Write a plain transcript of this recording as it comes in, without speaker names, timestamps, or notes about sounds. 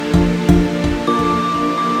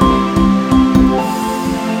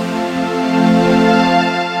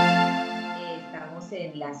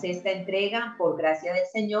sexta entrega, por gracia del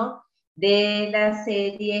Señor, de la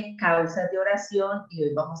serie Causas de Oración, y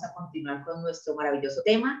hoy vamos a continuar con nuestro maravilloso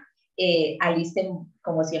tema. Alisten,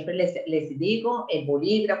 como siempre les digo, el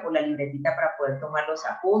bolígrafo, la libretita para poder tomar los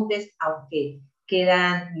apuntes, aunque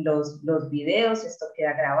quedan los videos, esto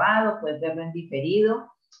queda grabado, puedes verlo en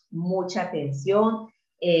diferido. Mucha atención,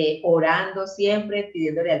 orando siempre,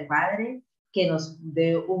 pidiéndole al Padre que nos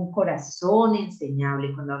dé un corazón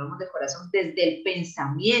enseñable. Cuando hablamos de corazón, desde el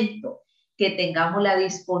pensamiento, que tengamos la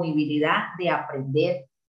disponibilidad de aprender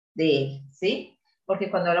de él, ¿sí? Porque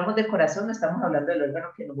cuando hablamos de corazón no estamos hablando del órgano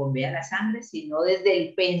que nos bombea la sangre, sino desde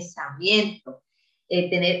el pensamiento,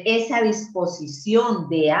 tener esa disposición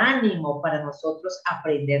de ánimo para nosotros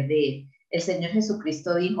aprender de él. El Señor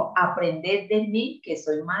Jesucristo dijo, aprended de mí, que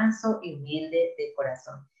soy manso y humilde de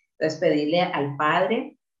corazón. Entonces, pedirle al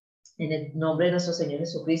Padre, en el nombre de nuestro Señor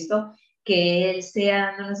Jesucristo, que Él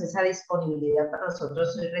sea dándonos esa disponibilidad para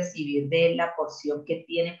nosotros y recibir de Él la porción que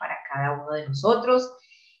tiene para cada uno de nosotros,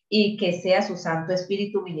 y que sea su Santo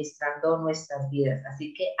Espíritu ministrando nuestras vidas.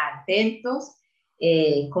 Así que atentos,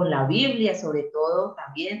 con la Biblia, sobre todo,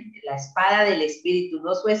 también la espada del Espíritu,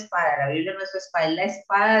 no su espada, la Biblia no es su espada, es la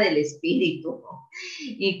espada del Espíritu.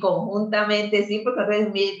 Y conjuntamente, sí, porque no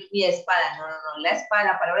es mi espada, no, la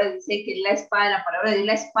espada, la palabra dice que es la espada, la palabra es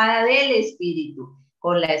la espada del Espíritu,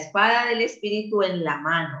 con la espada del Espíritu en la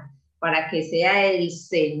mano, para que sea el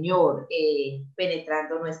Señor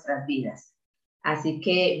penetrando nuestras vidas. Así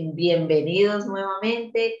que bienvenidos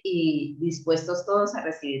nuevamente y dispuestos todos a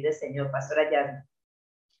recibir del Señor. Pastora Jasmine.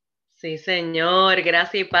 Sí, Señor,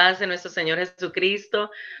 gracia y paz de nuestro Señor Jesucristo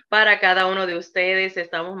para cada uno de ustedes.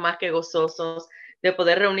 Estamos más que gozosos de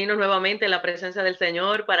poder reunirnos nuevamente en la presencia del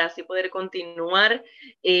Señor para así poder continuar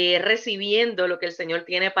recibiendo lo que el Señor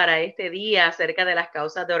tiene para este día acerca de las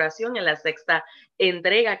causas de oración en la sexta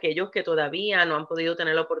entrega. Aquellos que todavía no han podido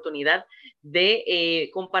tener la oportunidad de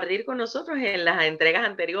compartir con nosotros en las entregas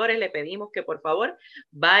anteriores, le pedimos que por favor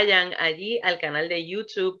vayan allí al canal de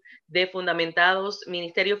YouTube de Fundamentados,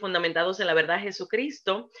 Ministerios Fundamentados en la Verdad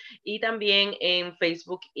Jesucristo, y también en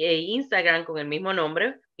Facebook e Instagram con el mismo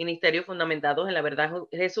nombre, Ministerios Fundamentados en la Verdad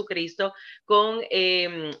Jesucristo, con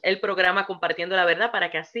el programa Compartiendo la Verdad, para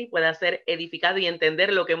que así pueda ser edificado y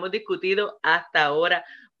entender lo que hemos discutido hasta ahora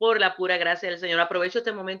por la pura gracia del Señor. Aprovecho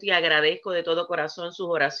este momento y agradezco de todo corazón sus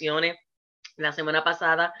oraciones. La semana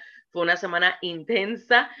pasada fue una semana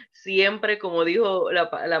intensa, siempre, como dijo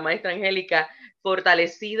la maestra Angelica,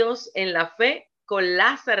 fortalecidos en la fe, con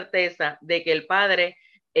la certeza de que el Padre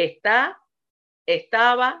estaba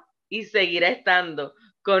y seguirá estando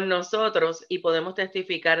con nosotros, y podemos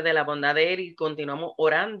testificar de la bondad de Él, y continuamos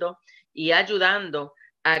orando y ayudando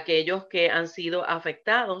a aquellos que han sido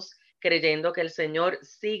afectados, creyendo que el Señor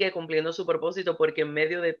sigue cumpliendo su propósito, porque en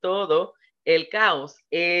medio de todo el caos,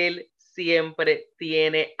 Él siempre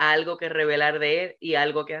tiene algo que revelar de Él y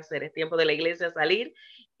algo que hacer. Es tiempo de la iglesia salir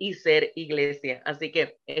y ser iglesia. Así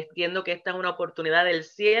que entiendo que esta es una oportunidad del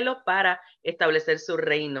cielo para establecer su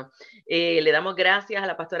reino. Le damos gracias a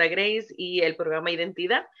la pastora Grace y el programa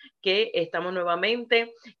Identidad, que estamos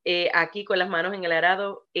nuevamente aquí con las manos en el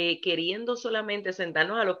arado, queriendo solamente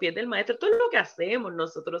sentarnos a los pies del Maestro. Todo lo que hacemos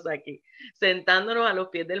nosotros aquí, sentándonos a los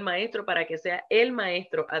pies del Maestro para que sea el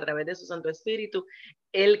Maestro, a través de su Santo Espíritu,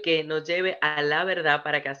 el que nos lleve a la verdad,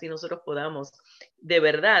 para que así nosotros podamos de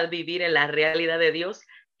verdad vivir en la realidad de Dios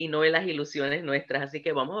y no en las ilusiones nuestras. Así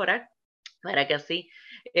que vamos a orar para que así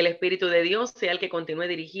el Espíritu de Dios sea el que continúe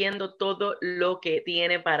dirigiendo todo lo que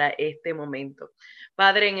tiene para este momento.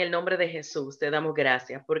 Padre, en el nombre de Jesús, te damos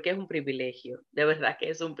gracias, porque es un privilegio, de verdad que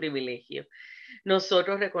es un privilegio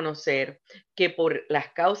nosotros reconocer que por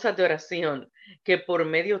las causas de oración, que por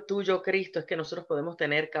medio tuyo, Cristo, es que nosotros podemos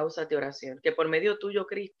tener causas de oración, que por medio tuyo,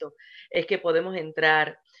 Cristo, es que podemos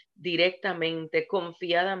entrar directamente,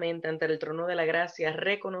 confiadamente ante el trono de la gracia,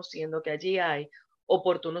 reconociendo que allí hay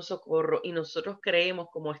oportuno socorro, y nosotros creemos,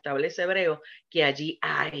 como establece Hebreo, que allí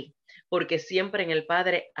hay, porque siempre en el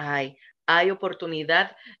Padre hay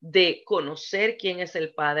oportunidad de conocer quién es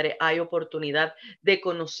el Padre, hay oportunidad de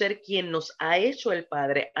conocer quién nos ha hecho el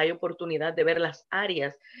Padre, hay oportunidad de ver las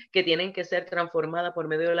áreas que tienen que ser transformadas por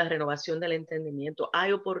medio de la renovación del entendimiento,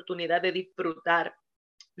 hay oportunidad de disfrutar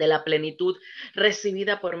de la plenitud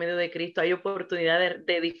recibida por medio de Cristo. Hay oportunidad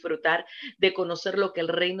de disfrutar, de conocer lo que el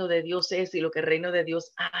reino de Dios es y lo que el reino de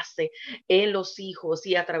Dios hace en los hijos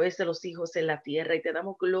y a través de los hijos en la tierra. Y te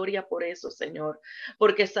damos gloria por eso, Señor,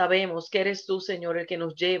 porque sabemos que eres tú, Señor, el que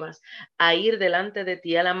nos llevas a ir delante de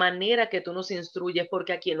ti a la manera que tú nos instruyes,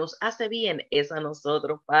 porque a quien nos hace bien es a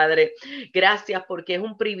nosotros, Padre. Gracias, porque es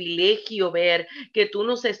un privilegio ver que tú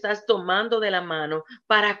nos estás tomando de la mano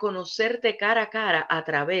para conocerte cara a cara a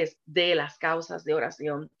través través de las causas de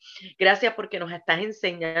oración. Gracias porque nos estás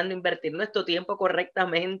enseñando a invertir nuestro tiempo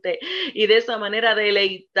correctamente y de esa manera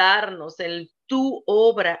deleitarnos en tu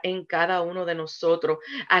obra en cada uno de nosotros.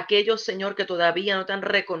 Aquellos, Señor, que todavía no te han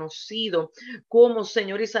reconocido como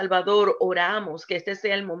Señor y Salvador, oramos que este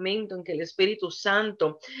sea el momento en que el Espíritu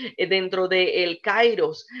Santo, dentro del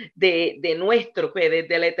Kairos de nuestro, que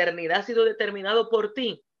desde la eternidad ha sido determinado por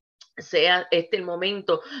ti, sea este el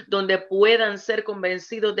momento donde puedan ser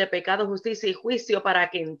convencidos de pecado, justicia y juicio, para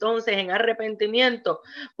que entonces en arrepentimiento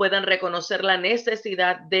puedan reconocer la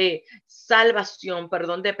necesidad de salvación,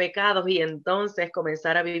 perdón de pecados, y entonces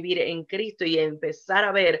comenzar a vivir en Cristo y empezar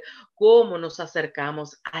a ver cómo nos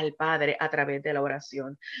acercamos al Padre a través de la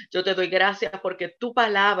oración. Yo te doy gracias porque tu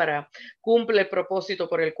palabra cumple el propósito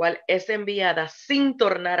por el cual es enviada sin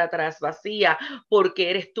tornar atrás vacía, porque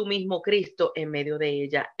eres tú mismo, Cristo, en medio de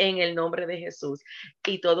ella, en el nombre de Jesús.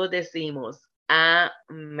 Y todos decimos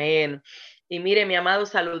amén. Y mire, mi amado,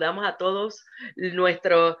 saludamos a todos los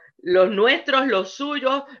nuestros, los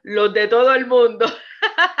suyos, los de todo el mundo.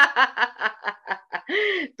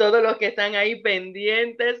 Todos los que están ahí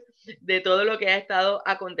pendientes de todo lo que ha estado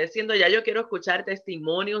aconteciendo. Ya yo quiero escuchar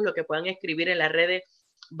testimonios, lo que puedan escribir en las redes.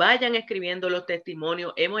 Vayan escribiendo los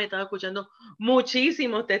testimonios. Hemos estado escuchando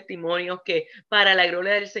muchísimos testimonios que para la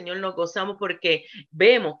gloria del Señor nos gozamos, porque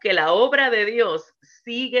vemos que la obra de Dios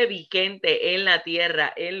sigue vigente en la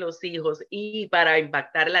tierra, en los hijos, y para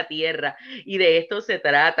impactar la tierra. Y de esto se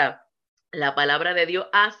trata. La palabra de Dios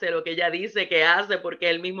hace lo que ella dice que hace, porque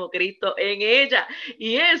es el mismo Cristo en ella.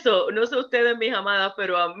 Y eso, no sé ustedes, mis amadas,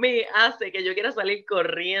 pero a mí hace que yo quiera salir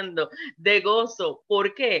corriendo de gozo.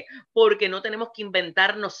 ¿Por qué? Porque no tenemos que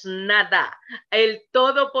inventarnos nada. El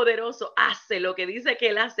Todopoderoso hace lo que dice que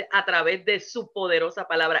Él hace a través de su poderosa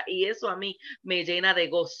palabra. Y eso a mí me llena de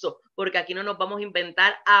gozo, porque aquí no nos vamos a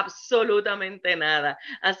inventar absolutamente nada.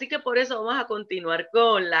 Así que por eso vamos a continuar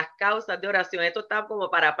con las causas de oración. Esto está como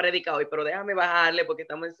para predicar hoy, pero déjame bajarle porque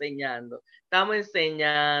estamos enseñando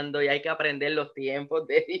y hay que aprender los tiempos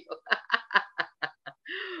de Dios.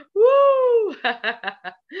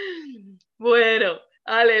 Bueno,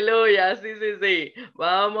 aleluya, sí.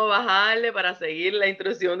 Vamos a bajarle para seguir la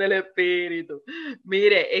instrucción del Espíritu.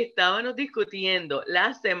 Mire, estábamos discutiendo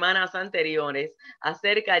las semanas anteriores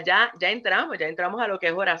acerca, ya entramos a lo que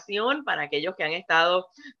es oración para aquellos que han estado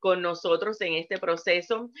con nosotros en este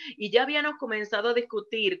proceso, y ya habíamos comenzado a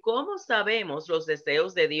discutir cómo sabemos los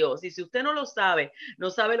deseos de Dios. Y si usted no lo sabe, no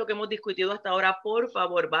sabe lo que hemos discutido hasta ahora, por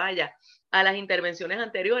favor, vaya a las intervenciones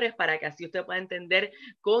anteriores para que así usted pueda entender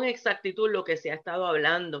con exactitud lo que se ha estado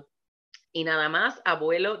hablando. Y nada más,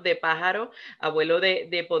 abuelo de pájaro, abuelo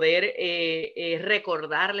de poder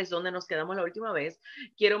recordarles dónde nos quedamos la última vez,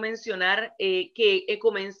 quiero mencionar que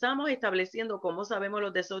comenzamos estableciendo cómo sabemos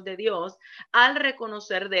los deseos de Dios al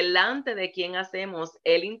reconocer delante de quién hacemos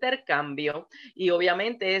el intercambio, y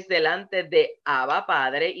obviamente es delante de Abba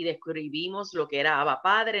Padre, y describimos lo que era Abba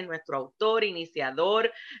Padre, nuestro autor,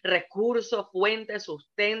 iniciador, recurso, fuente,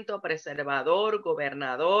 sustento, preservador,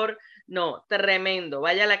 gobernador. No, tremendo.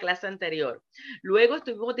 Vaya a la clase anterior. Luego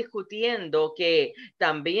estuvimos discutiendo que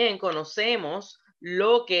también conocemos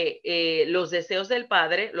lo que los deseos del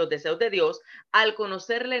Padre, los deseos de Dios, al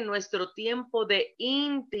conocerle nuestro tiempo de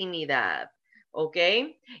intimidad. ¿Ok?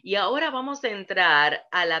 Y ahora vamos a entrar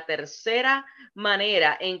a la tercera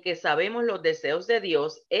manera en que sabemos los deseos de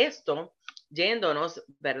Dios. Esto yéndonos,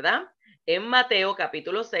 ¿verdad? En Mateo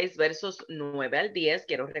capítulo 6, versos 9 al 10,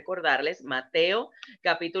 quiero recordarles, Mateo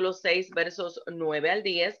capítulo 6, versos 9 al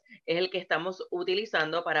 10, es el que estamos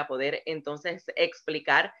utilizando para poder entonces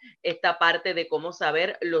explicar esta parte de cómo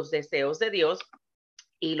saber los deseos de Dios.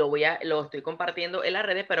 Y lo estoy compartiendo en las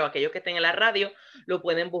redes, pero aquellos que estén en la radio lo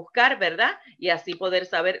pueden buscar, ¿verdad? Y así poder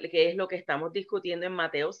saber qué es lo que estamos discutiendo en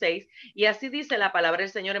Mateo 6. Y así dice la palabra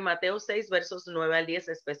del Señor en Mateo 6, versos 9 al 10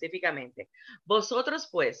 específicamente. Vosotros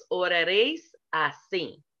pues oraréis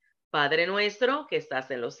así: Padre nuestro que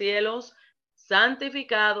estás en los cielos,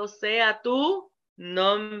 santificado sea tu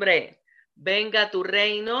nombre. Venga tu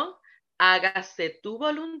reino, hágase tu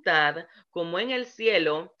voluntad como en el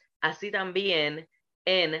cielo, así también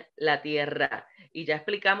en la tierra. Y ya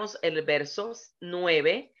explicamos el verso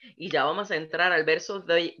 9 y ya vamos a entrar al verso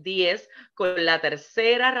 10 con la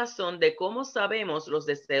tercera razón de cómo sabemos los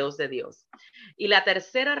deseos de Dios. Y la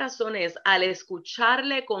tercera razón es al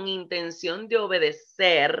escucharle con intención de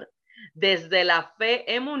obedecer desde la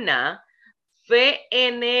fe emuná, fe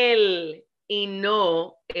en él y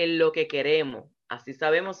no en lo que queremos. Así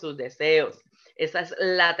sabemos sus deseos. Esa es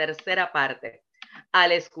la tercera parte.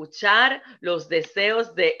 Al escuchar los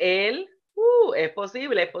deseos de Él, Es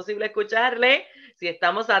posible escucharle. Si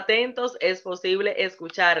estamos atentos, es posible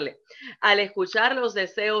escucharle. Al escuchar los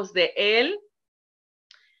deseos de Él,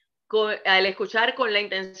 al escuchar con la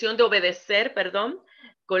intención de obedecer,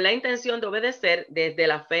 con la intención de obedecer desde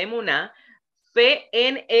la fe emuná, fe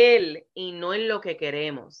en Él y no en lo que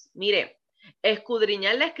queremos. Mire,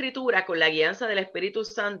 escudriñar la escritura con la guianza del Espíritu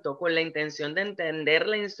Santo, con la intención de entender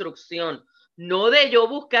la instrucción, no de yo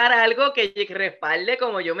buscar algo que respalde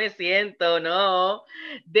como yo me siento, no,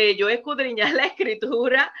 de yo escudriñar la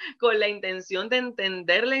escritura con la intención de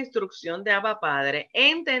entender la instrucción de Abba Padre,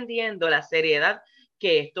 entendiendo la seriedad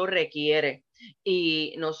que esto requiere.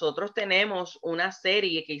 Y nosotros tenemos una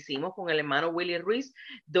serie que hicimos con el hermano Willy Ruiz,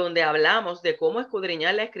 donde hablamos de cómo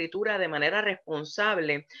escudriñar la escritura de manera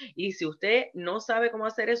responsable. Y si usted no sabe cómo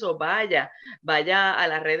hacer eso, vaya a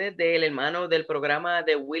las redes del hermano del programa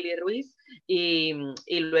de Willy Ruiz y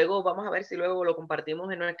luego vamos a ver si luego lo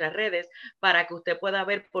compartimos en nuestras redes para que usted pueda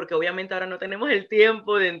ver, porque obviamente ahora no tenemos el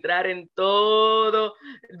tiempo de entrar en todo,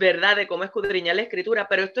 ¿verdad? De cómo escudriñar la escritura,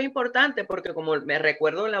 pero esto es importante porque como me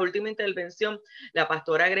recuerdo en la última intervención, la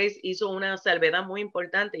pastora Grace hizo una salvedad muy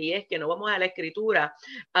importante y es que no vamos a la escritura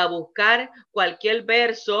a buscar cualquier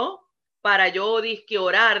verso para yo disque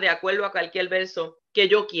orar de acuerdo a cualquier verso que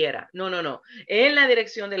yo quiera. No, no, no. En la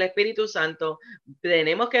dirección del Espíritu Santo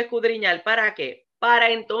tenemos que escudriñar. ¿Para qué?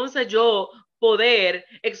 Para entonces yo poder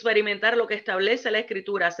experimentar lo que establece la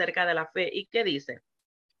escritura acerca de la fe. ¿Y qué dice?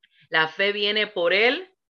 La fe viene por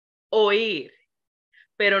el oír,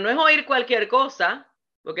 pero no es oír cualquier cosa,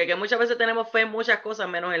 porque que muchas veces tenemos fe en muchas cosas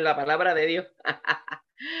menos en la palabra de Dios.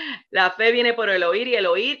 La fe viene por el oír y el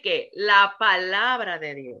oír que la palabra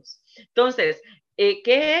de Dios. Entonces, ¿qué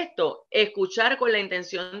es esto? Escuchar con la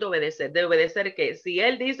intención de obedecer. ¿De obedecer qué? Si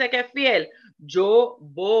Él dice que es fiel, yo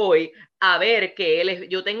voy a ver que Él es,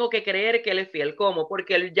 yo tengo que creer que Él es fiel. ¿Cómo?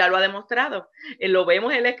 Porque Él ya lo ha demostrado. Lo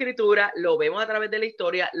vemos en la escritura, lo vemos a través de la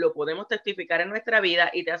historia, lo podemos testificar en nuestra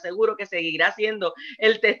vida y te aseguro que seguirá siendo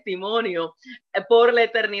el testimonio por la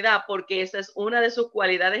eternidad, porque esa es una de sus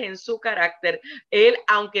cualidades en su carácter. Él,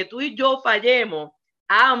 aunque tú y yo fallemos,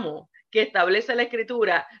 amo que establece la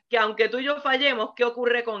escritura, que aunque tú y yo fallemos, ¿qué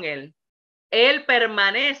ocurre con Él? Él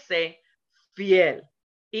permanece fiel.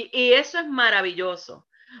 Y eso es maravilloso,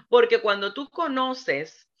 porque cuando tú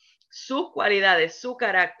conoces sus cualidades, su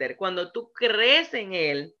carácter, cuando tú crees en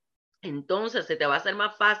Él, entonces se te va a hacer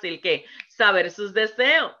más fácil que saber sus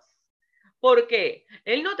deseos. ¿Por qué?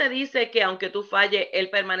 Él no te dice que aunque tú falles, Él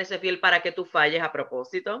permanece fiel para que tú falles a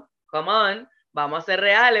propósito. Come on, vamos a ser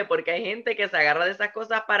reales, porque hay gente que se agarra de esas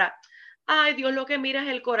cosas para, ay, Dios lo que mira es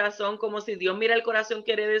el corazón, como si Dios mira el corazón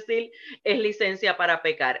quiere decir es licencia para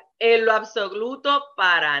pecar. En lo absoluto,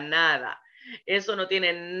 para nada. Eso no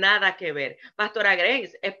tiene nada que ver. Pastora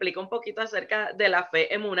Grace, explica un poquito acerca de la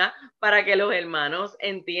fe emuná para que los hermanos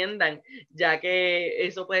entiendan, ya que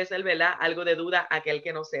eso puede ser, ¿verdad?, algo de duda a aquel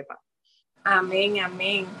que no sepa. Amén,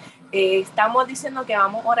 amén. Estamos diciendo que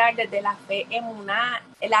vamos a orar desde la fe emuná.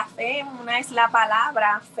 La fe emuná es la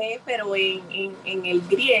palabra fe, pero en el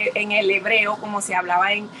griego, en el hebreo, como se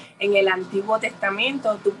hablaba en el Antiguo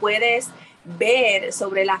Testamento, tú puedes ver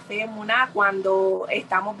sobre la fe emuná cuando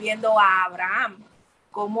estamos viendo a Abraham,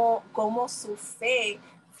 cómo su fe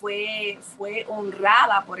fue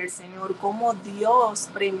honrada por el Señor, cómo Dios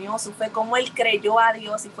premió su fe, cómo él creyó a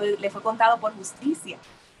Dios y le fue contado por justicia.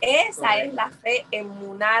 Esa es la fe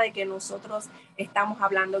emuná de que nosotros estamos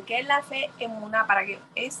hablando. ¿Qué es la fe emuná? Para que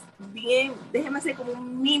es bien, déjeme hacer como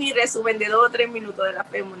un mini resumen de 2 o 3 minutos de la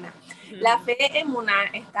fe emuná. La fe emuná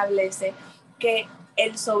establece que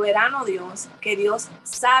el soberano Dios, que Dios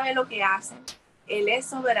sabe lo que hace, Él es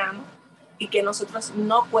soberano y que nosotros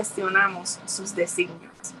no cuestionamos sus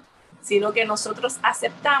designios, sino que nosotros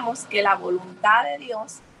aceptamos que la voluntad de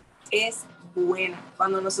Dios es buena.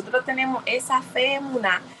 Cuando nosotros tenemos esa fe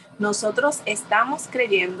emuná, nosotros estamos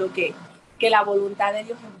creyendo que la voluntad de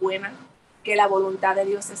Dios es buena, que la voluntad de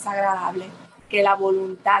Dios es agradable, que la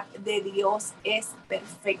voluntad de Dios es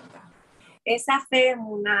perfecta. Esa fe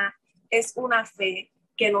emuná es una fe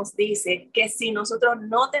que nos dice que si nosotros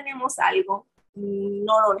no tenemos algo,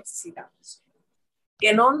 no lo necesitamos.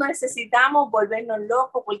 Que no necesitamos volvernos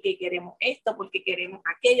locos porque queremos esto, porque queremos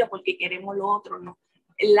aquello, porque queremos lo otro, no.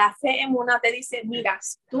 La fe emuná te dice, mira,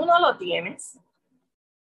 si tú no lo tienes,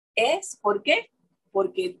 es ¿por qué?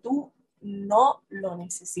 Porque tú no lo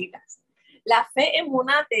necesitas. La fe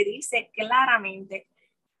emuná te dice claramente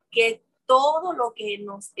que todo lo que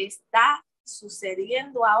nos está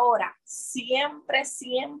sucediendo ahora siempre,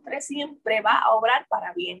 siempre, siempre va a obrar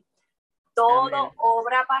para bien. Todo Amén.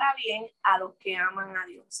 Obra para bien a los que aman a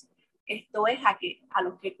Dios. Esto es a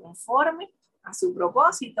los que conforme a su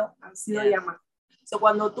propósito han sido llamados. So,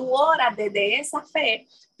 cuando tú oras desde esa fe,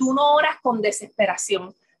 tú no oras con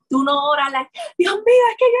desesperación. Tú no oras, Dios mío,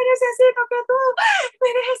 es que yo necesito que tú me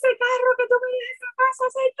des ese carro, que tú me des esa casa,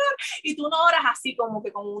 Señor. Y tú no oras así como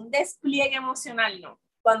que con un despliegue emocional, no.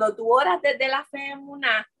 Cuando tú oras desde la fe en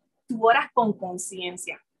una, tú oras con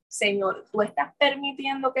conciencia. Señor, tú estás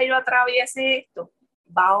permitiendo que yo atraviese esto,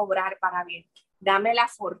 va a obrar para bien. Dame la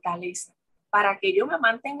fortaleza para que yo me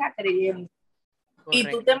mantenga creyendo. Correcto.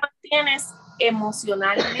 Y tú te mantienes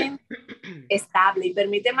emocionalmente estable. Y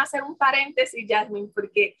permíteme hacer un paréntesis, Jasmine,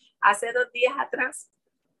 porque hace 2 días atrás,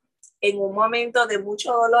 en un momento de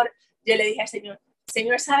mucho dolor, yo le dije al Señor,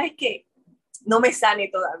 Señor, ¿sabes qué? No me sane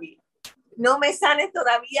todavía. No me sanes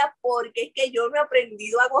todavía porque es que yo no he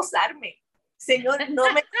aprendido a gozarme. Señor, no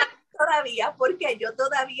me sanes todavía porque yo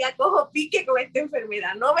todavía cojo pique con esta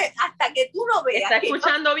enfermedad. No me, hasta que tú no veas. ¿Está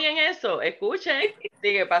escuchando bien eso? Escuche.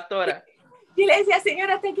 Sigue, pastora. Y le decía,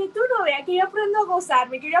 Señor, hasta que tú no veas que yo aprendo a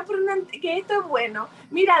gozarme, que yo aprendo que esto es bueno.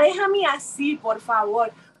 Mira, déjame así, por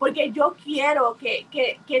favor, porque yo quiero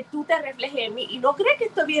que tú te reflejes en mí. Y no crees que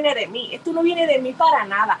esto viene de mí. Esto no viene de mí para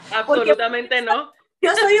nada. Absolutamente no.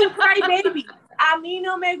 Yo soy un crybaby. A mí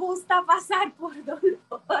no me gusta pasar por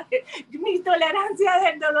dolor. Mi tolerancia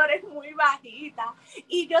del dolor es muy bajita.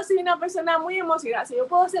 Y yo soy una persona muy emocional. Yo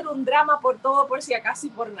puedo hacer un drama por todo, por si acaso y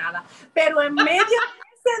por nada. Pero en medio de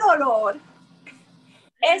ese dolor,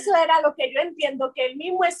 eso era lo que yo entiendo, que el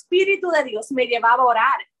mismo Espíritu de Dios me llevaba a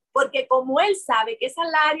orar. Porque como Él sabe que esa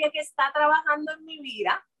es la área que está trabajando en mi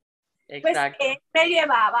vida, exacto, pues Él me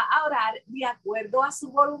llevaba a orar de acuerdo a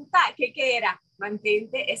su voluntad. ¿Qué era?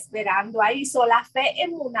 Mantente esperando ahí. La fe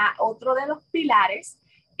en una, otro de los pilares,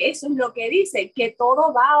 eso es lo que dice, que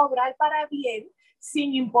todo va a obrar para bien,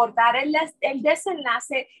 sin importar el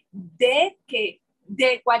desenlace de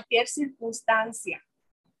cualquier circunstancia.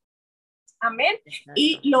 Amén. Exacto.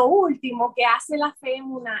 Y lo último que hace la fe en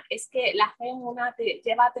una es que la fe en una te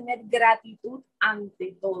lleva a tener gratitud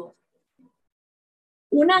ante todo.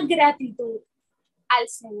 Una gratitud al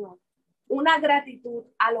Señor, una gratitud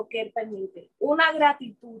a lo que Él permite, una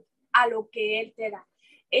gratitud a lo que Él te da.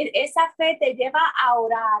 Esa fe te lleva a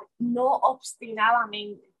orar no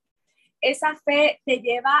obstinadamente. Esa fe te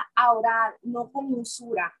lleva a orar no con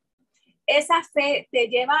usura. Esa fe te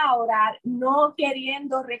lleva a orar no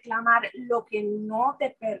queriendo reclamar lo que no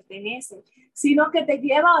te pertenece, sino que te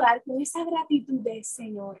lleva a orar con esa gratitud de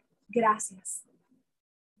Señor, gracias.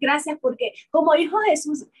 Gracias porque como dijo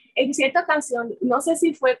Jesús en cierta canción, no sé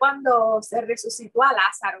si fue cuando se resucitó a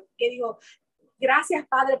Lázaro, que dijo, gracias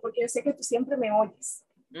Padre porque yo sé que tú siempre me oyes.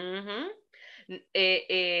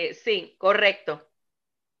 Sí, correcto.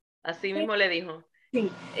 Así mismo le dijo. Sí.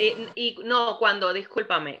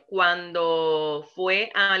 Discúlpame, cuando fue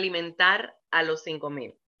a alimentar a los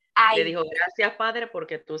 5,000, le dijo, gracias Padre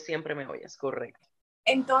porque tú siempre me oyes, correcto.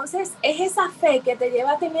 Entonces es esa fe que te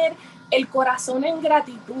lleva a tener el corazón en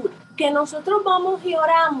gratitud, que nosotros vamos y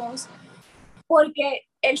oramos porque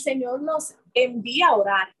el Señor nos envía a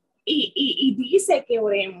orar y dice que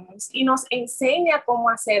oremos y nos enseña cómo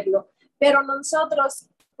hacerlo, pero nosotros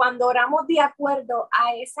cuando oramos de acuerdo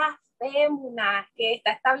a esa fe que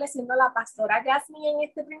está estableciendo la pastora Jasmine en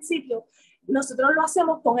este principio, nosotros lo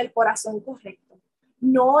hacemos con el corazón correcto.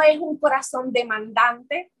 No es un corazón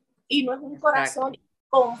demandante y no es un corazón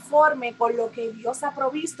conforme con lo que Dios ha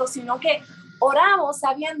provisto, sino que oramos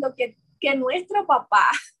sabiendo que nuestro papá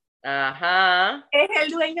es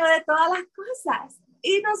el dueño de todas las cosas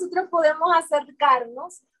y nosotros podemos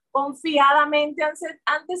acercarnos confiadamente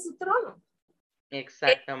ante su trono.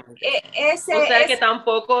 Exactamente. O sea que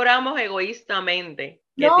tampoco oramos egoístamente.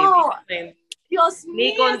 No, Dios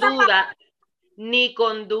mío. Ni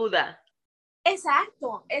con duda.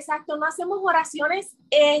 Exacto. No hacemos oraciones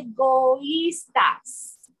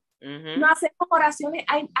egoístas. No hacemos oraciones,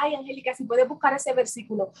 ay Angelica, si puedes buscar ese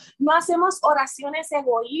versículo. No hacemos oraciones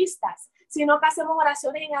egoístas, sino que hacemos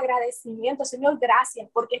oraciones en agradecimiento. Señor, gracias,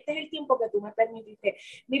 porque este es el tiempo que tú me permitiste.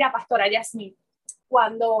 Mira, pastora Jasmine,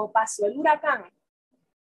 cuando pasó el huracán,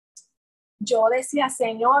 yo decía,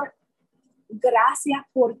 Señor, gracias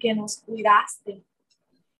porque nos cuidaste.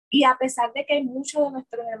 Y a pesar de que hay muchos de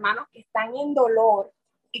nuestros hermanos que están en dolor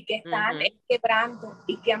y que están quebrando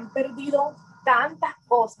y que han perdido tantas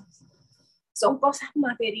cosas, son cosas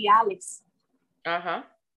materiales.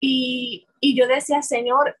 Y yo decía,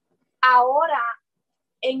 Señor, ahora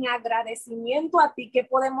en agradecimiento a ti, ¿qué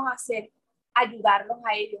podemos hacer? Ayudarlos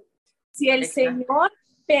a ellos. Si el Señor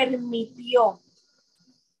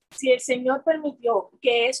permitió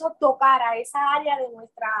que eso tocara esa área de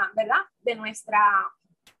nuestra, ¿verdad? De nuestra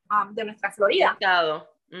Florida, estado.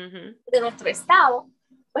 de nuestro estado,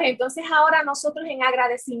 Pues entonces ahora nosotros en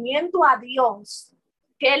agradecimiento a Dios,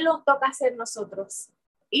 ¿qué nos toca hacer nosotros?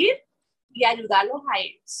 Ir y ayudarlos a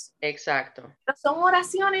ellos. Exacto. Pero son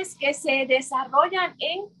oraciones que se desarrollan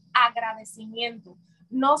en agradecimiento.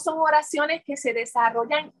 No son oraciones que se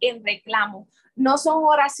desarrollan en reclamo. No son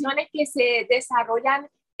oraciones que se desarrollan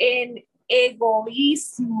en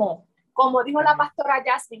egoísmo. Como dijo la pastora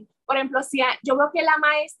Jasmine, por ejemplo, si yo veo que la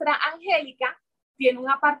maestra Angelica tiene un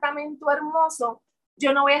apartamento hermoso,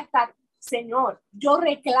 yo no voy a estar, Señor, yo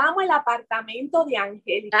reclamo el apartamento de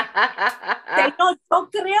Angelica. Señor, yo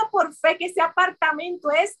creo por fe que ese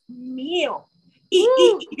apartamento es mío. Y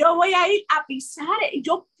yo voy a ir a pisar, y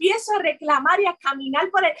yo empiezo a reclamar y a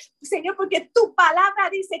caminar por él, Señor, porque tu palabra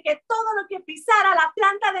dice que todo lo que pisara la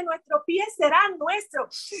planta de nuestro pie será nuestro.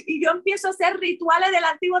 Y yo empiezo a hacer rituales del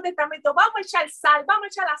Antiguo Testamento. Vamos a echar sal, vamos a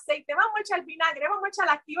echar aceite, vamos a echar vinagre, vamos a echar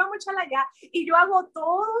aquí, vamos a echar allá. Y yo hago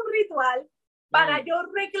todo un ritual para yo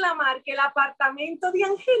reclamar que el apartamento de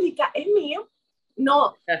Angelica es mío.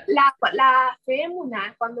 No, la fe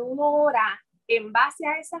emuná, cuando uno ora en base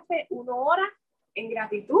a esa fe, uno ora en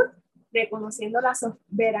gratitud, reconociendo la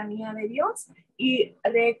soberanía de Dios y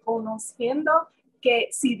reconociendo que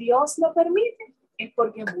si Dios lo permite, es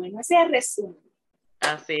porque es bueno. Ese es el resumen.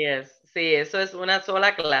 Así es. Sí, eso es una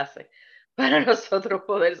sola clase para nosotros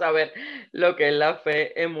poder saber lo que es la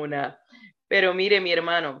fe emuná. Pero mire, mi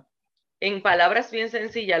hermano, en palabras bien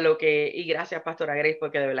sencillas, y gracias, Pastora Grace,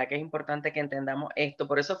 porque de verdad que es importante que entendamos esto.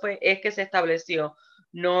 Por eso es que se estableció,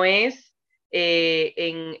 no es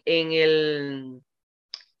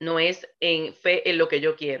no es en fe en lo que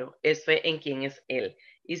yo quiero, es fe en quién es Él.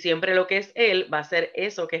 Y siempre lo que es Él va a ser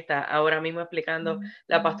eso que está ahora mismo explicando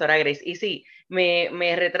la pastora Grace. Y sí,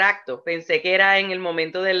 me retracto, pensé que era en el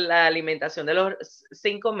momento de la alimentación de los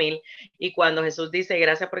 5,000, y cuando Jesús dice,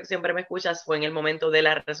 gracias porque siempre me escuchas, fue en el momento de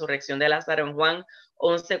la resurrección de Lázaro en Juan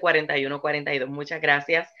 11, 41, 42. Muchas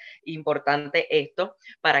gracias, importante esto,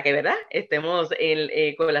 para que, ¿verdad?, estemos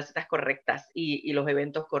con las citas correctas y los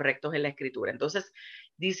eventos correctos en la Escritura. Entonces,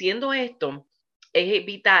 diciendo esto, es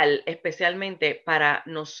vital, especialmente para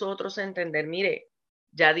nosotros entender, mire,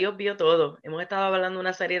 ya Dios vio todo. Hemos estado hablando de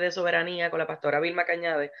una serie de soberanía con la pastora Vilma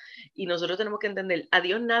Cañade, y nosotros tenemos que entender, a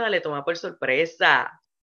Dios nada le toma por sorpresa.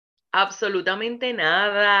 Absolutamente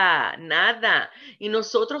nada, nada. Y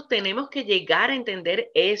nosotros tenemos que llegar a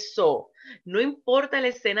entender eso. No importa el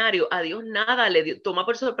escenario, a Dios nada le toma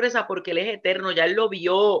por sorpresa porque Él es eterno, ya Él lo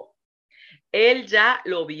vio. Él ya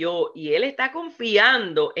lo vio y Él está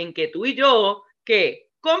confiando en que tú y yo, que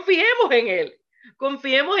confiemos en Él,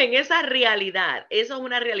 confiemos en esa realidad. Eso es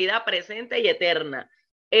una realidad presente y eterna.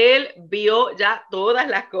 Él vio ya todas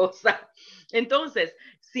las cosas. Entonces,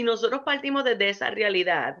 si nosotros partimos desde esa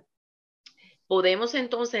realidad, podemos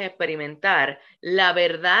entonces experimentar la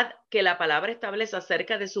verdad que la palabra establece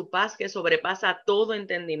acerca de su paz que sobrepasa todo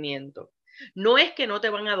entendimiento. No es que no te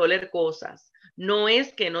van a doler cosas, no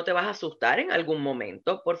es que no te vas a asustar en algún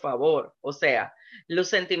momento, por favor. O sea, los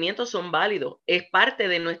sentimientos son válidos, es parte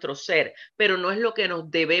de nuestro ser, pero no es lo que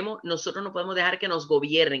nosotros no podemos dejar que nos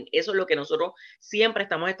gobiernen. Eso es lo que nosotros siempre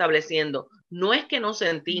estamos estableciendo. No es que no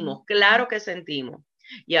sentimos, claro que sentimos.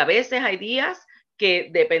 Y a veces hay días que,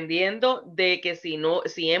 dependiendo de que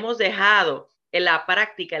si hemos dejado en la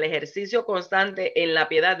práctica el ejercicio constante en la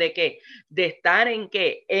piedad de estar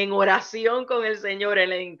en oración con el Señor,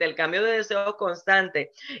 en el intercambio de deseos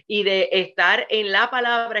constante y de estar en la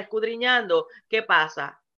palabra escudriñando, ¿qué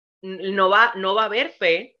pasa? No va a haber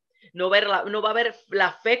fe, no va a haber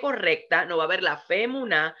la fe correcta, no va a haber la fe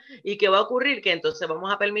emuná. ¿Y qué va a ocurrir? Que entonces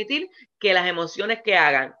vamos a permitir que las emociones que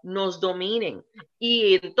hagan nos dominen,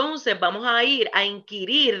 y entonces vamos a ir a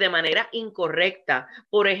inquirir de manera incorrecta.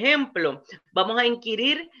 Por ejemplo, vamos a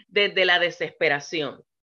inquirir desde la desesperación.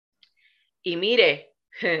 Y mire,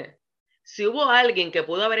 si hubo alguien que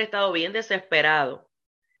pudo haber estado bien desesperado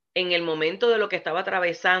en el momento de lo que estaba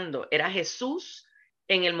atravesando, era Jesús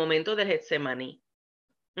en el momento del Getsemaní.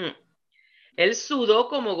 Él sudó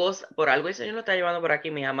como por algo el Señor lo está llevando por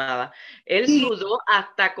aquí, mi amada. Él sudó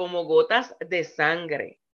hasta como gotas de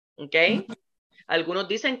sangre, ¿ok? Algunos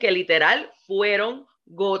dicen que literal fueron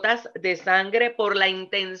gotas de sangre por la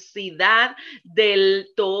intensidad de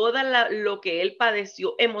todo lo que él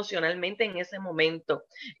padeció emocionalmente en ese momento.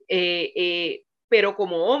 Pero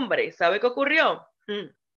como hombre, ¿sabe qué ocurrió?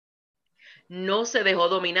 No se dejó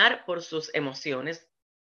dominar por sus emociones.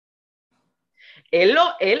 Él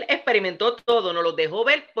experimentó todo, nos lo dejó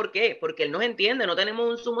ver. ¿Por qué? Porque Él nos entiende. No tenemos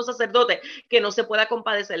un sumo sacerdote que no se pueda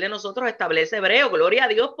compadecer de nosotros, establece Hebreo. Gloria a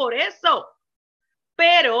Dios por eso.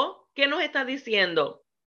 Pero, ¿qué nos está diciendo?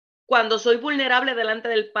 Cuando soy vulnerable delante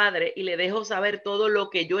del Padre y le dejo saber todo lo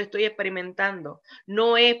que yo estoy experimentando,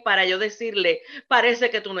 no es para yo decirle, parece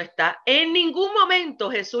que tú no estás. En ningún momento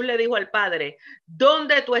Jesús le dijo al Padre,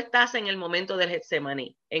 ¿dónde tú estás en el momento del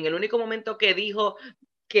Getsemaní? En el único momento que dijo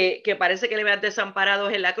que parece que le habías desamparado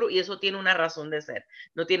es en la cruz, y eso tiene una razón de ser.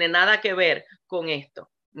 No tiene nada que ver con esto,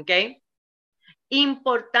 ¿ok?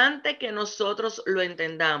 Importante que nosotros lo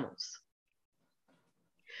entendamos.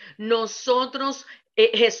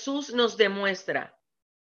 Jesús nos demuestra,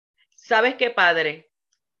 ¿sabes qué, Padre?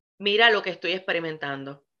 Mira lo que estoy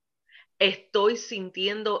experimentando. Estoy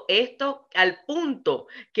sintiendo esto al punto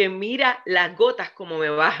que mira las gotas como me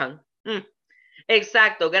bajan.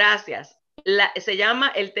 Exacto, gracias. Se llama,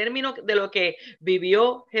 el término de lo que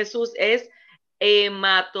vivió Jesús es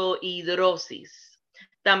hematohidrosis,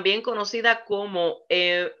 también conocida como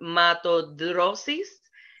hematodrosis,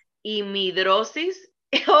 hemidrosis,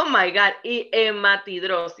 oh my God, y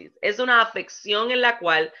hematidrosis. Es una afección en la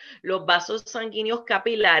cual los vasos sanguíneos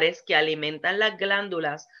capilares que alimentan las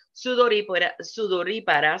glándulas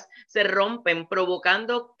sudoríparas se rompen,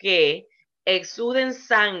 provocando que exuden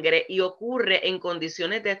sangre, y ocurre en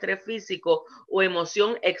condiciones de estrés físico o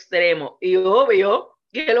emoción extremo. Y obvio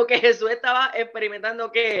que lo que Jesús estaba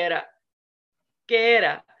experimentando, ¿qué era? ¿Qué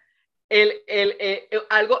era?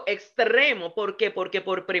 Algo extremo. ¿Por qué? Porque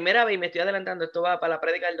por primera vez, y me estoy adelantando, esto va para la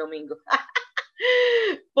prédica del domingo.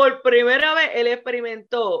 Por primera vez él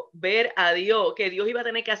experimentó ver a Dios, que Dios iba a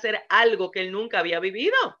tener que hacer algo que él nunca había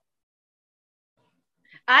vivido.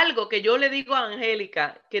 Algo que yo le digo a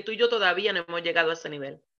Angelica, que tú y yo todavía no hemos llegado a ese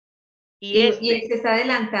nivel. Y se está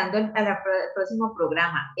adelantando al próximo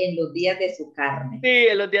programa, en los días de su carne. Sí,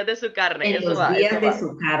 en los días de su carne. En los días de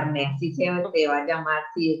su carne, así se va a llamar,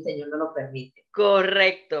 si el Señor no lo permite.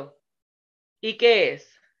 Correcto. ¿Y qué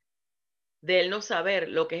es? De él no saber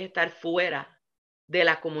lo que es estar fuera de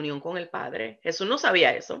la comunión con el Padre. Jesús no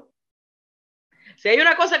sabía eso. Si hay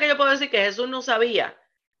una cosa que yo puedo decir que Jesús no sabía,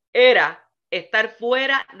 era estar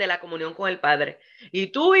fuera de la comunión con el Padre. Y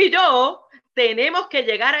tú y yo tenemos que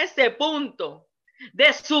llegar a ese punto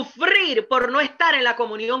de sufrir por no estar en la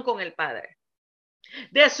comunión con el Padre.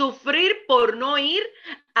 De sufrir por no ir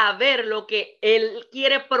a ver lo que Él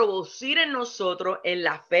quiere producir en nosotros, en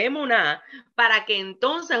la fe emuná, para que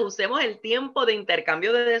entonces usemos el tiempo de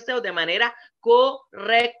intercambio de deseos de manera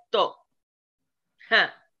correcta.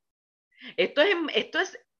 Esto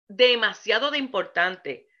es demasiado de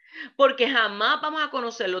importante, porque jamás vamos a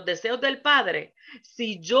conocer los deseos del Padre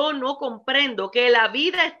si yo no comprendo que la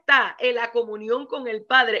vida está en la comunión con el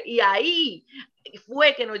Padre. Y ahí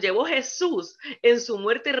fue que nos llevó Jesús en su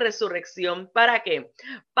muerte y resurrección. ¿Para qué?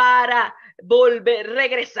 Para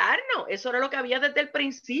regresarnos. Eso era lo que había desde el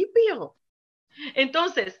principio.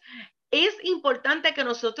 Entonces, es importante que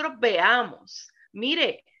nosotros veamos,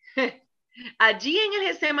 mire, allí en el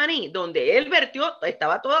Getsemaní, donde él vertió,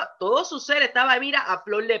 estaba todo su ser estaba, mira, a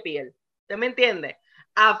flor de piel. ¿Usted me entiende?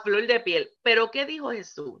 A flor de piel. Pero ¿qué dijo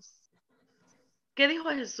Jesús? ¿Qué dijo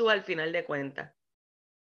Jesús al final de cuentas?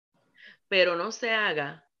 Pero no se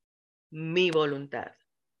haga mi voluntad,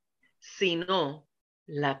 sino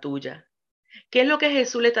la tuya. ¿Qué es lo que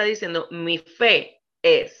Jesús le está diciendo? Mi fe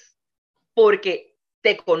es porque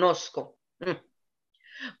te conozco.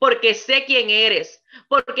 Porque sé quién eres,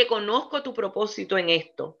 porque conozco tu propósito en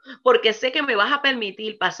esto, porque sé que me vas a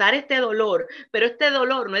permitir pasar este dolor, pero este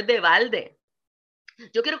dolor no es de balde.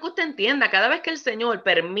 Yo quiero que usted entienda, cada vez que el Señor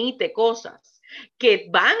permite cosas que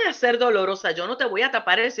van a ser dolorosas, yo no te voy a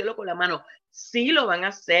tapar el cielo con la mano, sí lo van a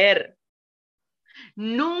hacer.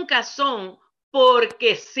 Nunca son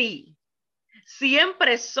porque sí.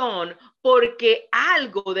 Siempre son porque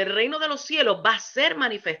algo del reino de los cielos va a ser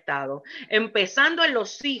manifestado, empezando en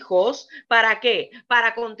los hijos. ¿Para qué?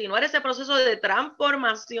 Para continuar ese proceso de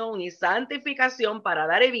transformación y santificación, para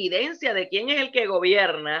dar evidencia de quién es el que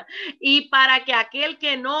gobierna, y para que aquel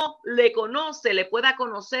que no le conoce le pueda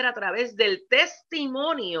conocer a través del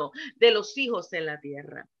testimonio de los hijos en la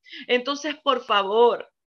tierra. Entonces, por favor,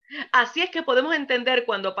 así es que podemos entender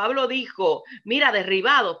cuando Pablo dijo, mira,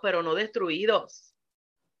 derribados, pero no destruidos.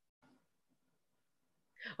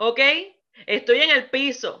 ¿Ok? Estoy en el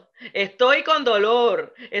piso, estoy con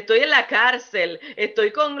dolor, estoy en la cárcel,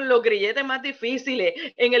 estoy con los grilletes más difíciles,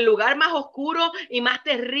 en el lugar más oscuro y más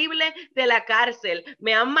terrible de la cárcel.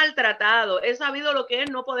 Me han maltratado, he sabido lo que es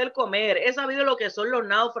no poder comer, he sabido lo que son los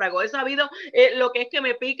náufragos, he sabido lo que es que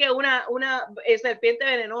me pique una serpiente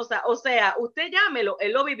venenosa. O sea, usted llámelo,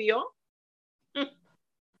 él lo vivió.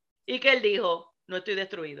 Y que él dijo, no estoy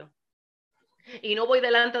destruido. Y no voy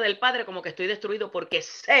delante del Padre como que estoy destruido, porque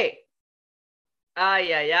sé.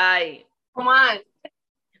 Ay. ¿Cómo es?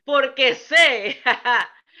 Porque sé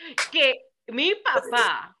que mi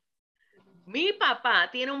papá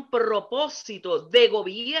tiene un propósito de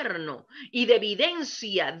gobierno y de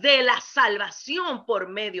evidencia de la salvación por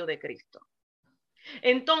medio de Cristo.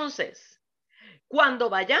 Entonces, cuando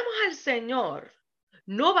vayamos al Señor,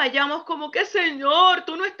 no vayamos como que, Señor,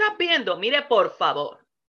 tú no estás viendo. Mire, por favor.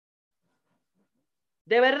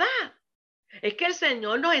 De verdad. Es que el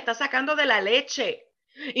Señor nos está sacando de la leche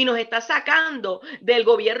y nos está sacando del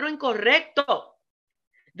gobierno incorrecto.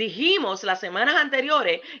 Dijimos las semanas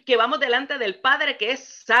anteriores que vamos delante del Padre que es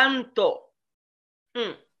santo.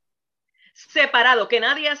 Separado, que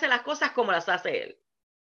nadie hace las cosas como las hace Él.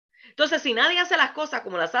 Entonces, si nadie hace las cosas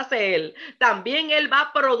como las hace Él, también Él va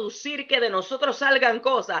a producir que de nosotros salgan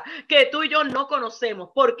cosas que tú y yo no conocemos,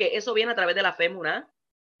 porque eso viene a través de la fe, ¿no?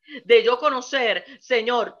 De yo conocer,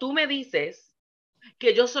 Señor, tú me dices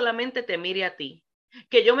que yo solamente te mire a ti,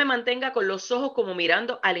 que yo me mantenga con los ojos como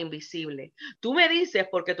mirando al invisible. Tú me dices,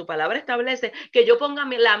 porque tu palabra establece, que yo ponga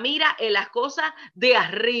la mira en las cosas de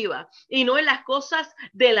arriba y no en las cosas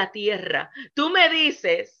de la tierra. Tú me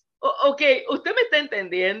dices, ok, usted me está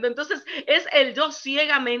entendiendo. Entonces es el yo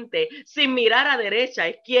ciegamente, sin mirar a derecha, a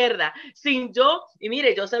izquierda, sin yo, y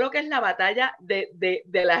mire, yo sé lo que es la batalla de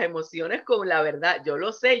las emociones con la verdad. Yo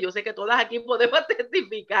lo sé, yo sé que todas aquí podemos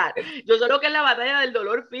testificar. Yo sé lo que es la batalla del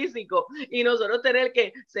dolor físico y nosotros tener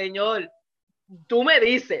que, Señor, tú me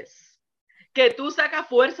dices que tú sacas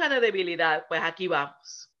fuerza de debilidad, pues aquí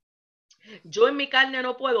vamos. Yo en mi carne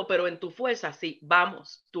no puedo, pero en tu fuerza sí,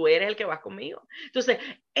 vamos, tú eres el que vas conmigo. Entonces,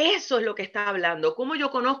 eso es lo que está hablando. ¿Cómo yo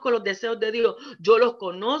conozco los deseos de Dios? Yo los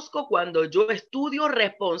conozco cuando yo estudio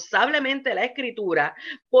responsablemente la Escritura,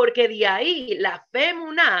 porque de ahí la fe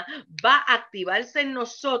muná va a activarse en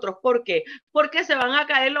nosotros. ¿Por qué? Porque se van a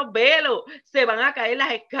caer los velos, se van a caer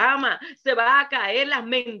las escamas, se van a caer las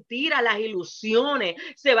mentiras, las ilusiones,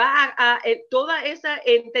 se va a todo ese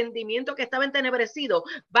entendimiento que estaba entenebrecido,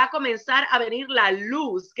 va a comenzar a venir la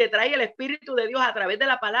luz que trae el Espíritu de Dios a través de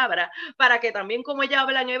la palabra, para que también, como ella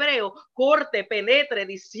habla en hebreo, corte, penetre,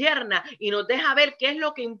 discierna y nos deja ver qué es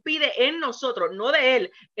lo que impide en nosotros, no de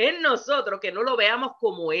Él, en nosotros, que no lo veamos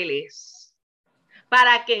como Él es.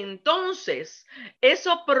 Para que entonces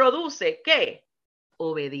eso produce, ¿qué?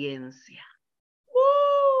 Obediencia.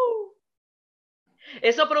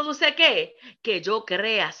 ¿Eso produce qué? Que yo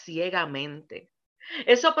crea ciegamente.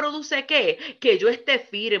 ¿Eso produce qué? Que yo esté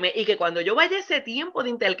firme y que cuando yo vaya a ese tiempo de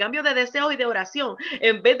intercambio de deseos y de oración,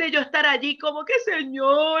 en vez de yo estar allí como que,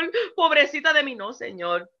 Señor, pobrecita de mí, no,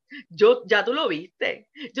 Señor, ya tú lo viste.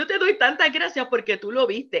 Yo te doy tantas gracias porque tú lo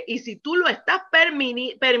viste. Y si tú lo estás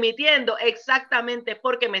permitiendo, exactamente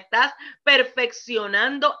porque me estás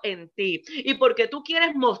perfeccionando en ti y porque tú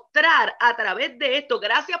quieres mostrar a través de esto,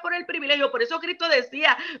 gracias por el privilegio. Por eso Cristo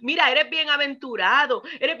decía, mira, eres bienaventurado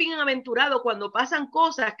cuando pasan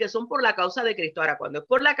cosas que son por la causa de Cristo. Ahora, cuando es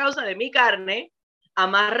por la causa de mi carne,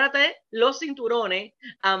 amárrate los cinturones,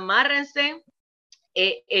 amárrense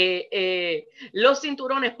los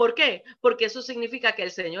cinturones. ¿Por qué? Porque eso significa que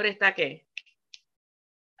el Señor está ¿qué?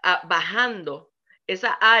 Bajando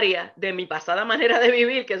esa área de mi pasada manera de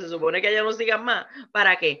vivir, que se supone que ya no sigan más.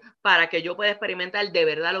 ¿Para qué? Para que yo pueda experimentar de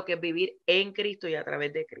verdad lo que es vivir en Cristo y a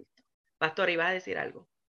través de Cristo. Pastora, ¿ibas a decir algo?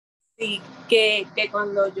 Sí, que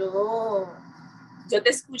cuando yo te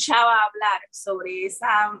escuchaba hablar sobre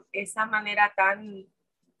esa manera tan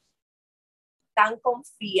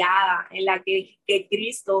confiada en la que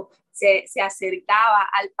Cristo se acercaba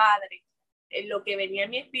al Padre, lo que venía en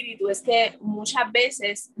mi espíritu es que muchas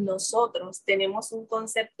veces nosotros tenemos un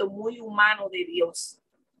concepto muy humano de Dios.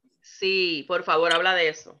 Sí, por favor, habla de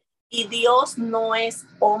eso. Y Dios no es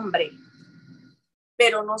hombre,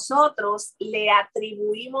 pero nosotros le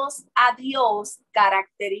atribuimos a Dios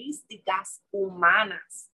características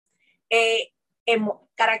humanas.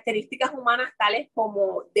 Características humanas tales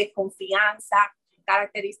como desconfianza,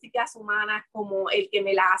 características humanas como el que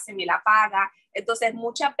me la hace, me la paga. Entonces,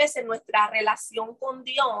 muchas veces nuestra relación con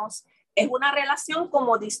Dios es una relación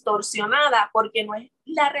como distorsionada, porque no es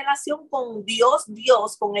la relación con Dios,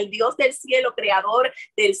 con el Dios del cielo, creador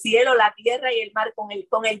del cielo, la tierra y el mar, con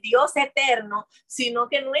el Dios eterno, sino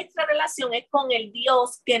que nuestra relación es con el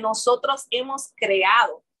Dios que nosotros hemos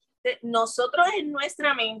creado. Nosotros en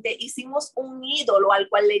nuestra mente hicimos un ídolo al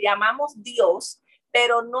cual le llamamos Dios,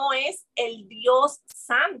 pero no es el Dios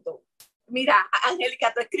santo. Mira, Angelica,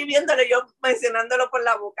 estoy escribiéndolo, yo mencionándolo por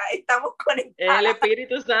la boca. Estamos conectados. El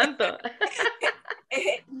Espíritu Santo.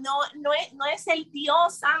 No es el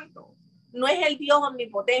Dios santo. No es el Dios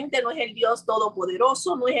omnipotente, no es el Dios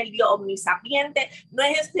todopoderoso, no es el Dios omnisapiente, no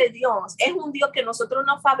es este Dios. Es un Dios que nosotros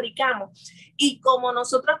nos fabricamos. Y como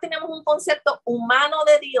nosotros tenemos un concepto humano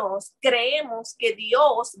de Dios, creemos que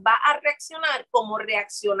Dios va a reaccionar como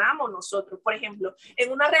reaccionamos nosotros. Por ejemplo,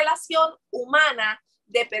 en una relación humana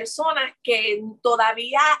de personas que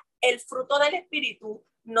todavía el fruto del Espíritu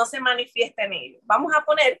no se manifiesta en ellos. Vamos a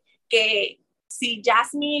poner que si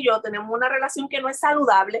Jasmine y yo tenemos una relación que no es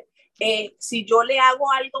saludable, si yo le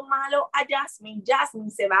hago algo malo a Jasmine, Jasmine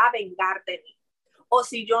se va a vengar de mí. O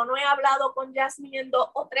si yo no he hablado con Jasmine en 2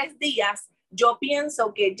 o 3 días, yo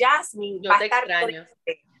pienso que Jasmine va a estar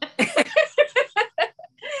triste.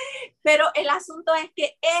 Pero el asunto es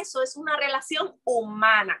que eso es una relación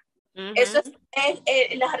humana. Eso es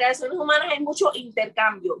las relaciones humanas hay mucho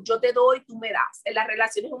intercambio. Yo te doy, tú me das. En las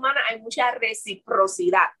relaciones humanas hay mucha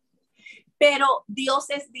reciprocidad. Pero Dios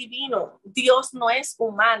es divino, Dios no es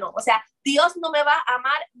humano. O sea, Dios no me va a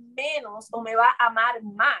amar menos o me va a amar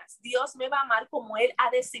más. Dios me va a amar como Él ha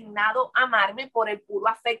designado amarme por el puro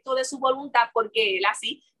afecto de su voluntad, porque Él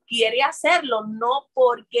así quiere hacerlo, no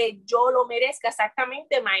porque yo lo merezca.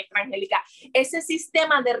 Exactamente, Maestra Angelica. Ese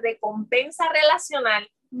sistema de recompensa relacional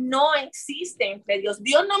no existe entre Dios.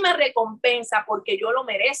 Dios no me recompensa porque yo lo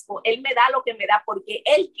merezco. Él me da lo que me da porque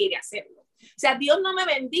Él quiere hacerlo. O sea, Dios no me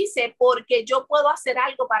bendice porque yo puedo hacer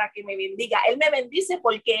algo para que me bendiga. Él me bendice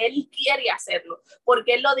porque Él quiere hacerlo,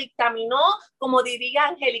 porque Él lo dictaminó, como diría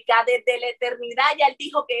Angelica, desde la eternidad. Ya Él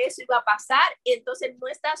dijo que eso iba a pasar y entonces no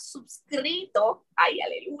está suscrito, ay,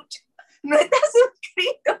 aleluya, no está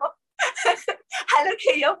suscrito a lo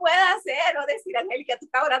que yo pueda hacer o decir, Angelica, tú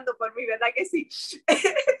estás orando por mí, ¿verdad que sí?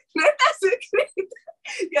 No está suscrito.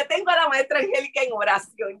 Yo tengo a la Maestra Angelica en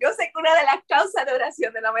oración. Yo sé que una de las causas de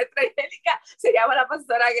oración de la Maestra Angelica se llama la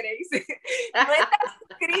Pastora Grace. No está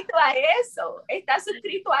suscrito a eso, está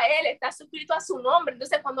suscrito a Él, está suscrito a su nombre.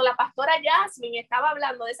 Entonces, cuando la Pastora Jasmine estaba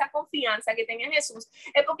hablando de esa confianza que tenía en Jesús,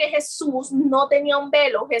 es porque Jesús no tenía un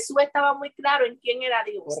velo. Jesús estaba muy claro en quién era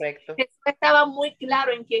Dios. Correcto. Jesús estaba muy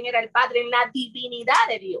claro en quién era el Padre, en la divinidad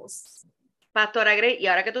de Dios. Pastora Grey, y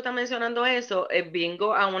ahora que tú estás mencionando eso,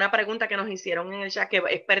 vengo a una pregunta que nos hicieron en el chat que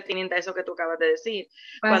es pertinente a eso que tú acabas de decir.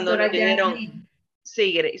 Cuando nos dijeron,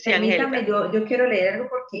 sí, permítame, Angélica. yo quiero leer algo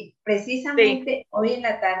porque precisamente hoy en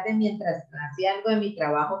la tarde, mientras hacía algo de mi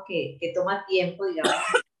trabajo que toma tiempo, digamos,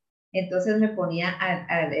 entonces me ponía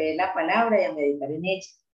a leer la palabra y a meditar en ella.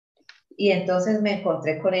 Y entonces me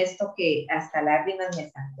encontré con esto que hasta lágrimas me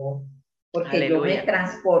sacó, porque Aleluya. yo me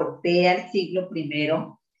transporté al siglo I,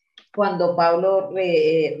 cuando Pablo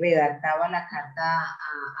redactaba la carta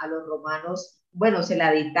a los romanos. Bueno, se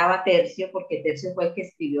la dictaba Tercio, porque Tercio fue el que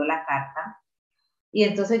escribió la carta. Y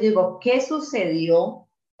entonces digo, ¿qué sucedió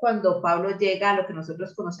cuando Pablo llega a lo que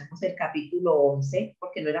nosotros conocemos el capítulo 11?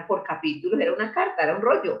 Porque no era por capítulos, era una carta, era un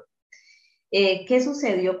rollo. ¿Qué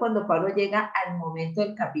sucedió cuando Pablo llega al momento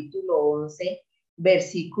del capítulo 11,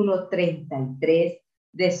 versículo 33?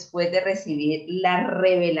 Después de recibir la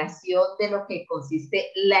revelación de lo que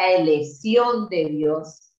consiste la elección de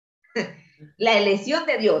Dios. La elección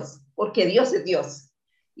de Dios, porque Dios es Dios.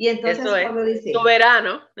 Y entonces eso Pablo dice,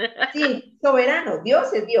 soberano. Sí, soberano,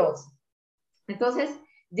 Dios es Dios. Entonces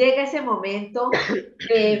llega ese momento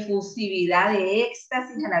de efusividad, de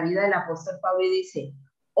éxtasis a la vida del apóstol Pablo y dice,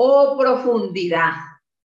 oh profundidad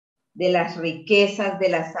de las riquezas de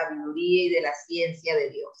la sabiduría y de la ciencia de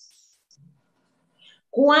Dios.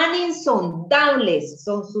 Cuán insondables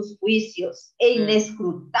son sus juicios e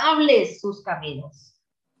inescrutables sus caminos.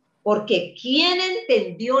 Porque ¿quién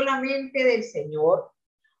entendió la mente del Señor?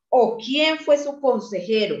 ¿O quién fue su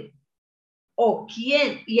consejero? ¿O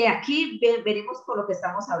quién? Y aquí venimos con lo que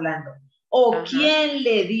estamos hablando. ¿O quién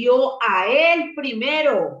le dio a él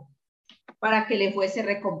primero para que le fuese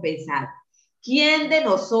recompensado? ¿Quién de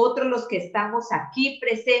nosotros los que estamos aquí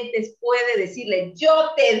presentes puede decirle, yo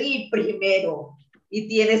te di primero y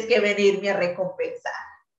tienes que venirme a recompensar?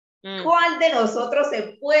 ¿Cuál de nosotros se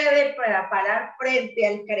puede parar frente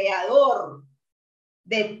al creador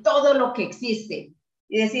de todo lo que existe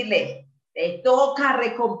y decirle, te toca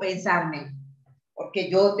recompensarme porque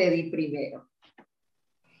yo te di primero?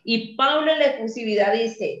 Y Pablo en la efusividad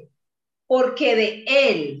dice, porque de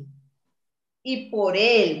él y por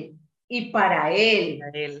él y para él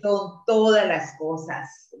son todas las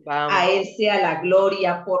cosas. Vamos. A él sea la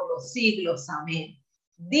gloria por los siglos. Amén.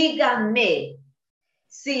 Díganme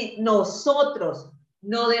si nosotros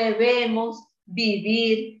no debemos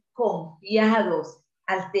vivir confiados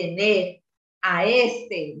al tener a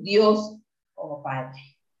este Dios como Padre.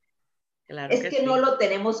 Claro es que sí. No lo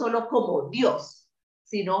tenemos solo como Dios,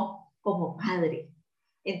 sino como Padre.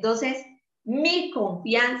 Entonces, Mi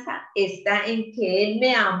confianza está en que Él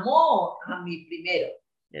me amó a mí primero.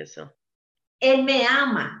 Eso. Él me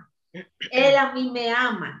ama. Él a mí me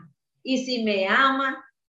ama. Y si me ama,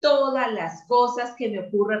 todas las cosas que me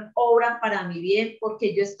ocurren obran para mi bien,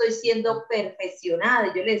 porque yo estoy siendo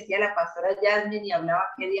perfeccionada. Yo le decía a la pastora Jasmine y hablaba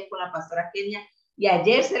aquel día con la pastora Kenia, y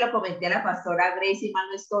ayer se lo comenté a la pastora Grace, y mal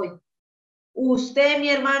no estoy. Usted, mi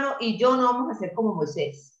hermano, y yo no vamos a ser como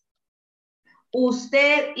Moisés.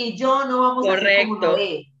 Usted y yo no vamos a ser como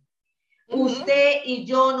Noé. Usted y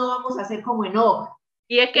yo no vamos a ser como Enoch.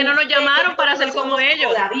 Y es que no nos llamaron para ser como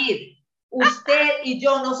ellos. David. Usted y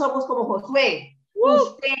yo no somos como Josué.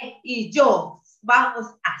 Usted y yo vamos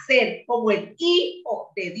a ser como el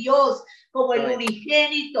Hijo de Dios, como el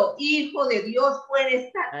unigénito Hijo de Dios fue en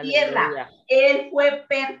esta tierra. Él fue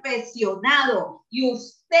perfeccionado y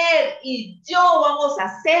usted y yo vamos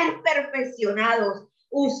a ser perfeccionados.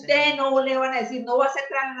 Usted no le van a decir, no vas a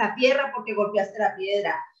entrar en la tierra porque golpeaste la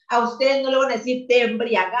piedra. A usted no le van a decir, te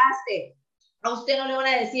embriagaste. A usted no le van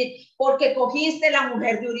a decir, porque cogiste la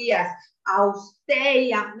mujer de Urías. A usted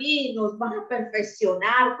y a mí nos van a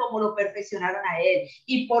perfeccionar como lo perfeccionaron a él.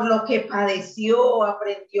 Y por lo que padeció,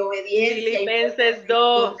 aprendió obediencia. Filipenses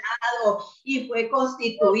 2. Y fue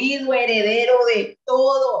constituido heredero de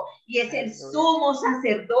todo. Y es el sumo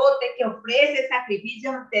sacerdote que ofrece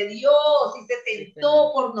sacrificio ante Dios y se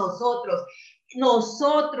sentó por nosotros.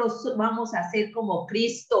 Nosotros vamos a ser como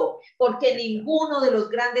Cristo, porque ninguno de los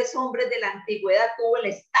grandes hombres de la antigüedad tuvo el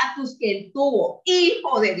estatus que él tuvo,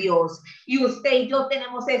 hijo de Dios. Y usted y yo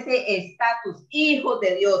tenemos ese estatus, hijo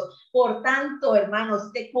de Dios. Por tanto, hermanos,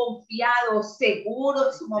 esté confiado, seguro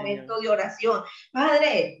en su momento de oración.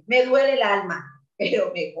 Padre, me duele el alma,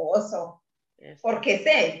 pero me gozo, porque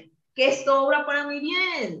sé que esto obra para mi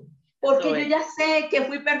bien. Porque yo ya sé que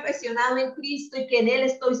fui perfeccionado en Cristo y que en Él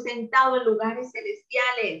estoy sentado en lugares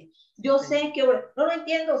celestiales. Yo sé que no lo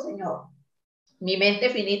entiendo, Señor. Mi mente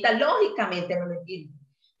finita, lógicamente, no lo entiendo.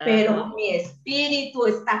 Pero mi espíritu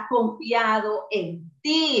está confiado en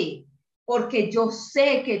ti, porque yo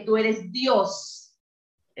sé que tú eres Dios.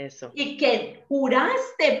 Eso. Y que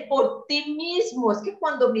juraste por ti mismo. Es que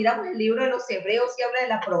cuando miramos el libro de los Hebreos y habla de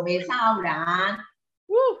la promesa a Abraham,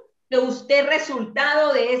 de usted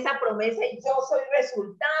resultado de esa promesa y yo soy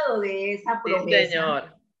resultado de esa promesa. Sí,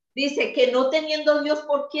 Señor. Dice que no teniendo Dios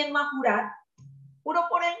por quién va a jurar, juró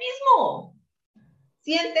por él mismo.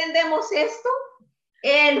 ¿Sí entendemos esto?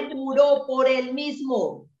 Él juró por él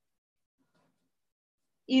mismo.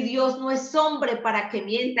 Y Dios no es hombre para que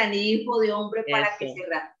mienta, ni hijo de hombre para que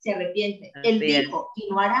se arrepiente. Él dijo, y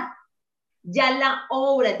no hará. Ya la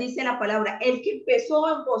obra, dice la palabra, el que empezó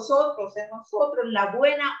en vosotros, en nosotros, la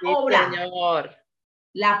buena obra, Señor,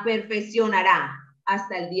 la perfeccionará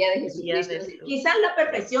hasta el día de Jesucristo. Quizás la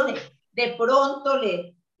perfeccione, de pronto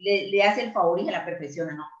le hace el favor y se la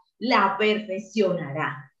perfecciona, no, la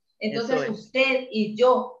perfeccionará. Entonces usted y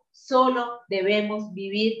yo solo debemos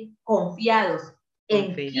vivir confiados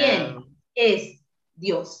en quién es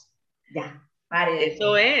Dios. Ya.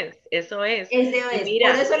 Eso es.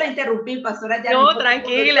 Mira, por eso la interrumpí, pastora. No,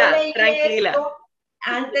 tranquila. Esto,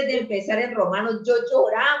 antes de empezar en Romanos, yo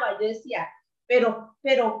lloraba, yo decía, pero,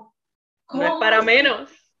 ¿cómo? No es para menos.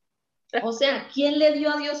 O sea, ¿quién le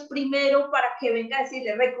dio a Dios primero para que venga a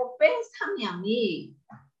decirle, recompénsame a mí?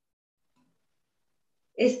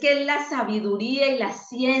 Es que es la sabiduría y la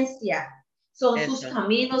ciencia. Son sus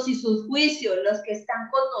caminos y sus juicios los que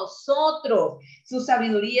están con nosotros. Su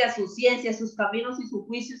sabiduría, su ciencia, sus caminos y su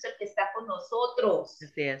juicio es el que está con nosotros.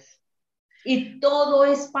 Así es. Y todo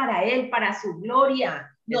es para Él, para su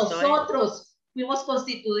gloria. Nosotros fuimos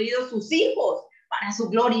constituidos sus hijos para su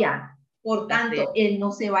gloria. Por tanto, Él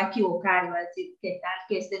no se va a equivocar y va a decir, ¿qué tal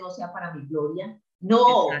que este no sea para mi gloria?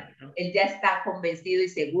 No, Él ya está convencido y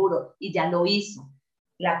seguro y ya lo hizo.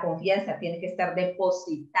 La confianza tiene que estar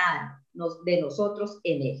depositada de nosotros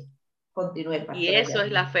en Él. Continúe, pastora. Y eso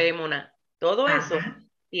es la fe emuná. Todo eso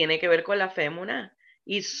tiene que ver con la fe emuná.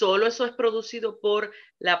 Y solo eso es producido por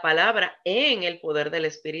la palabra en el poder del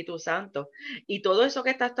Espíritu Santo. Y todo eso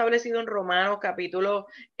que está establecido en Romanos capítulo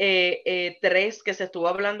 3, que se estuvo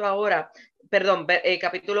hablando ahora,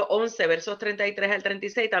 capítulo 11, versos 33 al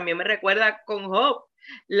 36, también me recuerda con Job.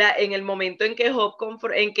 En el momento en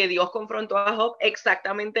que Dios confrontó a Job,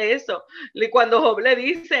 exactamente eso. Cuando Job le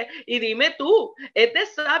dice, y dime tú, ¿es de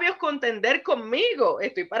sabios contender conmigo?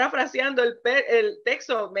 Estoy parafraseando el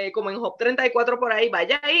texto, como en Job 34 por ahí,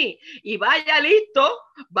 vaya ahí y vaya listo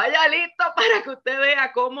para que usted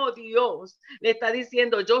vea cómo Dios le está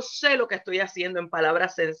diciendo, yo sé lo que estoy haciendo en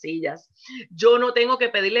palabras sencillas. Yo no tengo que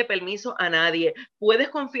pedirle permiso a nadie. ¿Puedes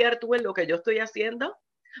confiar tú en lo que yo estoy haciendo?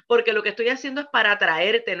 porque lo que estoy haciendo es para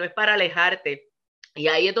atraerte, no es para alejarte. Y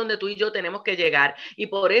ahí es donde tú y yo tenemos que llegar. Y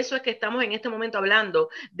por eso es que estamos en este momento hablando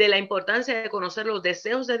de la importancia de conocer los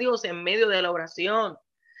deseos de Dios en medio de la oración.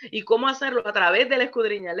 ¿Y cómo hacerlo? A través del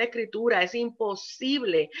escudriñar la escritura. Es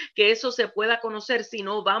imposible que eso se pueda conocer si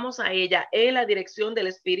no vamos a ella en la dirección del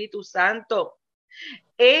Espíritu Santo.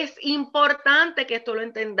 Es importante que esto lo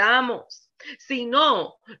entendamos. Si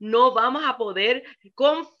no, no vamos a poder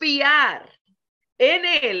confiar en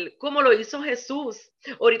él, como lo hizo Jesús.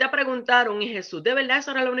 Ahorita preguntaron, ¿y Jesús de verdad eso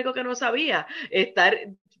era lo único que no sabía? Estar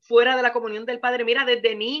fuera de la comunión del Padre. Mira,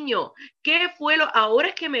 desde niño, ¿qué fue lo? Ahora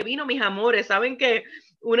es que me vino, mis amores. ¿Saben qué?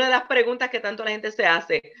 Una de las preguntas que tanto la gente se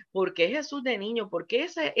hace, ¿por qué Jesús de niño? ¿Por qué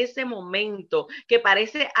ese momento que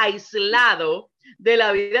parece aislado de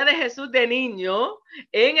la vida de Jesús de niño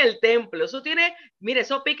en el templo? Eso tiene, mire,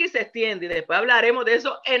 eso pica y se extiende, y después hablaremos de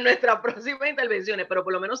eso en nuestras próximas intervenciones, pero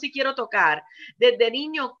por lo menos sí quiero tocar desde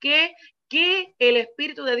niño que el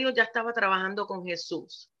Espíritu de Dios ya estaba trabajando con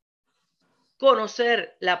Jesús.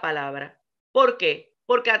 Conocer la palabra. ¿Por qué?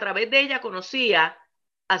 Porque a través de ella conocía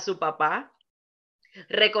a su papá,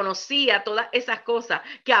 reconocía todas esas cosas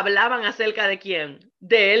que hablaban acerca de quién,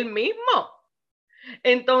 de él mismo.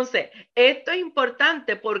 Entonces, esto es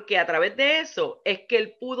importante porque a través de eso es que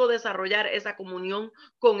él pudo desarrollar esa comunión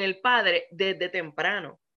con el Padre desde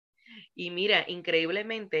temprano. Y mira,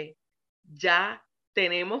 increíblemente, ya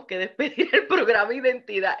tenemos que despedir el programa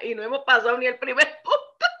Identidad y no hemos pasado ni el primer punto.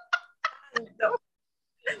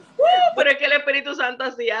 Pero es que el Espíritu Santo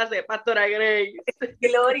así hace, Pastora Grace.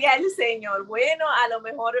 Gloria al Señor. Bueno, a lo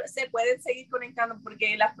mejor se pueden seguir conectando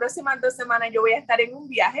porque las próximas 2 semanas yo voy a estar en un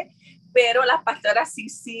viaje, pero las pastoras si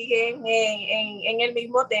siguen en el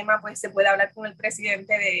mismo tema, pues se puede hablar con el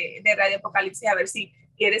presidente de Radio Apocalipsis a ver si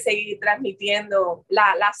quiere seguir transmitiendo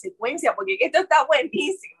la secuencia, porque esto está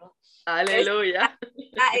buenísimo. Aleluya.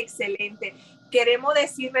 Está excelente. Queremos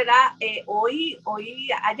decir, ¿verdad? Hoy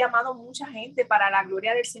ha llamado mucha gente para la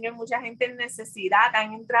gloria del Señor, mucha gente en necesidad.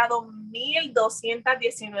 Han entrado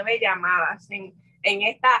 1,219 llamadas en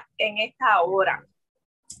esta hora.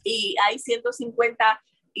 Y hay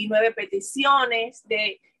 159 peticiones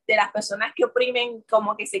de las personas que oprimen,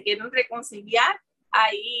 como que se quieren reconciliar.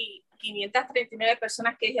 Hay 539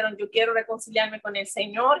 personas que dijeron, yo quiero reconciliarme con el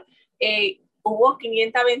Señor. Hubo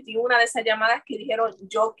 521 de esas llamadas que dijeron,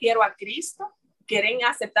 yo quiero a Cristo, quieren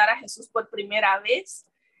aceptar a Jesús por primera vez.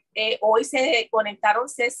 Hoy se conectaron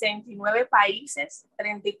 69 países,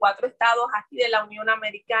 34 estados aquí de la Unión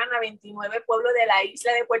Americana, 29 pueblos de la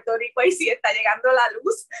isla de Puerto Rico. Y sí está llegando la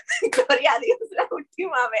luz, gloria a Dios. La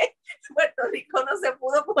última vez Puerto Rico no se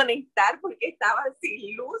pudo conectar porque estaba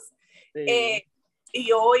sin luz. Sí.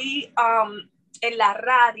 Y hoy en la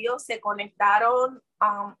radio se conectaron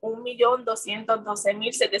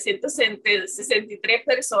 1,212,763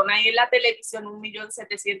 personas y en la televisión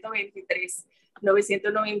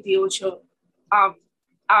 1,723,998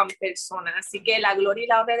 personas. Así que la gloria y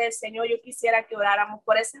la honra del Señor, yo quisiera que oráramos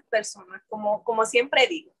por esas personas, como siempre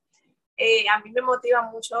digo. A mí me motiva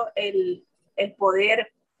mucho el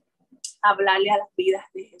poder hablarle a las vidas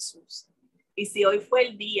de Jesús. Y si hoy fue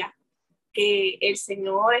el día que el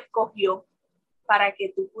Señor escogió para que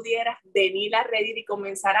tú pudieras venir a reír y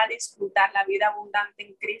comenzar a disfrutar la vida abundante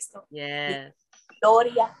en Cristo. Yes.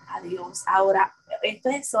 Gloria a Dios. Ahora, esto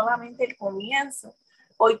es solamente el comienzo.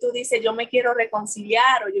 Hoy tú dices, yo me quiero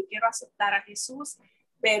reconciliar o yo quiero aceptar a Jesús,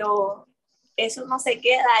 pero eso no se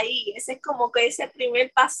queda ahí. Ese es como que ese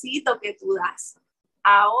primer pasito que tú das.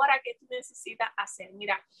 Ahora, ¿qué tú necesitas hacer?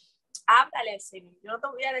 Mira, háblale al Señor. Yo no te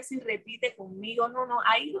voy a decir, repite conmigo. No,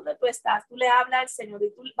 ahí donde tú estás, tú le hablas al Señor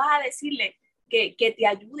y tú vas a decirle que te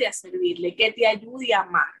ayude a servirle, que te ayude a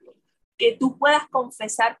amarlo, que tú puedas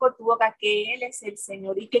confesar por tu boca que Él es el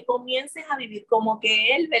Señor y que comiences a vivir como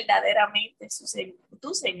que Él verdaderamente es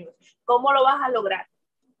tu Señor. ¿Cómo lo vas a lograr?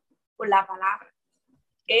 Por la palabra.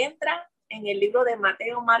 Entra en el libro de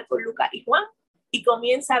Mateo, Marcos, Lucas y Juan y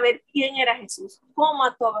comienza a ver quién era Jesús, cómo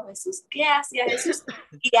actuaba Jesús, qué hacía Jesús,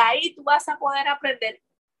 y ahí tú vas a poder aprender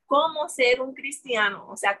cómo ser un cristiano,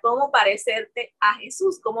 o sea, cómo parecerte a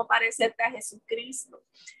Jesús, cómo parecerte a Jesucristo.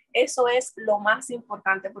 Eso es lo más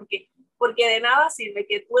importante, porque de nada sirve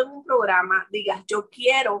que tú en un programa digas, yo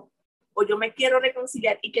quiero o yo me quiero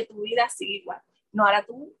reconciliar y que tu vida siga igual. No, ahora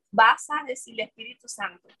tú vas a decirle, Espíritu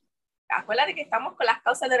Santo, acuérdate que estamos con las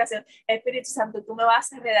causas de oración, Espíritu Santo, tú me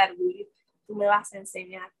vas a redarguir, tú me vas a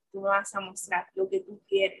enseñar, tú me vas a mostrar lo que tú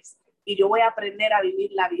quieres y yo voy a aprender a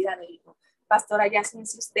vivir la vida de hijo. Pastora Jasmine,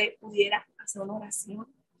 si usted pudiera hacer una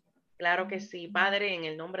oración. Claro que sí, Padre, en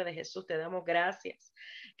el nombre de Jesús te damos gracias.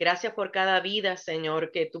 Gracias por cada vida,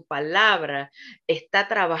 Señor, que tu palabra está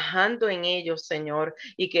trabajando en ellos, Señor,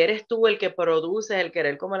 y que eres tú el que produces el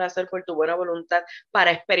querer como el hacer por tu buena voluntad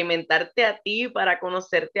para experimentarte a ti, para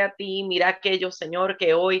conocerte a ti. Mira aquellos, Señor,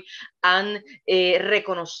 que hoy han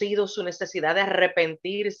reconocido su necesidad de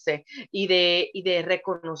arrepentirse y de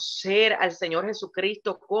reconocer al Señor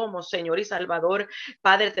Jesucristo como Señor y Salvador.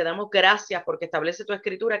 Padre, te damos gracias porque establece tu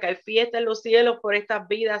escritura que hay fiesta en los cielos por estas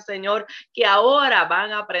vidas, Señor, que ahora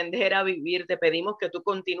van a aprender a vivir. Te pedimos que tú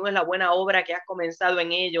continúes la buena obra que has comenzado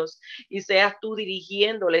en ellos y seas tú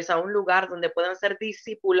dirigiéndoles a un lugar donde puedan ser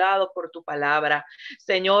discipulados por tu palabra.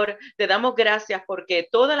 Señor, te damos gracias porque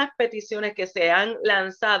todas las peticiones que se han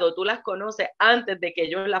lanzado, tú las conoces antes de que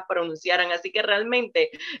ellos las pronunciaran. Así que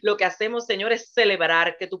realmente lo que hacemos, Señor, es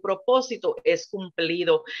celebrar que tu propósito es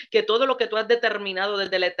cumplido, que todo lo que tú has determinado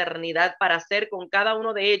desde la eternidad para hacer con cada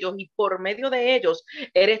uno de ellos y por medio de ellos,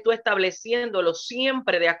 eres tú estableciéndolo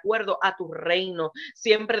siempre de acuerdo a tu reino,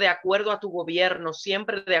 siempre de acuerdo a tu gobierno,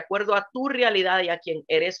 siempre de acuerdo a tu realidad y a quien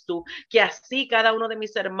eres tú, que así cada uno de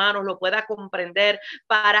mis hermanos lo pueda comprender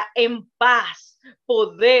para en paz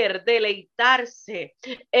poder deleitarse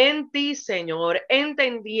en ti, Señor,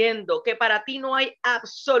 entendiendo que para ti no hay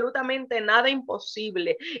absolutamente nada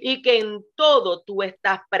imposible y que en todo tú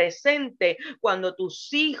estás presente cuando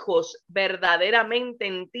tus hijos verdaderamente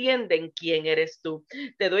entienden quién eres tú.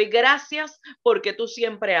 Te doy gracias porque tú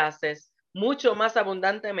siempre haces mucho más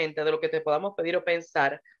abundantemente de lo que te podamos pedir o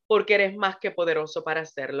pensar, porque eres más que poderoso para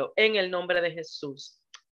hacerlo. En el nombre de Jesús.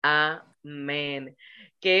 Amén.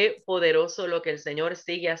 Qué poderoso lo que el Señor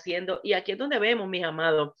sigue haciendo. Y aquí es donde vemos, mis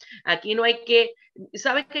amados. Aquí no hay que,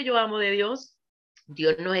 ¿sabes qué yo amo de Dios?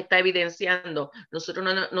 Dios nos está evidenciando.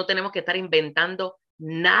 Nosotros no tenemos que estar inventando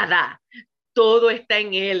nada. Todo está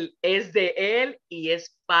en Él, es de Él y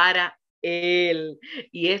es para Él.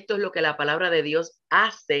 Y esto es lo que la palabra de Dios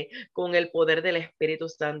hace con el poder del Espíritu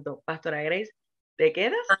Santo. Pastora Grace, ¿te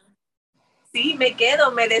quedas? Sí, me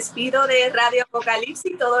quedo, me despido de Radio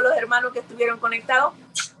Apocalipsis, todos los hermanos que estuvieron conectados.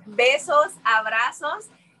 Besos, abrazos.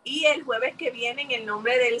 Y el jueves que viene, en el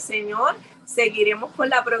nombre del Señor, seguiremos con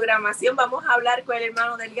la programación. Vamos a hablar con el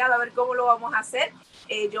hermano Delgado a ver cómo lo vamos a hacer.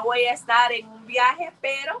 Yo voy a estar en un viaje,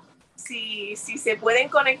 pero si se pueden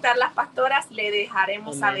conectar las pastoras, le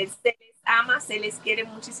dejaremos saber. Se les ama, se les quiere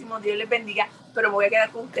muchísimo. Dios les bendiga, pero me voy a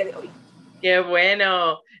quedar con ustedes hoy. Qué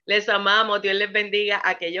bueno, les amamos, Dios les bendiga a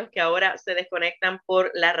aquellos que ahora se desconectan por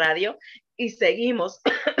la radio y seguimos,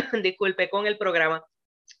 disculpe, con el programa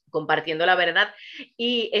Compartiendo la Verdad.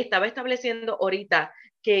 Y estaba estableciendo ahorita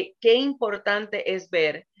que qué importante es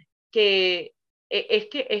ver que es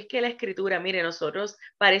que la escritura, mire, nosotros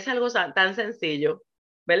parece algo tan sencillo,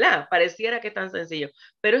 ¿verdad? Pareciera que es tan sencillo,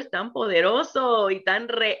 pero es tan poderoso y tan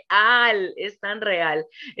real, es tan real.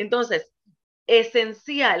 Entonces,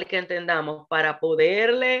 esencial que entendamos para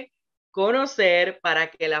poderle conocer, para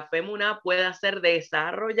que la fe emuná pueda ser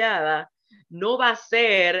desarrollada, no va a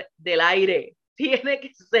ser del aire, tiene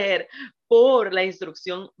que ser por la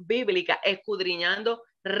instrucción bíblica, escudriñando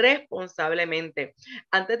responsablemente.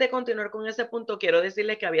 Antes de continuar con ese punto, quiero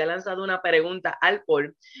decirles que había lanzado una pregunta al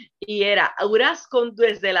poll y era, ¿oras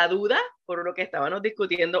desde la duda? Por lo que estábamos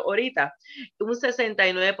discutiendo ahorita. Un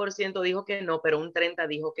 69% dijo que no, pero un 30%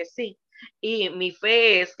 dijo que sí. Y mi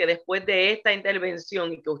fe es que después de esta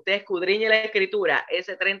intervención y que usted escudriñe la escritura,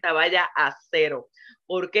 ese 30 vaya a 0.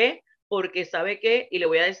 ¿Por qué? Porque sabe qué, y le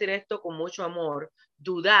voy a decir esto con mucho amor,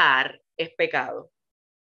 dudar es pecado.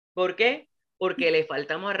 ¿Por qué? Porque le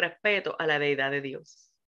faltamos el respeto a la deidad de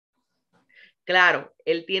Dios. Claro,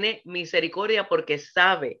 Él tiene misericordia porque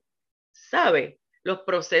sabe los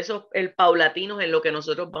procesos paulatinos en lo que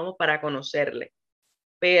nosotros vamos para conocerle.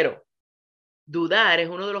 Pero dudar es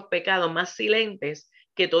uno de los pecados más silentes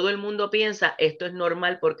que todo el mundo piensa, esto es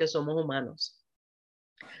normal porque somos humanos.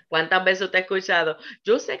 ¿Cuántas veces usted ha escuchado?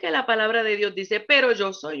 Yo sé que la palabra de Dios dice, pero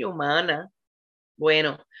yo soy humana.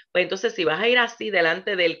 Bueno, pues entonces si vas a ir así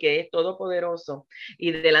delante del que es todopoderoso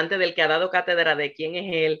y delante del que ha dado cátedra de quién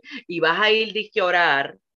es Él y vas a ir disque a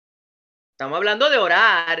orar, estamos hablando de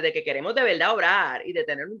orar, de que queremos de verdad orar y de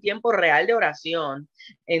tener un tiempo real de oración,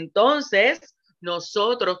 entonces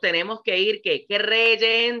nosotros tenemos que ir que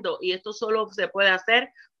creyendo, y esto solo se puede hacer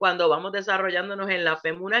cuando vamos desarrollándonos en la fe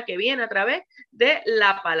emuná que viene a través de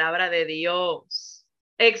la palabra de Dios.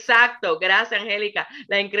 Exacto, gracias Angelica.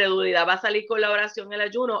 La incredulidad va a salir con la oración, el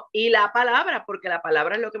ayuno y la palabra, porque la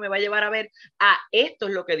palabra es lo que me va a llevar a ver, esto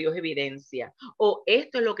es lo que Dios evidencia, o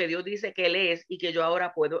esto es lo que Dios dice que Él es y que yo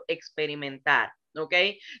ahora puedo experimentar, ¿ok?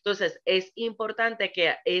 Entonces, es importante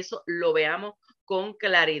que eso lo veamos con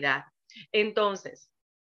claridad. Entonces,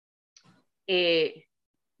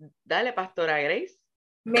 Dale, Pastora Grace.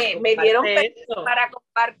 Me dieron Esto. para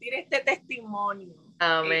compartir este testimonio.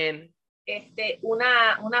 Amén.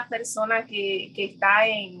 Una persona que está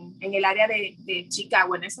en el área de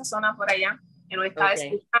Chicago, en esa zona por allá, que nos estaba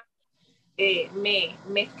escuchando,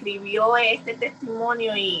 me escribió este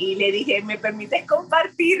testimonio y le dije, ¿me permites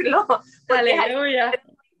compartirlo? Porque aleluya.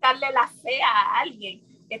 darle la fe a alguien.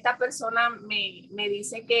 Esta persona me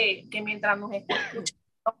dice que mientras nos está escuchando,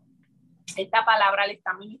 esta palabra le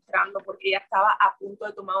está ministrando porque ella estaba a punto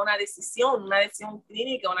de tomar una decisión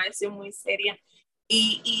clínica, una decisión muy seria.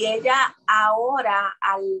 Y ella ahora,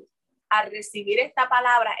 al recibir esta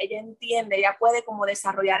palabra, ella entiende, ella puede como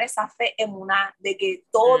desarrollar esa fe emuná de que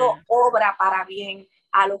todo obra para bien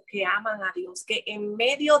a los que aman a Dios, que en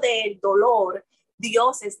medio del dolor,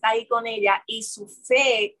 Dios está ahí con ella y su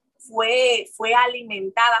fe fue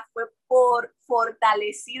alimentada, fue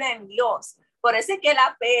fortalecida en Dios. Por eso es que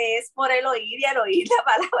la fe es por el oír y el oír la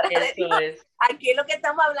palabra de Dios. Aquí lo que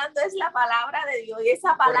estamos hablando es la palabra de Dios y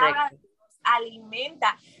esa palabra de Dios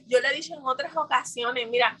alimenta. Yo le he dicho en otras ocasiones,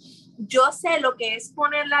 mira, yo sé lo que es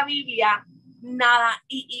poner la Biblia nada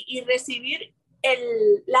y recibir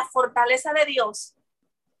la fortaleza de Dios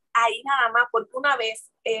ahí nada más, porque una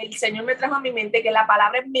vez el Señor me trajo a mi mente que la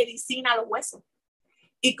palabra es medicina a los huesos.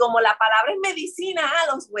 Y como la palabra es medicina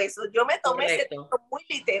a los huesos, yo me tomé ese texto muy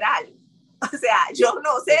literal. O sea, yo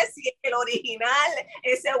no sé si es el original,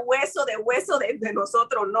 ese hueso de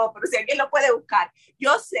nosotros, no, pero si alguien lo puede buscar.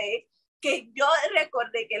 Yo sé que yo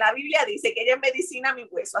recordé que la Biblia dice que ella es medicina a mi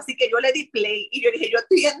hueso, así que yo le di play y yo dije, yo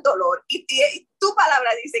estoy en dolor y tu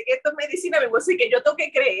palabra dice que esto es medicina a mi hueso y que yo tengo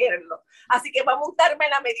que creerlo, así que vamos a untarme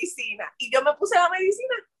la medicina. Y yo me puse la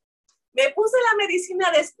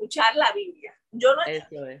medicina de escuchar la Biblia. Yo no,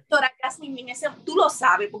 Doctora Jasmine, tú lo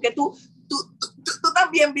sabes, porque tú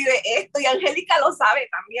también vives esto y Angelica lo sabe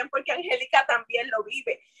también, porque Angelica también lo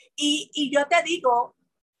vive. Y yo te digo,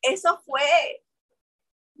 eso fue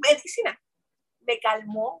medicina. Me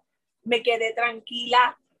calmó, me quedé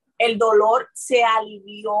tranquila, el dolor se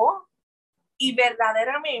alivió y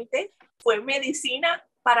verdaderamente fue medicina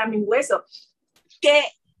para mis huesos. Que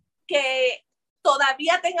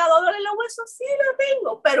todavía tenga dolor en los huesos, sí lo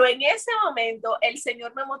tengo, pero en ese momento el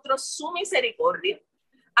Señor me mostró su misericordia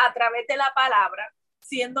a través de la palabra,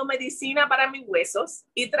 siendo medicina para mis huesos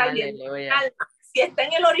y trayendo alma. Si está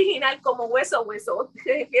en el original como hueso,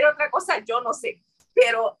 se refiere a otra cosa, yo no sé,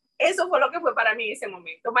 pero eso fue lo que fue para mí en ese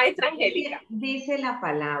momento. Maestra Angelica. Dice la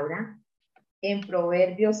palabra en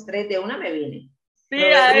Proverbios 3, de una me viene. Sí,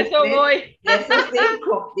 a eso 3, voy. Verso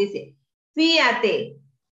 5, dice, fíate,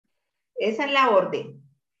 esa es la orden,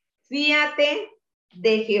 fíate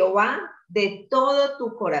de Jehová de todo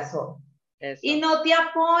tu corazón. Eso. Y no te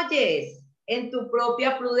apoyes en tu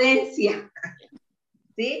propia prudencia.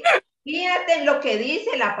 ¿Sí? Fíjate en lo que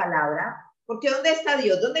dice la palabra, porque ¿dónde está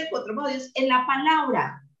Dios? ¿Dónde encontramos a Dios? En la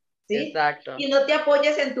palabra. ¿Sí? Exacto. Y no te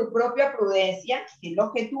apoyes en tu propia prudencia, que es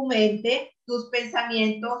lo que tu mente, tus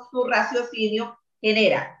pensamientos, tu raciocinio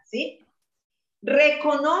genera. ¿Sí?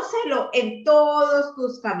 Reconócelo en todos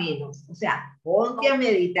tus caminos. O sea, ponte a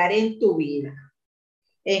meditar en tu vida,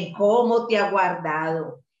 en cómo te ha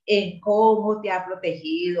guardado, en cómo te ha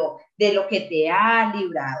protegido, de lo que te ha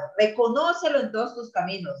librado. Reconócelo en todos tus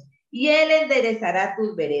caminos y Él enderezará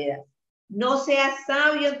tus veredas. No seas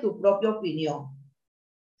sabio en tu propia opinión.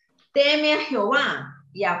 Teme a Jehová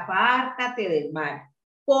y apártate del mal,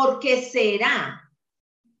 porque será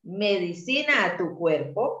medicina a tu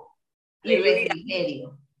cuerpo y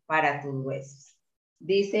refrigerio para tus huesos.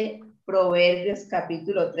 Dice Proverbios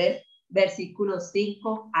capítulo 3, versículos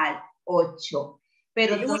 5 al 8.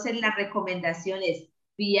 Pero entonces la recomendación es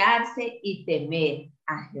fiarse y temer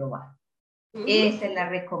a Jehová. Esa es la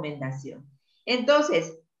recomendación.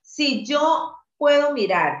 Entonces, si yo puedo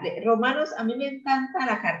mirar, Romanos, a mí me encanta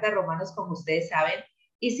la carta de Romanos, como ustedes saben,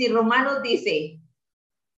 y si Romanos dice,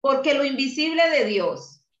 porque lo invisible de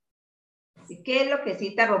Dios, ¿qué es lo que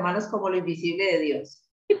cita Romanos como lo invisible de Dios?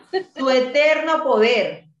 Su eterno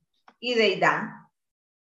poder y deidad.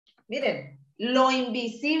 Miren, lo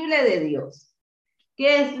invisible de Dios.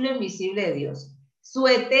 ¿Qué es lo invisible de Dios? Su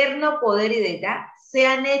eterno poder y deidad se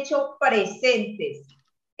han hecho presentes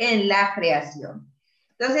en la creación.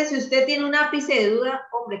 Entonces, si usted tiene un ápice de duda,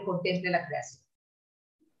 hombre, contemple la creación.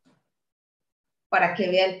 Para que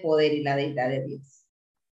vea el poder y la deidad de Dios.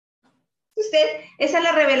 Esa es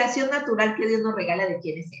la revelación natural que Dios nos regala de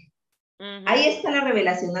quién es Él. Ahí está la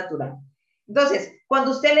revelación natural. Entonces,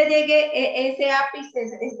 cuando usted le llegue ese ápice,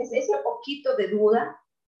 ese poquito de duda,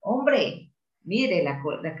 hombre, mire la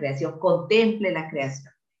creación, contemple la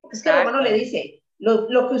creación. Porque es que Romano le dice,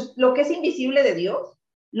 lo que es invisible de Dios,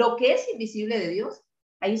 Lo que es invisible de Dios,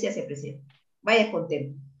 ahí se hace presente. Vaya,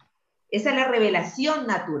 contemple. Esa es la revelación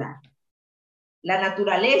natural. La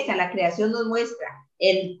naturaleza, la creación nos muestra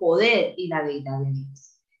el poder y la deidad de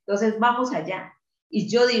Dios. Entonces, vamos allá. Y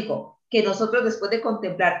yo digo que nosotros, después de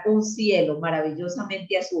contemplar un cielo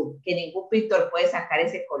maravillosamente azul, que ningún pintor puede sacar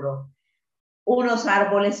ese color, unos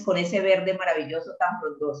árboles con ese verde maravilloso tan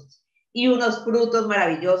frondosos y unos frutos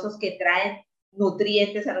maravillosos que traen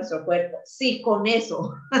nutrientes a nuestro cuerpo. Sí, con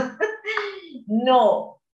eso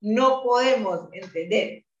no podemos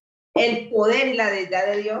entender el poder y la deidad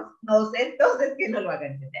de Dios, no sé entonces que no lo haga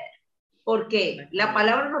entender. Porque la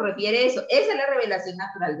palabra nos refiere a eso. Esa es la revelación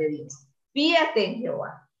natural de Dios. Fíjate en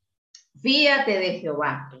Jehová. Fíjate de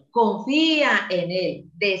Jehová. Confía en Él.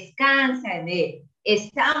 Descansa en Él.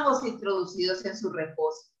 Estamos introducidos en su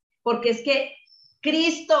reposo. Porque es que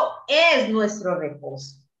Cristo es nuestro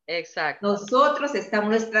reposo. Exacto. Nosotros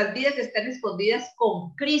estamos, nuestras vidas están escondidas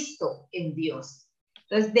con Cristo en Dios.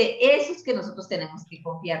 Entonces, de eso es que nosotros tenemos que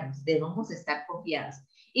confiarnos, debemos estar confiados.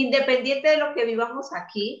 Independiente de lo que vivamos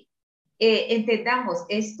aquí, entendamos,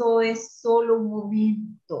 esto es solo un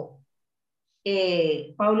momento.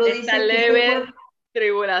 Pablo esta dice leve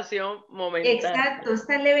tribulación momentánea. Exacto,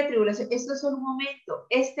 esta leve tribulación, esto es solo un momento.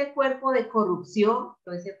 Este cuerpo de corrupción,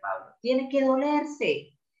 lo dice Pablo, tiene que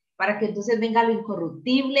dolerse para que entonces venga lo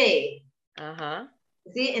incorruptible. Ajá.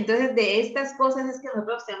 ¿Sí? Entonces, de estas cosas es que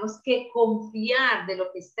nosotros tenemos que confiar de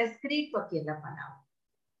lo que está escrito aquí en la palabra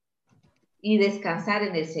y descansar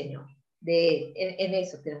en el Señor. En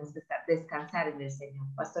eso tenemos que estar, descansar en el Señor.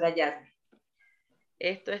 Pastora Jasmine.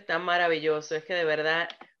 Esto es tan maravilloso, es que de verdad,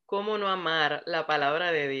 ¿cómo no amar la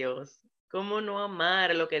palabra de Dios? ¿Cómo no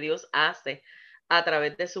amar lo que Dios hace a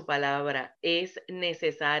través de su palabra? Es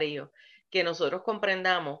necesario que nosotros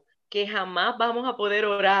comprendamos que jamás vamos a poder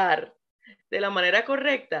orar de la manera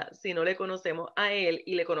correcta si no le conocemos a Él,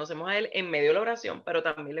 y le conocemos a Él en medio de la oración, pero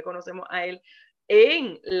también le conocemos a Él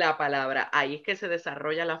en la palabra. Ahí es que se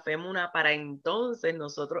desarrolla la fe muna para entonces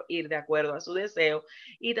nosotros ir de acuerdo a su deseo.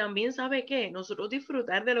 Y también, ¿sabe qué? Nosotros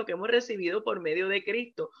disfrutar de lo que hemos recibido por medio de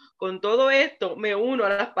Cristo. Con todo esto me uno a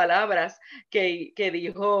las palabras que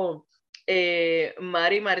dijo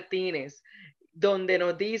Mari Martínez, donde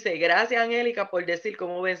nos dice, gracias Angelica por decir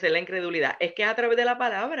cómo vencer la incredulidad. Es que es a través de la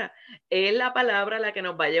palabra. Es la palabra la que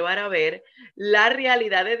nos va a llevar a ver la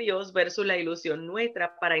realidad de Dios versus la ilusión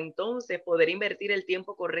nuestra, para entonces poder invertir el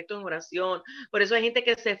tiempo correcto en oración. Por eso hay gente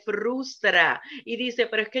que se frustra y dice,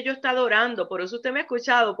 pero es que yo he estado orando, por eso usted me ha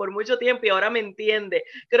escuchado por mucho tiempo y ahora me entiende.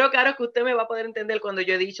 Creo que ahora que usted me va a poder entender cuando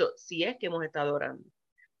yo he dicho, si es que hemos estado orando.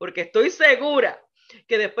 Porque estoy segura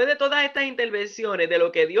que después de todas estas intervenciones, de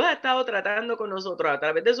lo que Dios ha estado tratando con nosotros a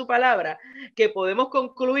través de su palabra, que podemos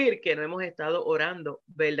concluir que no hemos estado orando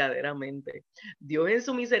verdaderamente. Dios en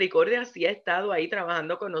su misericordia sí ha estado ahí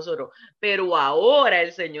trabajando con nosotros, pero ahora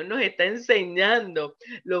el Señor nos está enseñando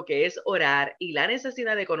lo que es orar y la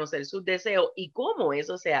necesidad de conocer sus deseos y cómo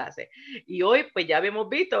eso se hace. Y hoy pues ya hemos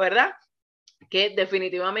visto, ¿verdad?, que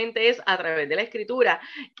definitivamente es a través de la escritura.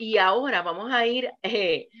 Y ahora vamos a ir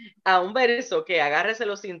a un verso que agárrese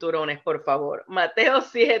los cinturones, por favor. Mateo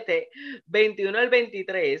 7, 21 al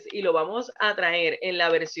 23, y lo vamos a traer en la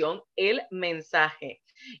versión El Mensaje.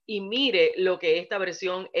 Y mire lo que esta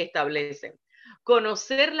versión establece.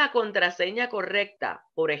 Conocer la contraseña correcta,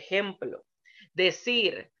 por ejemplo,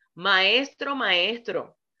 decir, maestro,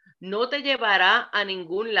 maestro, no te llevará a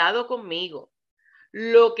ningún lado conmigo.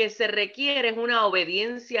 Lo que se requiere es una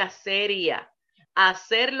obediencia seria,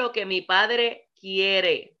 hacer lo que mi Padre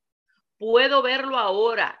quiere. Puedo verlo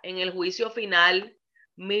ahora en el juicio final.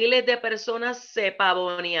 Miles de personas se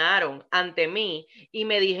pavonearon ante mí y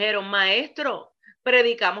me dijeron, maestro,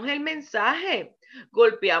 predicamos el mensaje,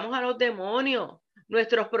 golpeamos a los demonios,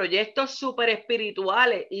 nuestros proyectos súper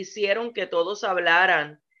espirituales hicieron que todos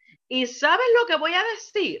hablaran. ¿Y sabes lo que voy a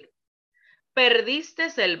decir? Perdiste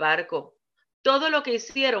el barco. Todo lo que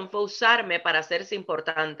hicieron fue usarme para hacerse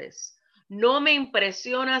importantes. No me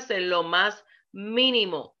impresionas en lo más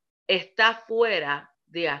mínimo. Está fuera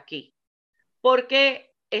de aquí. ¿Por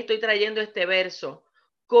qué estoy trayendo este verso?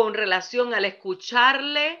 Con relación al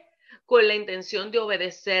escucharle con la intención de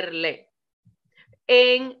obedecerle.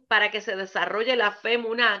 Para que se desarrolle la fe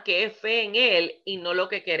muná, que es fe en él y no lo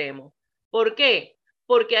que queremos. ¿Por qué?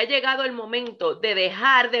 Porque ha llegado el momento de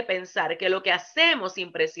dejar de pensar que lo que hacemos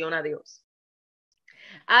impresiona a Dios.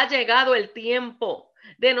 Ha llegado el tiempo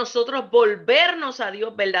de nosotros volvernos a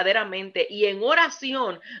Dios verdaderamente y en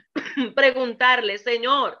oración preguntarle,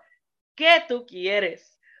 Señor, ¿qué tú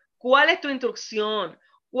quieres? ¿Cuál es tu instrucción?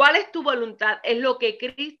 ¿Cuál es tu voluntad? Es lo que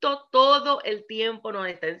Cristo todo el tiempo nos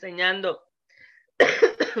está enseñando.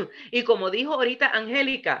 Y como dijo ahorita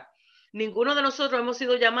Angelica, ninguno de nosotros hemos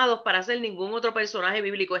sido llamados para ser ningún otro personaje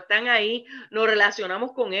bíblico. Están ahí, nos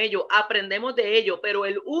relacionamos con ellos, aprendemos de ellos, pero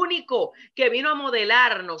el único que vino a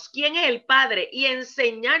modelarnos quién es el Padre y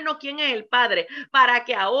enseñarnos quién es el Padre para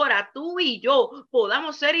que ahora tú y yo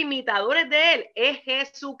podamos ser imitadores de Él es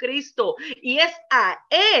Jesucristo. Y es a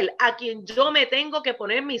Él a quien yo me tengo que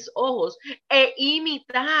poner mis ojos e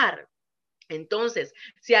imitar. Entonces,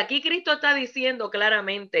 si aquí Cristo está diciendo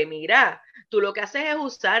claramente, mira, tú lo que haces es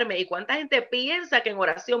usarme, y cuánta gente piensa que en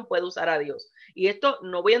oración puede usar a Dios. Y esto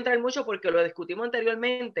no voy a entrar mucho porque lo discutimos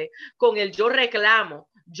anteriormente con el yo reclamo,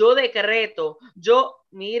 yo decreto,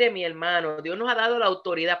 mire mi hermano, Dios nos ha dado la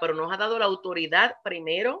autoridad, pero nos ha dado la autoridad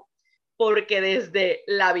primero porque desde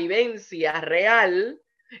la vivencia real,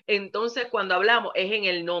 entonces cuando hablamos es en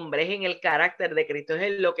el nombre, es en el carácter de Cristo, es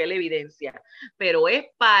en lo que Él evidencia, pero es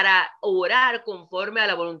para orar conforme a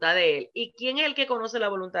la voluntad de Él. ¿Y quién es el que conoce la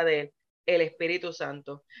voluntad de Él? El Espíritu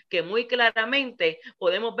Santo, que muy claramente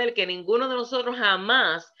podemos ver que ninguno de nosotros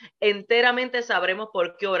jamás enteramente sabremos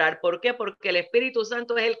por qué orar. ¿Por qué? Porque el Espíritu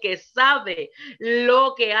Santo es el que sabe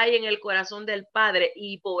lo que hay en el corazón del Padre,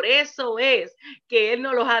 y por eso es que Él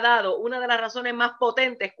nos los ha dado. Una de las razones más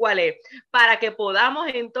potentes, ¿cuál es? Para que podamos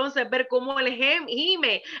entonces ver cómo Él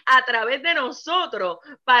gime a través de nosotros,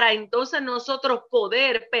 para entonces nosotros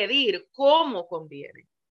poder pedir como conviene.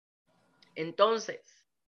 Entonces,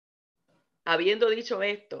 habiendo dicho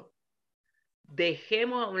esto,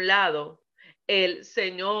 dejemos a un lado el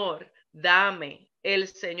Señor, dame, el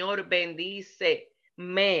Señor bendíceme,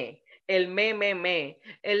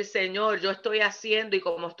 el Señor, yo estoy haciendo y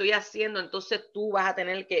como estoy haciendo, entonces tú vas a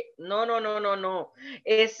tener que, no,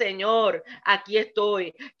 Señor, aquí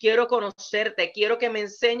estoy, quiero conocerte, quiero que me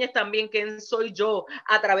enseñes también quién soy yo,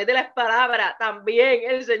 a través de las palabras, también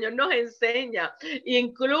el Señor nos enseña.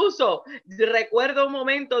 Incluso recuerdo un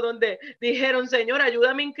momento donde dijeron, Señor,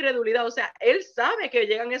 ayúdame a mi incredulidad, o sea, Él sabe que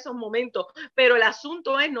llegan esos momentos, pero el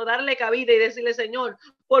asunto es no darle cabida y decirle, Señor,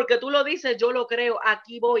 porque tú lo dices, yo lo creo,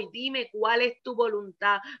 aquí voy, dime cuál es tu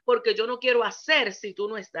voluntad, porque yo no quiero hacer si tú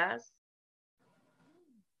no estás.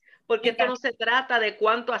 Porque esto no se trata de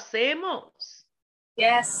cuánto hacemos.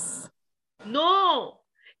 Yes. No,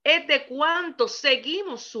 es de cuánto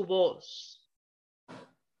seguimos su voz.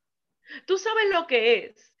 Tú sabes lo que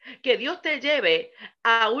es que Dios te lleve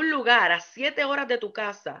a un lugar a 7 horas de tu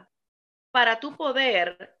casa para tú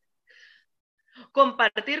poder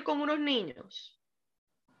compartir con unos niños.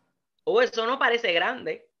 Oh, eso no parece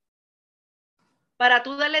grande. Para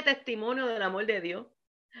tú darle testimonio del amor de Dios,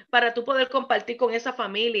 para tú poder compartir con esa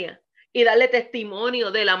familia y darle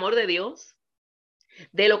testimonio del amor de Dios,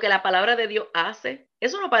 de lo que la palabra de Dios hace.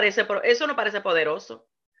 Eso no parece poderoso.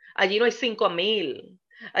 Allí no hay 5,000.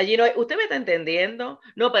 Allí no hay, ¿usted me está entendiendo?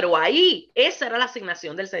 No, pero ahí, esa era la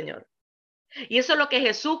asignación del Señor. Y eso es lo que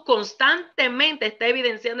Jesús constantemente está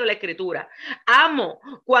evidenciando en la Escritura. Amo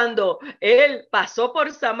cuando Él pasó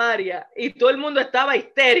por Samaria y todo el mundo estaba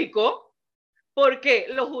histérico, porque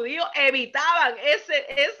los judíos evitaban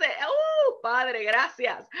Padre,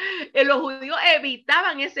 gracias. Los judíos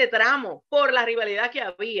evitaban ese tramo por la rivalidad que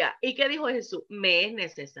había. ¿Y qué dijo Jesús? Me es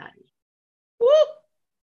necesario.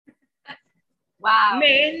 Wow.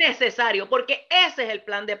 Me es necesario, porque ese es el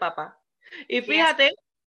plan de papá. Y fíjate,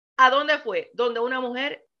 ¿a dónde fue? Donde una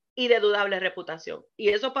mujer y de dudable reputación. Y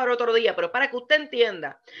eso para otro día, pero para que usted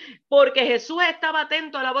entienda, porque Jesús estaba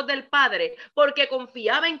atento a la voz del Padre, porque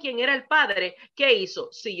confiaba en quién era el Padre, ¿qué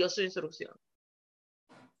hizo? Siguió su instrucción.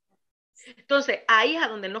 Entonces, ahí es a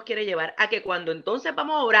donde nos quiere llevar, a que cuando entonces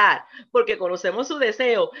vamos a orar, porque conocemos su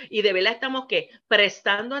deseo y de verdad estamos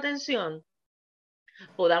prestando atención,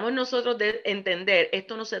 podamos nosotros entender,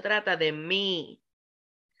 esto no se trata de mí.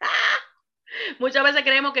 Muchas veces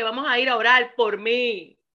creemos que vamos a ir a orar por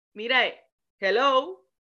mí. Mira, hello.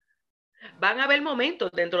 Van a haber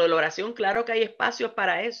momentos dentro de la oración, claro que hay espacios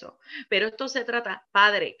para eso, pero esto se trata,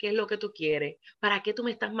 Padre, ¿qué es lo que tú quieres? ¿Para qué tú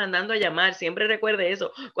me estás mandando a llamar? Siempre recuerde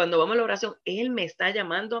eso, cuando vamos a la oración, Él me está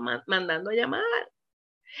llamando, mandando a llamar.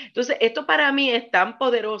 Entonces, esto para mí es tan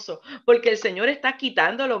poderoso porque el Señor está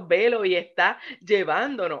quitando los velos y está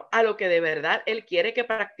llevándonos a lo que de verdad Él quiere que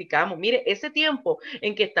practicamos. Mire, ese tiempo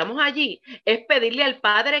en que estamos allí es pedirle al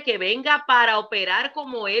Padre que venga para operar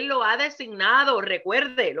como Él lo ha designado.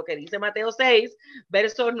 Recuerde lo que dice Mateo 6,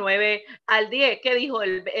 versos 9 al 10. ¿Qué dijo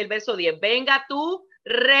el verso 10? Venga tu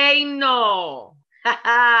reino.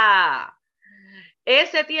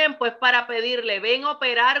 Ese tiempo es para pedirle, ven a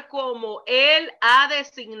operar como Él ha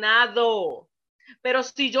designado. Pero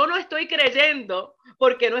si yo no estoy creyendo,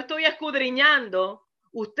 porque no estoy escudriñando,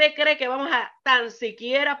 ¿usted cree que vamos a tan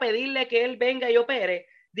siquiera pedirle que Él venga y opere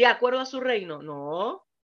de acuerdo a su reino? No.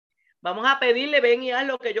 Vamos a pedirle, ven y haz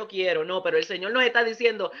lo que yo quiero. No, pero el Señor nos está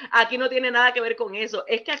diciendo, aquí no tiene nada que ver con eso.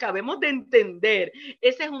 Es que acabemos de entender,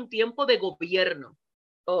 ese es un tiempo de gobierno.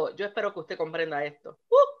 Oh, yo espero que usted comprenda esto.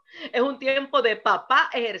 Es un tiempo de papá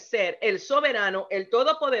ejercer, el soberano, el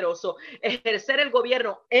todopoderoso, ejercer el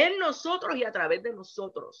gobierno en nosotros y a través de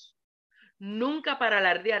nosotros. Nunca para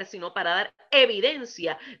alardear, sino para dar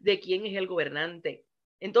evidencia de quién es el gobernante.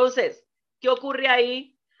 Entonces, ¿qué ocurre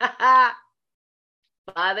ahí?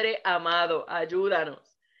 Padre amado,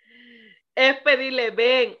 ayúdanos. Es pedirle,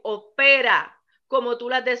 ven, opera, como tú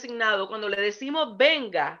lo has designado. Cuando le decimos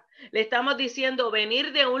venga, le estamos diciendo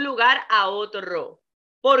venir de un lugar a otro.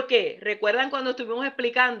 ¿Por qué? ¿Recuerdan cuando estuvimos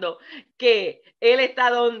explicando que Él está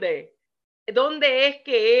dónde? ¿Dónde es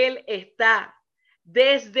que Él está?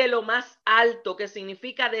 Desde lo más alto, que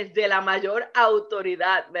significa desde la mayor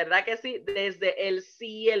autoridad, ¿verdad que sí? Desde el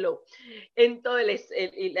cielo. Entonces,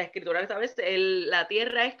 la escritura, ¿sabes? La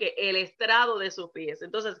tierra es que el estrado de sus pies.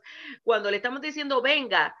 Entonces, cuando le estamos diciendo,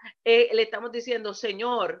 venga, le estamos diciendo,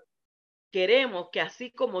 Señor, queremos que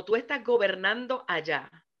así como tú estás gobernando allá,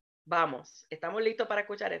 vamos, ¿estamos listos para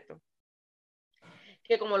escuchar esto?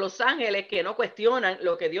 Que como los ángeles que no cuestionan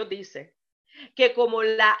lo que Dios dice, que como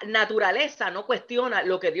la naturaleza no cuestiona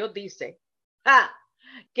lo que Dios dice,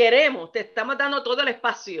 queremos, te estamos dando todo el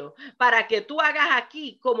espacio para que tú hagas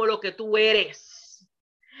aquí como lo que tú eres.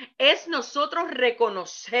 Es nosotros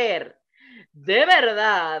reconocer de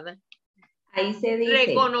verdad, ahí se dice,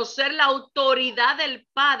 reconocer la autoridad del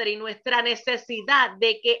Padre y nuestra necesidad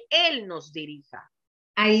de que Él nos dirija.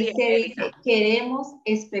 ahí Sí, se Angelica. dice, queremos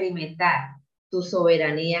experimentar tu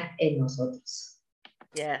soberanía en nosotros.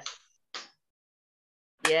 Yes.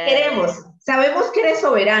 Queremos, sabemos que eres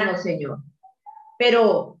soberano, Señor,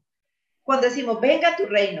 pero cuando decimos, venga tu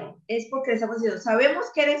reino, es porque estamos diciendo,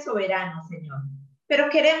 sabemos que eres soberano, Señor, pero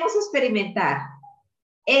queremos experimentar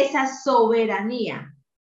esa soberanía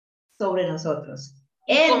sobre nosotros,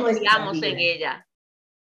 Y en nuestra confiamos vida. en ella.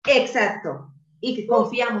 Exacto, y que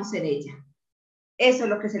confiamos en ella. Eso es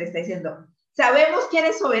lo que se le está diciendo. Sabemos que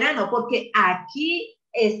eres soberano, porque aquí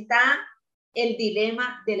está el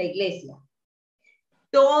dilema de la iglesia.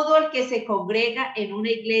 Todo el que se congrega en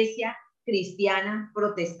una iglesia cristiana,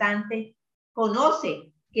 protestante,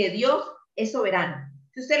 conoce que Dios es soberano.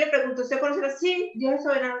 Si usted le pregunta, ¿usted conoce? Sí, Dios es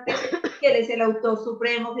soberano, que Él es el autor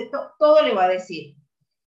supremo, que todo le va a decir.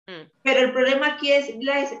 Pero el problema aquí es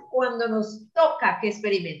cuando nos toca que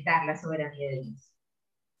experimentar la soberanía de Dios.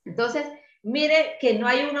 Entonces, mire que no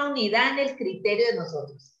hay una unidad en el criterio de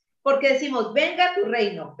nosotros. Porque decimos, venga tu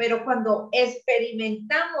reino, pero cuando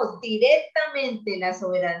experimentamos directamente la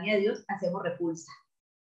soberanía de Dios, hacemos repulsa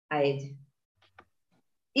a ella.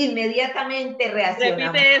 Inmediatamente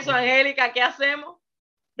reaccionamos. Repite eso, Angelica, ¿qué hacemos?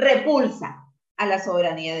 Repulsa a la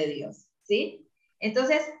soberanía de Dios, ¿sí?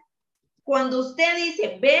 Entonces, cuando usted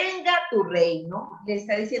dice, venga tu reino, le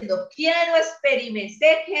está diciendo, quiero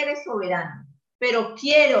experimentar que eres soberano, pero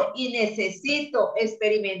quiero y necesito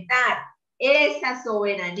experimentar esa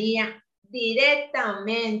soberanía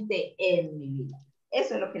directamente en mi vida.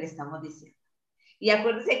 Eso es lo que le estamos diciendo. Y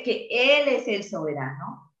acuérdense que Él es el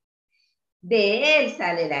soberano, de Él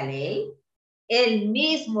sale la ley, Él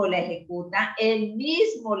mismo la ejecuta, Él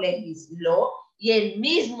mismo legisló y Él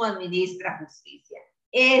mismo administra justicia.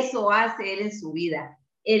 Eso hace Él en su vida.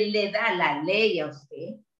 Él le da la ley a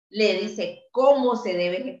usted, le dice cómo se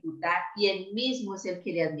debe ejecutar y Él mismo es el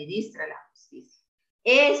que le administra la justicia.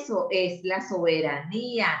 Eso es la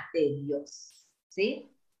soberanía de Dios,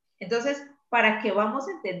 ¿sí? Entonces, para que vamos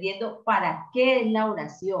entendiendo para qué es la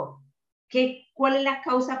oración, cuál es la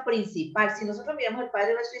causa principal. Si nosotros miramos al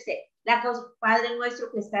Padre Nuestro, dice, la causa, Padre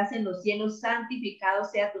Nuestro que estás en los cielos, santificado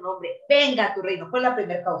sea tu nombre, venga tu reino. ¿Cuál es la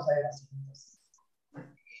primera causa de oración?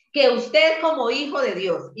 Que usted como hijo de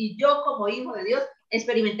Dios y yo como hijo de Dios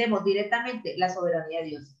experimentemos directamente la soberanía de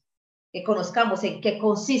Dios, que conozcamos en qué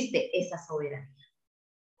consiste esa soberanía,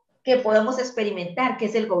 que podamos experimentar que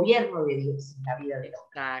es el gobierno de Dios en la vida de los.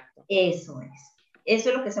 Exacto. Eso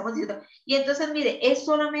es lo que estamos diciendo. Y entonces, mire, es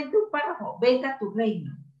solamente un párrafo, venga tu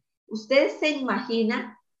reino. Usted se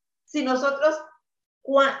imagina si nosotros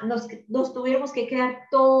nos tuviéramos que quedar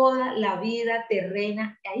toda la vida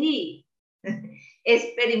terrena ahí,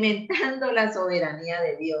 experimentando la soberanía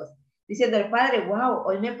de Dios, diciendo al Padre, wow,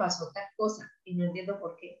 hoy me pasó tal cosa y no entiendo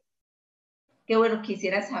por qué. Qué bueno,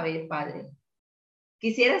 quisiera saber, Padre.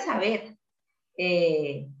 Quisiera saber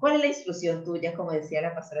cuál es la instrucción tuya, como decía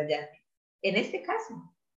la pastora Jasmine. En este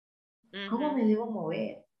caso, ¿cómo me debo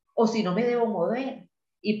mover? O si no me debo mover.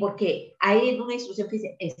 Y porque hay una instrucción que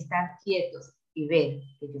dice, estar quietos y ver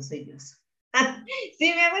que yo soy Dios.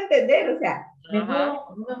 Sí, me hago entender, o sea, me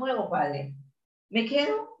muevo, no me muevo, Padre. ¿Me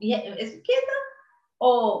quedo quieta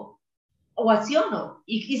o acciono?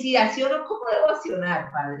 Y si acciono, ¿cómo debo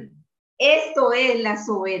accionar, Padre? Esto es la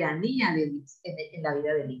soberanía de Dios en la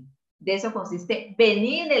vida del Hijo. De eso consiste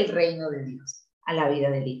venir el reino de Dios a la vida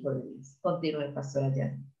del Hijo de Dios. Continúe, Pastora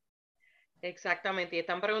Jasmine. Exactamente, y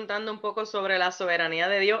están preguntando un poco sobre la soberanía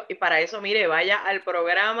de Dios, y para eso, mire, vaya al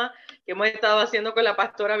programa que hemos estado haciendo con la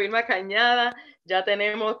pastora Vilma Cañada. Ya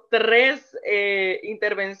tenemos 3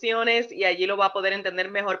 intervenciones y allí lo va a poder entender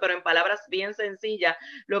mejor, pero en palabras bien sencillas,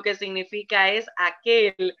 lo que significa es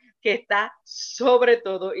aquel que está sobre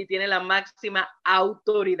todo y tiene la máxima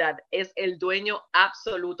autoridad, es el dueño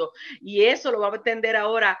absoluto, y eso lo va a entender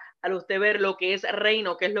ahora al usted ver lo que es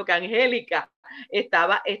reino, que es lo que Angelica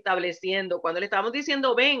estaba estableciendo. Cuando le estábamos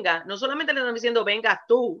diciendo venga, no solamente le estamos diciendo venga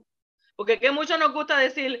tú, porque que mucho nos gusta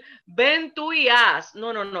decir ven tú y haz.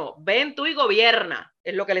 No, no, no, ven tú y gobierna,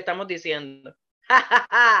 es lo que le estamos diciendo.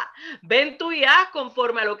 Ven tú y haz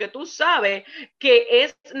conforme a lo que tú sabes que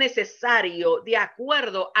es necesario de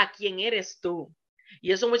acuerdo a quién eres tú.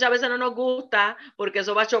 Y eso muchas veces no nos gusta porque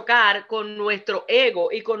eso va a chocar con nuestro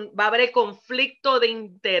ego y va a haber conflicto de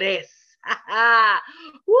interés.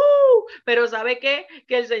 Pero ¿sabe qué?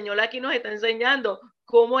 Que el Señor aquí nos está enseñando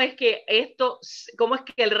cómo es que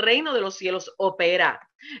el reino de los cielos opera.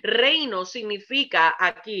 Reino significa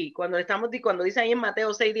aquí, cuando dice ahí en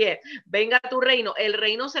Mateo 6:10, venga a tu reino, el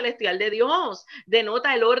reino celestial de Dios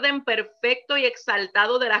denota el orden perfecto y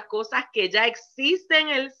exaltado de las cosas que ya existen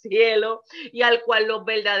en el cielo y al cual los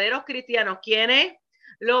verdaderos cristianos, ¿quiénes?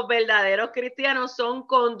 Los verdaderos cristianos son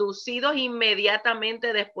conducidos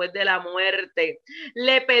inmediatamente después de la muerte.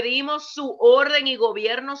 Le pedimos su orden y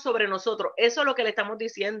gobierno sobre nosotros. Eso es lo que le estamos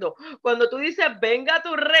diciendo. Cuando tú dices, venga a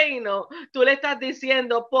tu reino, tú le estás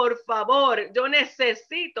diciendo, por favor, yo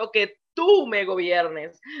necesito que tú me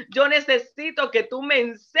gobiernes. Yo necesito que tú me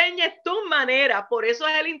enseñes tu manera. Por eso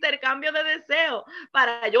es el intercambio de deseos,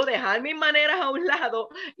 para yo dejar mis maneras a un lado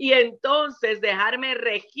y entonces dejarme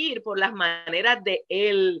regir por las maneras de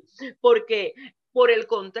Él. Porque por el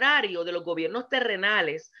contrario de los gobiernos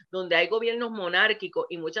terrenales, donde hay gobiernos monárquicos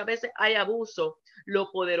y muchas veces hay abuso,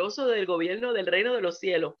 lo poderoso del gobierno del reino de los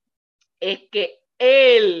cielos es que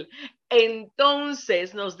Él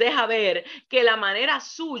entonces nos deja ver que la manera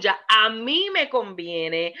suya a mí me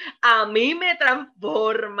conviene, a mí me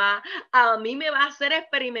transforma, a mí me va a hacer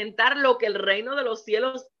experimentar lo que el reino de los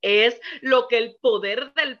cielos es, lo que el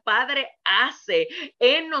poder del Padre hace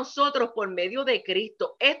en nosotros por medio de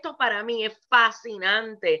Cristo. Esto para mí es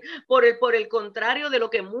fascinante, por el contrario de lo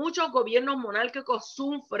que muchos gobiernos monárquicos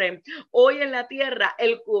sufren hoy en la tierra.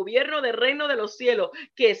 El gobierno del reino de los cielos,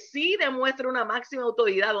 que sí demuestra una máxima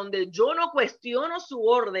autoridad, donde yo no cuestiono su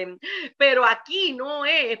orden, pero aquí no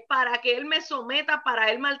es para que Él me someta, para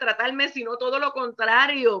Él maltratarme, sino todo lo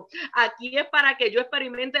contrario. Aquí es para que yo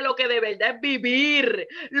experimente lo que de verdad es vivir,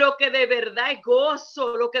 lo que de verdad es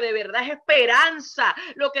gozo, lo que de verdad es esperanza,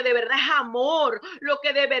 lo que de verdad es amor, lo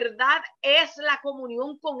que de verdad es la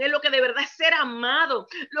comunión con Él, lo que de verdad es ser amado,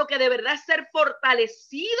 lo que de verdad es ser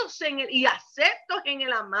fortalecidos en Él y aceptos en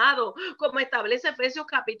el amado, como establece Efesios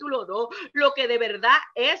capítulo 2, lo que de verdad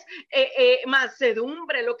es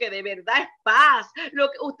mansedumbre, lo que de verdad es paz, lo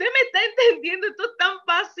que usted me está entendiendo. Esto es tan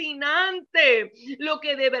fascinante, lo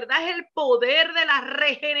que de verdad es el poder de la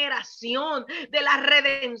regeneración, de la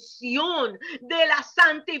redención, de la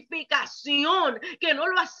santificación, que no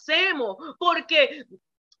lo hacemos porque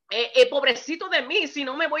pobrecito de mí, si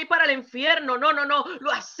no me voy para el infierno. No, no, no,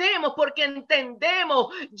 lo hacemos porque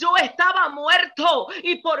entendemos, yo estaba muerto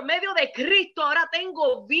y por medio de Cristo ahora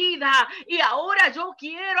tengo vida y ahora yo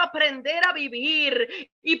quiero aprender a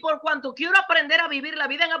vivir, y por cuanto quiero aprender a vivir la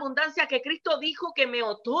vida en abundancia que Cristo dijo que me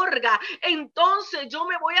otorga, entonces yo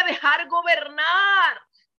me voy a dejar gobernar.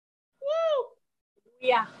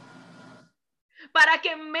 Para que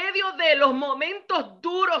en medio de los momentos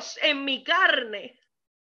duros en mi carne,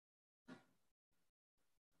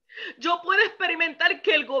 yo puedo experimentar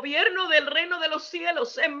que el gobierno del reino de los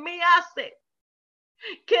cielos en mí hace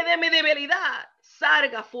que de mi debilidad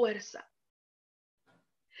salga fuerza.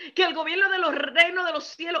 Que el gobierno de los reinos de los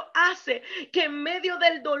cielos hace que en medio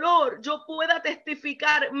del dolor yo pueda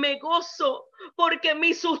testificar, me gozo, porque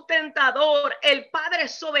mi sustentador, el Padre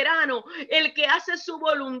soberano, el que hace su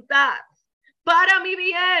voluntad para mi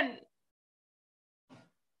bien,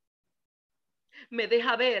 me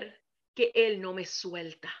deja ver que Él no me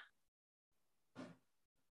suelta.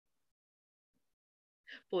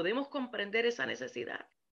 Podemos comprender esa necesidad.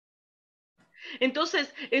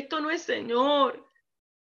 Entonces, esto no es, Señor,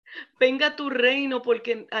 venga a tu reino,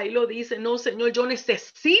 porque ahí lo dice. No, Señor, yo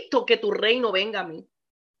necesito que tu reino venga a mí.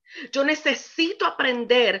 Yo necesito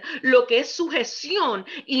aprender lo que es sujeción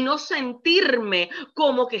y no sentirme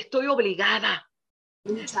como que estoy obligada,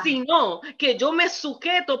 sino que yo me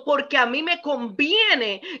sujeto porque a mí me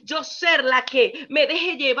conviene yo ser la que me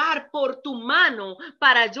deje llevar por tu mano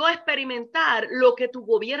para yo experimentar lo que tu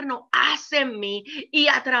gobierno hace en mí y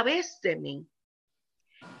a través de mí.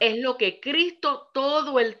 Es lo que Cristo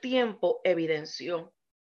todo el tiempo evidenció.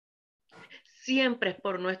 Siempre es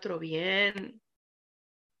por nuestro bien.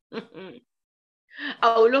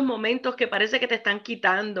 Aún los momentos que parece que te están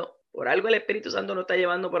quitando, por algo el Espíritu Santo lo está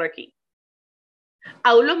llevando por aquí.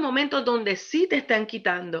 Aún los momentos donde sí te están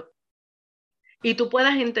quitando y tú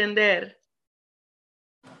puedas entender,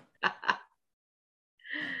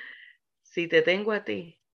 si te tengo a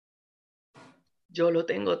ti, yo lo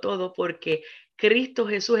tengo todo porque Cristo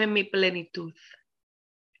Jesús es mi plenitud.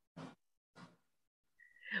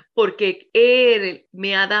 Porque Él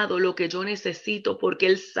me ha dado lo que yo necesito, porque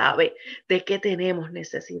Él sabe de qué tenemos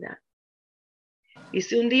necesidad. Y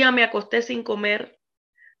si un día me acosté sin comer,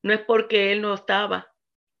 no es porque Él no estaba,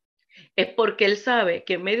 es porque Él sabe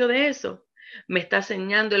que en medio de eso me está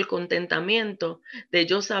enseñando el contentamiento de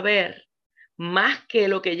yo saber, más que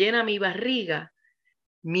lo que llena mi barriga,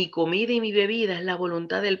 mi comida y mi bebida es la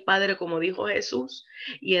voluntad del Padre, como dijo Jesús.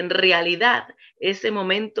 Y en realidad, ese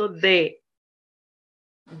momento de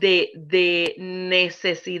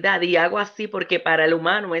necesidad, y hago así porque para el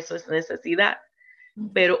humano eso es necesidad,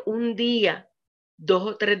 pero un día, 2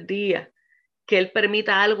 o 3 días, que Él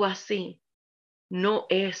permita algo así, no,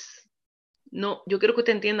 yo quiero que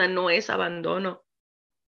usted entienda, no es abandono,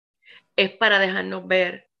 es para dejarnos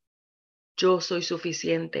ver, yo soy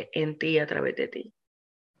suficiente en ti a través de ti.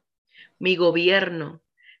 Mi gobierno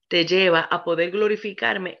te lleva a poder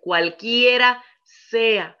glorificarme cualquiera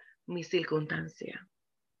sea mi circunstancia.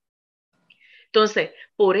 Entonces,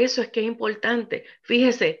 por eso es que es importante.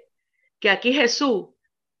 Fíjese que aquí Jesús,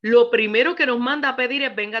 lo primero que nos manda a pedir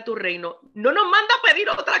es venga a tu reino. No nos manda a pedir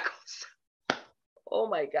otra cosa. Oh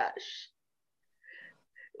my gosh.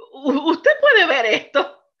 Usted puede ver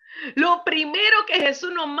esto. Lo primero que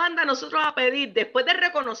Jesús nos manda a nosotros a pedir, después de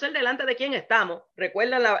reconocer delante de quién estamos,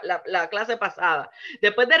 recuerda la clase pasada,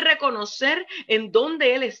 después de reconocer en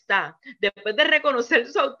dónde Él está, después de reconocer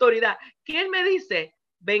su autoridad, ¿qué Él me dice?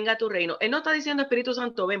 Venga a tu reino. Él no está diciendo Espíritu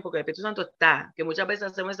Santo, ven, porque el Espíritu Santo está, que muchas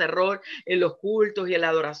veces hacemos ese error en los cultos y en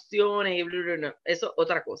las adoraciones, y eso es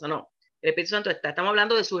otra cosa, no. El Espíritu Santo está, estamos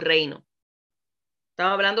hablando de su reino.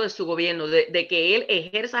 Estamos hablando de su gobierno, de que Él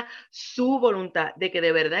ejerza su voluntad, de que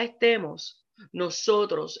de verdad estemos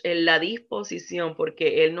nosotros en la disposición,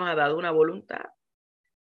 porque Él nos ha dado una voluntad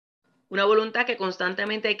que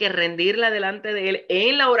constantemente hay que rendirla delante de Él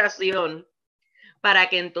en la oración, para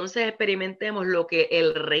que entonces experimentemos lo que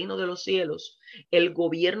el reino de los cielos, el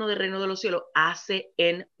gobierno del reino de los cielos hace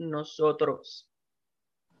en nosotros.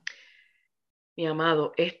 Mi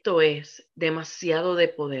amado, esto es demasiado de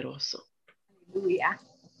poderoso. Aleluya.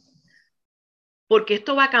 Porque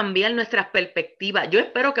esto va a cambiar nuestras perspectivas. Yo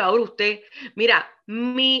espero que ahora usted, mira,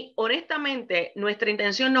 honestamente, nuestra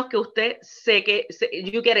intención no es que usted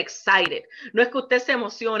you get excited, no es que usted se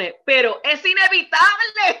emocione, pero es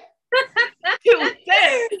inevitable que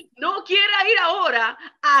usted no quiera ir ahora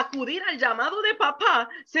a acudir al llamado de papá.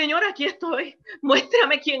 Señor, aquí estoy,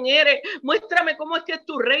 muéstrame quién eres, muéstrame cómo es que es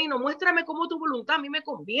tu reino, muéstrame cómo tu voluntad a mí me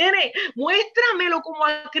conviene, muéstramelo como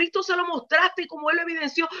a Cristo se lo mostraste y como Él lo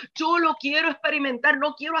evidenció. Yo lo quiero experimentar,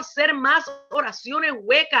 no quiero hacer más oraciones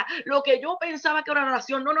huecas, lo que yo pensaba que era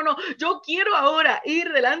oración, no, yo quiero ahora ir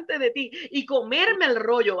delante de ti y comerme el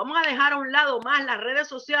rollo. Vamos a dejar a un lado más las redes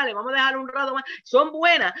sociales, vamos a dejar a un lado más, son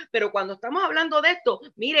buenas, pero cuando estamos hablando de esto,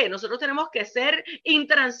 mire, nosotros tenemos que ser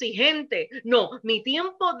intransigentes. No, mi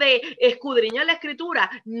tiempo de escudriñar la escritura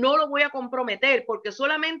no lo voy a comprometer, porque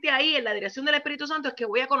solamente ahí, en la dirección del Espíritu Santo, es que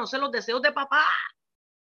voy a conocer los deseos de papá.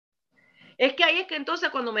 Es que ahí es que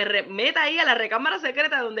entonces cuando me meta ahí a la recámara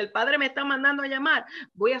secreta donde el Padre me está mandando a llamar,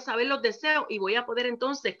 voy a saber los deseos y voy a poder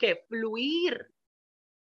entonces, ¿qué? Fluir.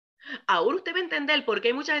 Ahora usted va a entender por qué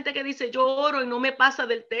hay mucha gente que dice, yo oro y no me pasa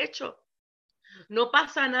del techo. No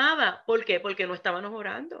pasa nada. ¿Por qué? Porque no estábamos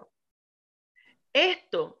orando.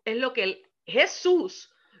 Esto es lo que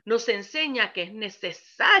Jesús nos enseña que es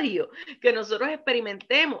necesario que nosotros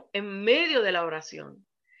experimentemos en medio de la oración.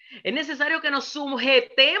 Es necesario que nos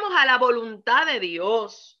sujetemos a la voluntad de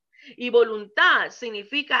Dios. Y voluntad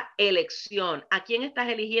significa elección. ¿A quién estás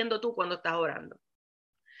eligiendo tú cuando estás orando?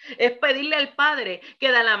 Es pedirle al Padre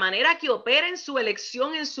que de la manera que opera en su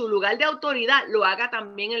elección, en su lugar de autoridad, lo haga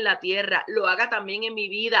también en la tierra, lo haga también en mi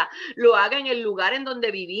vida, lo haga en el lugar en donde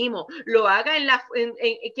vivimos, lo haga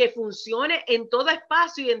que funcione en todo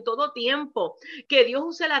espacio y en todo tiempo. Que Dios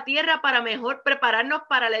use la tierra para mejor prepararnos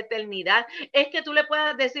para la eternidad. Es que tú le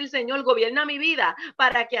puedas decir, Señor, gobierna mi vida,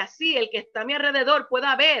 para que así el que está a mi alrededor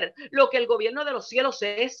pueda ver lo que el gobierno de los cielos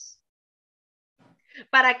es.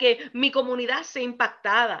 Para que mi comunidad sea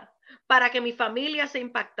impactada, para que mi familia sea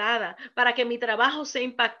impactada, para que mi trabajo sea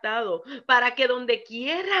impactado, para que donde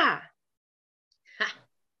quiera.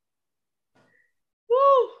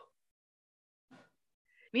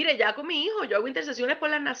 Mire, ya con mi hijo, yo hago intercesiones por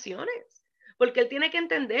las naciones, porque él tiene que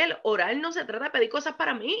entender, orar no se trata de pedir cosas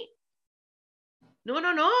para mí. No,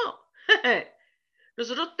 no, no.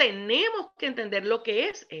 Nosotros tenemos que entender lo que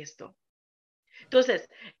es esto. Entonces,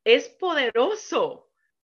 es poderoso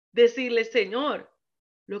decirle, Señor,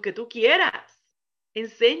 lo que tú quieras,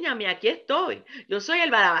 enséñame, aquí estoy. Yo soy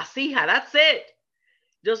el vasija, that's it.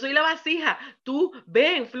 Yo soy la vasija. Tú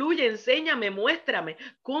ven, fluye, enséñame, muéstrame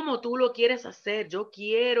cómo tú lo quieres hacer. Yo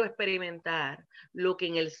quiero experimentar lo que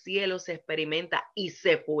en el cielo se experimenta y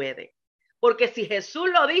se puede. Porque si Jesús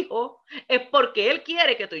lo dijo, es porque Él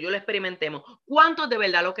quiere que tú y yo lo experimentemos. ¿Cuántos de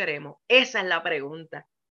verdad lo queremos? Esa es la pregunta.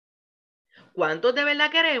 ¿Cuántos de verdad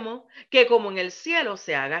queremos que como en el cielo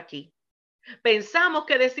se haga aquí? Pensamos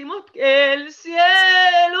que decimos el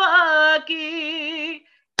cielo aquí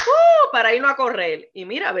para irnos a correr. Y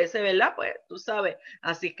mira, a veces, ¿verdad? Pues tú sabes,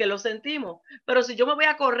 así es que lo sentimos. Pero si yo me voy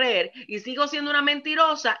a correr y sigo siendo una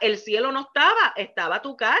mentirosa, el cielo no estaba, estaba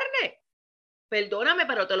tu carne. Perdóname,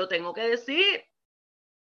 pero te lo tengo que decir.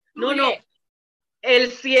 No, no.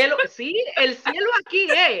 El cielo, sí, el cielo aquí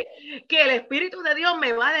es que el Espíritu de Dios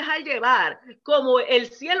me va a dejar llevar. Como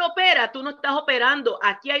el cielo opera, tú no estás operando.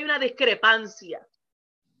 Aquí hay una discrepancia.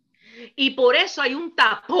 Y por eso hay un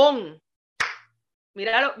tapón.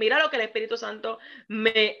 Mira lo que el Espíritu Santo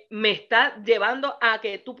me está llevando a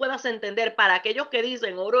que tú puedas entender. Para aquellos que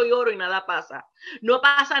dicen oro y nada pasa. No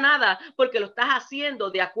pasa nada porque lo estás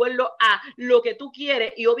haciendo de acuerdo a lo que tú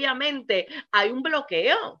quieres y obviamente hay un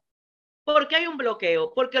bloqueo. ¿Por qué hay un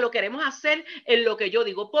bloqueo? Porque lo queremos hacer en lo que yo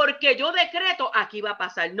digo, porque yo decreto, aquí va a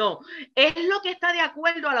pasar. No, es lo que está de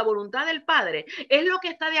acuerdo a la voluntad del Padre, es lo que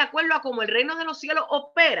está de acuerdo a cómo el reino de los cielos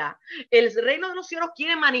opera. El reino de los cielos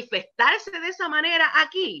quiere manifestarse de esa manera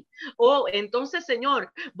aquí. Oh, entonces,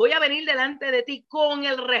 Señor, voy a venir delante de ti con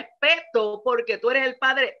el respeto, porque tú eres el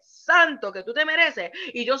Padre Santo que tú te mereces,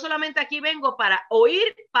 y yo solamente aquí vengo para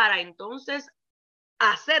oír, para entonces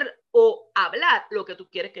hacer o hablar lo que tú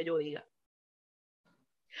quieres que yo diga.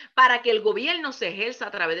 Para que el gobierno se ejerza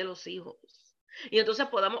a través de los hijos. Y entonces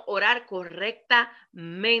podamos orar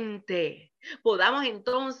correctamente. Podamos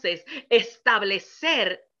entonces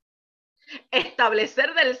establecer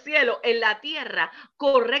del cielo en la tierra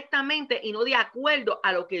correctamente y no de acuerdo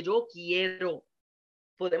a lo que yo quiero.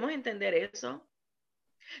 ¿Podemos entender eso?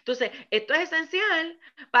 Entonces, esto es esencial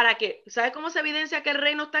para que, ¿sabe cómo se evidencia que el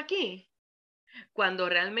reino está aquí? Cuando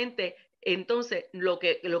realmente entonces lo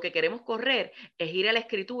que queremos correr es ir a la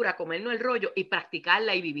escritura, comernos el rollo y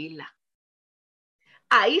practicarla y vivirla.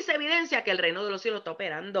 Ahí se evidencia que el reino de los cielos está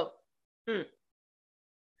operando.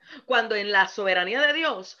 Cuando en la soberanía de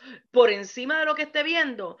Dios, por encima de lo que esté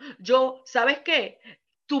viendo, yo, ¿sabes qué?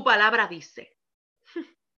 Tu palabra dice.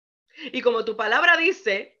 Y como tu palabra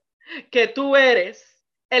dice que tú eres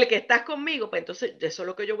el que estás conmigo, pues entonces eso es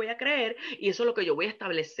lo que yo voy a creer y eso es lo que yo voy a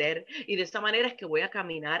establecer. Y de esa manera es que voy a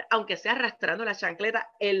caminar, aunque sea arrastrando la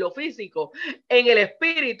chancleta en lo físico, en el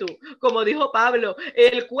espíritu. Como dijo Pablo,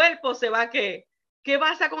 el cuerpo se va a ¿qué? ¿Qué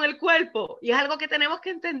pasa con el cuerpo? Y es algo que tenemos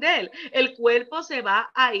que entender. El cuerpo se va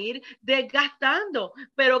a ir desgastando.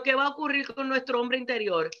 Pero ¿qué va a ocurrir con nuestro hombre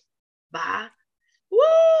interior? Va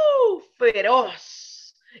feroz.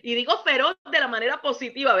 Y digo feroz de la manera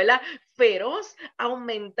positiva, ¿verdad? Feroz,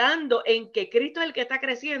 aumentando en que Cristo es el que está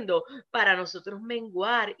creciendo para nosotros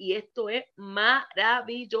menguar. Y esto es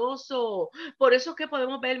maravilloso. Por eso es que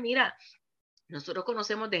podemos ver, mira, nosotros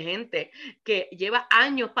conocemos de gente que lleva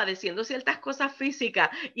años padeciendo ciertas cosas físicas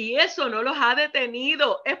y eso no los ha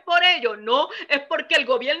detenido. ¿Es por ello? No, es porque el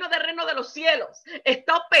gobierno del reino de los cielos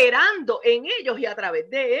está operando en ellos y a través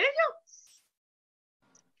de ellos.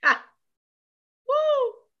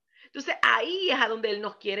 Entonces ahí es a donde Él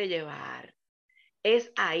nos quiere llevar. Es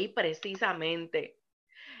ahí precisamente.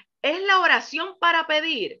 ¿Es la oración para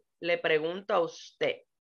pedir? Le pregunto a usted.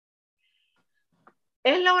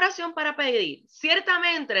 ¿Es la oración para pedir?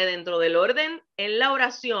 Ciertamente dentro del orden en la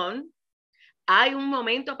oración hay un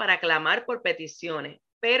momento para clamar por peticiones.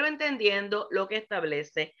 pero entendiendo lo que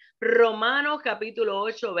establece Romanos capítulo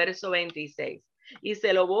 8, verso 26. Y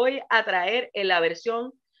se lo voy a traer en la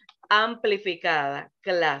versión amplificada,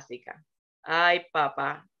 clásica. Ay,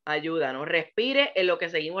 papá, ayúdanos, respire en lo que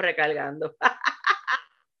seguimos recargando.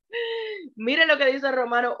 Miren lo que dice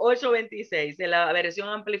Romanos 8:26 en la versión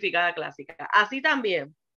amplificada clásica. Así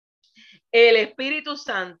también, el Espíritu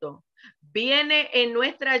Santo viene en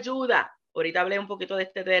nuestra ayuda. Ahorita hablé un poquito de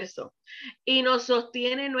este verso. Y nos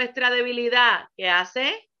sostiene en nuestra debilidad. ¿Qué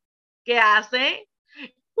hace? ¿Qué hace?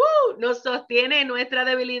 Nos sostiene en nuestra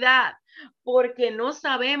debilidad. Porque no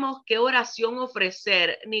sabemos qué oración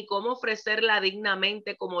ofrecer, ni cómo ofrecerla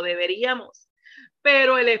dignamente como deberíamos.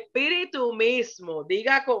 Pero el Espíritu mismo,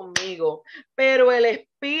 diga conmigo, pero el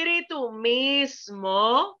Espíritu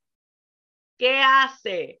mismo, ¿qué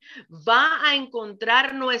hace? Va a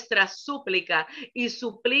encontrar nuestra súplica y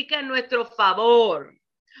suplica en nuestro favor,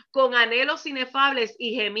 con anhelos inefables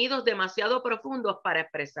y gemidos demasiado profundos para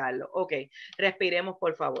expresarlo. Ok, respiremos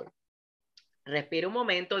por favor. Respira un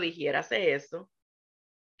momento, digiérase eso.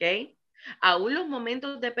 Ok, aún los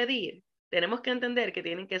momentos de pedir, tenemos que entender que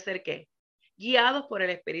tienen que ser ¿qué? Guiados por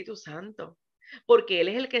el Espíritu Santo, porque Él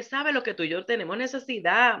es el que sabe lo que tú y yo tenemos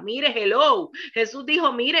necesidad. Mire, hello, Jesús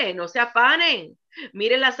dijo, mire, no se afanen,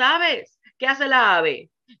 mire las aves. ¿Qué hace la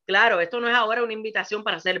ave? Claro, esto no es ahora una invitación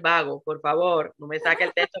para ser vago, por favor, no me saque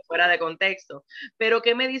el texto fuera de contexto. Pero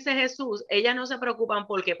 ¿qué me dice Jesús? Ellas no se preocupan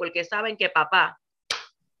porque saben que papá,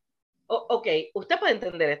 ok, usted puede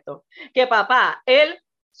entender esto, que papá, Él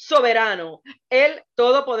soberano, el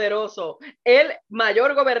todopoderoso, el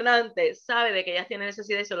mayor gobernante, sabe de que ellas tienen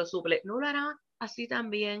necesidad y se lo suple. ¿No lo hará así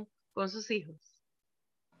también con sus hijos?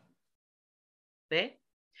 ¿Ve?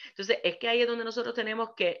 Entonces, es que ahí es donde nosotros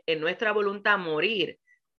tenemos que, en nuestra voluntad, morir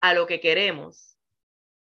a lo que queremos.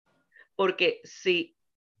 Porque si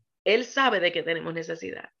Él sabe de que tenemos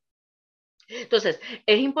necesidad. Entonces,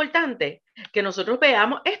 es importante que nosotros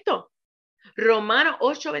veamos esto. Romanos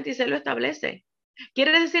 8:26 lo establece.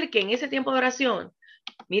 Quiere decir que en ese tiempo de oración,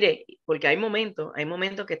 mire, porque hay momentos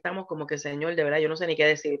que estamos como que, Señor, de verdad, yo no sé ni qué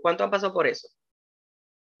decir. ¿Cuántos han pasado por eso?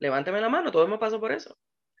 Levánteme la mano, todos hemos pasado por eso.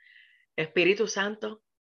 Espíritu Santo,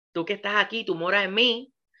 tú que estás aquí, tú moras en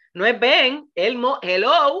mí. No es ven,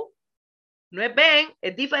 hello, no es ven,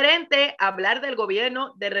 es diferente hablar del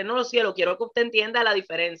gobierno del reino de los cielos. Quiero que usted entienda la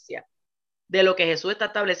diferencia de lo que Jesús está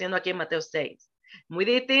estableciendo aquí en Mateo 6. Muy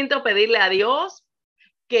distinto pedirle a Dios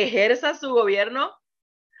que ejerza su gobierno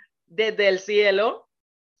desde el cielo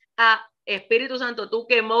a Espíritu Santo, tú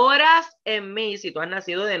que moras en mí, si tú has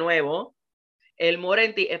nacido de nuevo, Él mora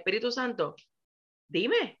en ti. Espíritu Santo,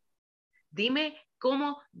 dime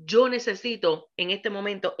cómo yo necesito en este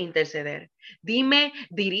momento interceder. Dime,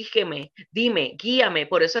 dirígeme, dime, guíame.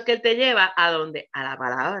 Por eso es que Él te lleva a donde, a la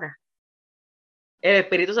palabra. El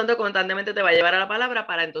Espíritu Santo constantemente te va a llevar a la palabra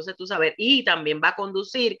para entonces tú saber, y también va a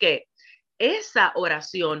conducir que esa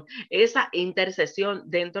oración, esa intercesión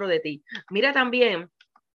dentro de ti. Mira también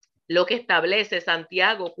lo que establece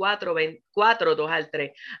Santiago 4, 2 al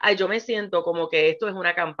 3. Ay, yo me siento como que esto es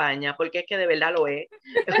una campaña, porque es que de verdad lo es.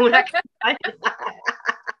 Es una campaña.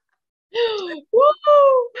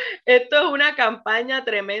 Esto es una campaña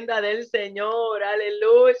tremenda del Señor.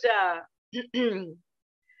 Aleluya.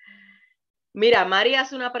 Mira, Mari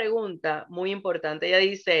hace una pregunta muy importante. Ella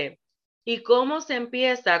dice, ¿y cómo se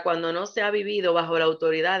empieza cuando no se ha vivido bajo la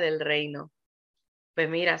autoridad del reino? Pues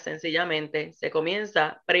mira, sencillamente se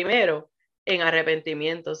comienza primero en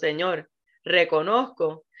arrepentimiento. Señor,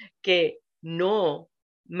 reconozco que no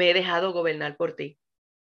me he dejado gobernar por ti.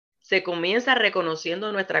 Se comienza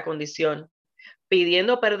reconociendo nuestra condición,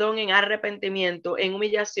 pidiendo perdón en arrepentimiento, en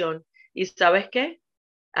humillación. ¿Y sabes qué?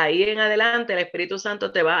 Ahí en adelante el Espíritu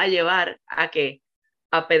Santo te va a llevar a ¿qué?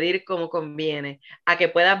 A pedir como conviene, a que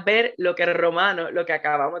puedas ver lo que lo que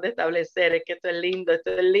acabamos de establecer. Es que esto es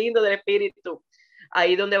lindo del Espíritu.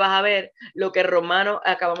 Ahí donde vas a ver lo que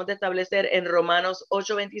acabamos de establecer en Romanos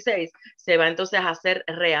 8:26, se va entonces a hacer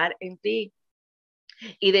real en ti.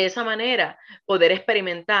 Y de esa manera poder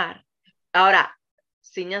experimentar. Ahora,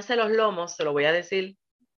 ciñase los lomos, se lo voy a decir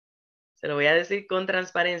con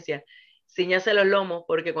transparencia, ciñase los lomos,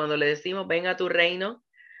 porque cuando le decimos, ven a tu reino,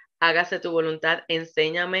 hágase tu voluntad,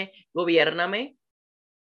 enséñame, gobiérname,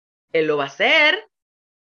 Él lo va a hacer.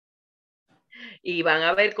 Y van a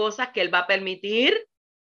haber cosas que Él va a permitir.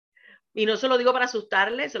 Y no se lo digo para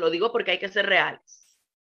asustarle, se lo digo porque hay que ser reales.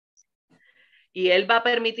 Y Él va a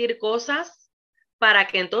permitir cosas para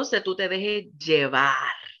que entonces tú te dejes llevar.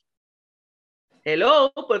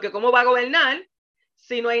 Hello, porque ¿cómo va a gobernar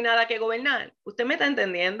si no hay nada que gobernar? ¿Usted me está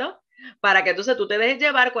entendiendo? Para que entonces tú te dejes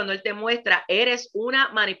llevar cuando Él te muestra, eres una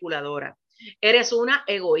manipuladora, Eres una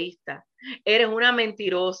egoísta, eres una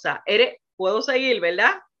mentirosa, puedo seguir,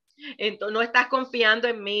 ¿verdad? Entonces no estás confiando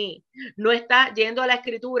en mí, no estás yendo a la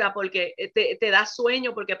escritura porque te da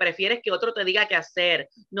sueño, porque prefieres que otro te diga qué hacer.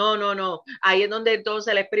 No, no, no. Ahí es donde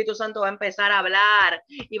entonces el Espíritu Santo va a empezar a hablar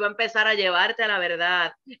y va a empezar a llevarte a la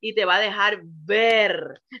verdad y te va a dejar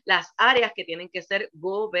ver las áreas que tienen que ser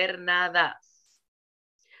gobernadas.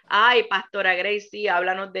 Ay, Pastora Grace, sí,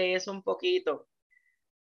 háblanos de eso un poquito.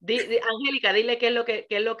 Angelica, dile qué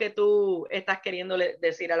es lo que tú estás queriendo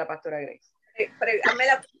decir a la Pastora Grace.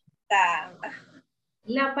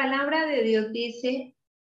 La palabra de Dios dice,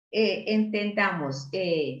 entendamos,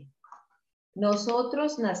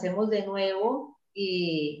 nosotros nacemos de nuevo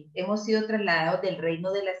y hemos sido trasladados del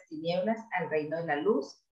reino de las tinieblas al reino de la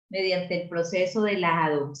luz mediante el proceso de la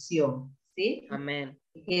adopción, ¿sí? Amén.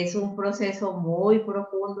 Que es un proceso muy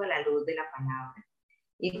profundo a la luz de la palabra.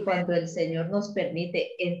 Y cuando el Señor nos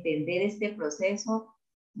permite entender este proceso,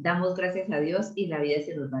 damos gracias a Dios y la vida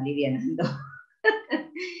se nos va alivianando.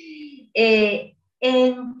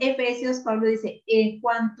 En Efesios, Pablo dice, en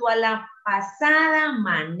cuanto a la pasada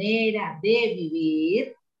manera de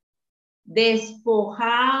vivir,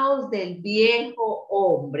 despojaos del viejo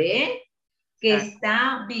hombre que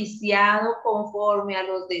está viciado conforme a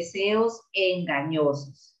los deseos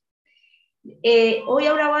engañosos. Hoy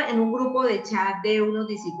hablaba en un grupo de chat de unos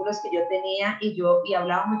discípulos que yo tenía y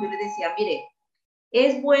hablábamos, yo les decía, mire,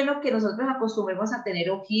 es bueno que nosotros acostumbremos a tener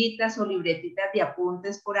hojitas o libretitas de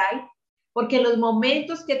apuntes por ahí, porque los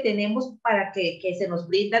momentos que tenemos para que se nos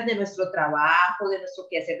brindan de nuestro trabajo, de nuestro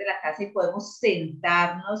quehacer de la casa y podemos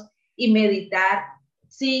sentarnos y meditar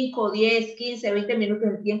 5, 10, 15, 20 minutos,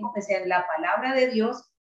 el tiempo que sea en la palabra de Dios,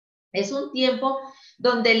 es un tiempo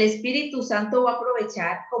donde el Espíritu Santo va a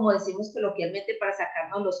aprovechar, como decimos coloquialmente, para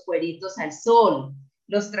sacarnos los cueritos al sol,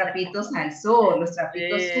 los trapitos al sol, los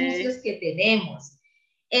trapitos sucios que tenemos.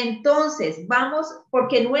 Entonces, vamos,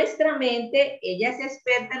 porque nuestra mente, ella es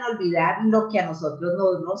experta en olvidar lo que a nosotros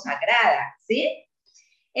no nos agrada, ¿sí?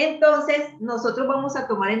 Entonces, nosotros vamos a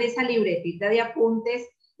tomar en esa libretita de apuntes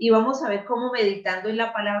y vamos a ver cómo meditando en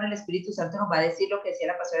la palabra el Espíritu Santo nos va a decir lo que decía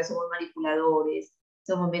la pastora, somos manipuladores,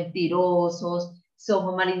 somos mentirosos,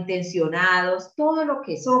 somos malintencionados, todo lo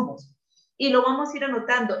que somos. Y lo vamos a ir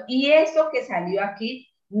anotando. Y eso que salió aquí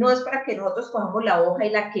no es para que nosotros cojamos la hoja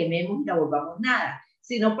y la quememos y la volvamos nada,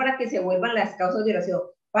 sino para que se vuelvan las causas de oración.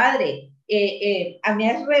 Padre, me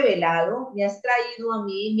has revelado, me has traído a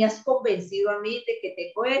mí, me has convencido a mí de que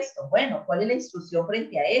tengo esto. Bueno, ¿cuál es la instrucción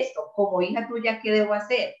frente a esto? Como hija tuya, ¿qué debo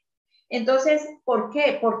hacer? Entonces, ¿por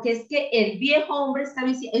qué? Porque es que el viejo hombre está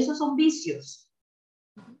viciado. Esos son vicios.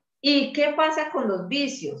 ¿Y qué pasa con los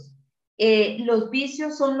vicios? Los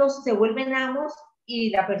vicios se vuelven amos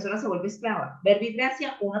y la persona se vuelve esclava.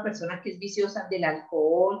 Verbigracia, una persona que es viciosa del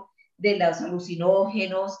alcohol, de los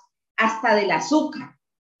alucinógenos, hasta del azúcar,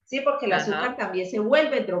 ¿sí? Porque el azúcar también se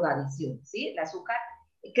vuelve drogadicción, ¿sí? El azúcar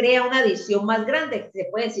crea una adicción más grande, se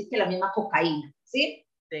puede decir que la misma cocaína, ¿sí?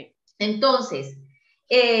 Sí. Entonces,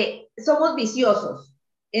 somos viciosos.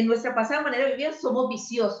 En nuestra pasada manera de vivir somos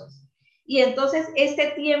viciosos. Y entonces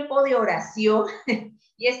este tiempo de oración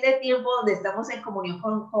y este tiempo donde estamos en comunión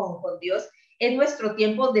con Dios es nuestro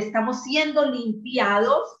tiempo donde estamos siendo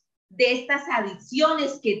limpiados de estas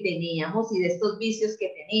adicciones que teníamos y de estos vicios que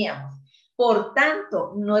teníamos. Por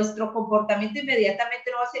tanto, nuestro comportamiento inmediatamente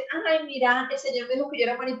no va a ser, ay, mira, el Señor me dijo que yo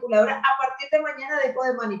era manipuladora, a partir de mañana dejo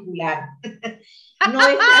de manipular. No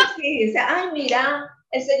es así, o sea, ay, mira,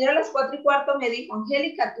 el Señor a las 4:15 me dijo,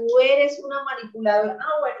 Angelica, tú eres una manipuladora.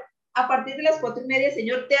 Ah, bueno, a partir de las 4:30,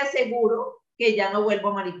 Señor, te aseguro que ya no vuelvo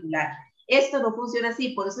a manipular. Esto no funciona así,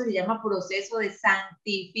 por eso se llama proceso de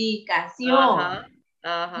santificación. Ajá,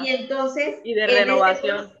 ajá. Y entonces... Y de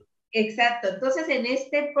renovación. Exacto, entonces en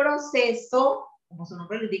este proceso, como su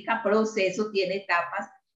nombre lo indica, proceso, tiene etapas,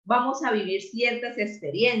 vamos a vivir ciertas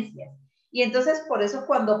experiencias. Y entonces por eso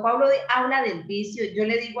cuando Pablo habla del vicio, yo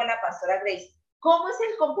le digo a la pastora Grace, ¿cómo es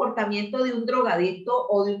el comportamiento de un drogadicto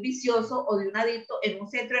o de un vicioso o de un adicto en un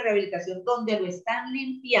centro de rehabilitación donde lo están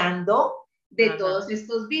limpiando de todos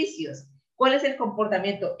estos vicios? ¿Cuál es el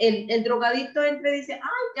comportamiento? El drogadicto entra y dice,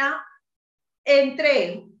 ay, ya,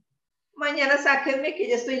 entré, mañana sáquenme que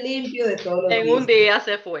ya estoy limpio de todos los días. En un día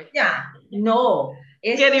se fue. Ya, no.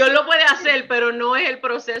 Que Dios lo puede hacer, pero no es el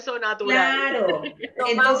proceso natural. Claro.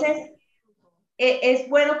 Entonces, es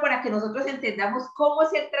bueno para que nosotros entendamos cómo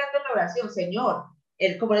es el trato en la oración, Señor.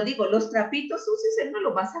 Como les digo, los trapitos sucios Él no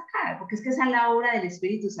los va a sacar, porque es que esa es la obra del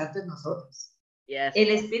Espíritu Santo en nosotros. Yes. El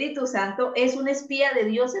Espíritu Santo es un espía de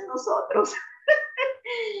Dios en nosotros.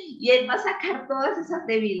 Y él va a sacar todas esas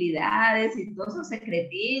debilidades y todos esos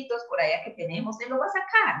secretitos por allá que tenemos, él lo va a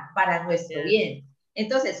sacar para nuestro bien.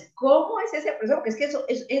 Entonces, ¿cómo es ese proceso? Porque es que eso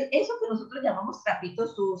que nosotros llamamos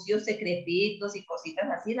trapitos sucios, secretitos y cositas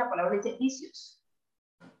así, la palabra dice vicios,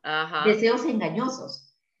 deseos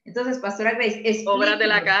engañosos. Entonces, Pastora Grace, obras de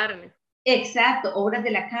la carne. Exacto, obras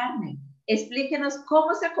de la carne. Explíquenos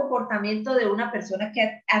cómo es el comportamiento de una persona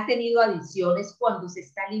que ha tenido adicciones cuando se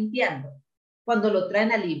está limpiando, cuando lo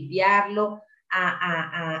traen a limpiarlo,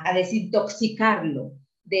 a desintoxicarlo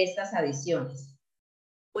de estas adicciones.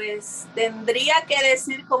 Pues tendría que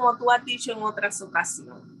decir como tú has dicho en otras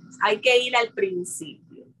ocasiones, hay que ir al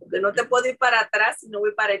principio, porque no te puedo ir para atrás si no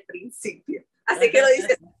voy para el principio. Así que lo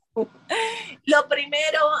dices tú. Lo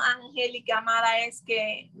primero, Angelica, amada, es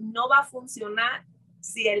que no va a funcionar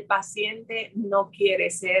si el paciente no quiere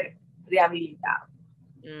ser rehabilitado.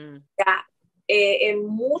 Ya, en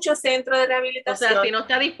muchos centros de rehabilitación. O sea, si no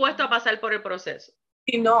está dispuesto a pasar por el proceso.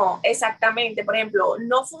 Si no, exactamente. Por ejemplo,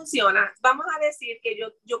 no funciona. Vamos a decir que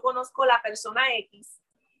yo conozco la persona X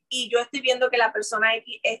y yo estoy viendo que la persona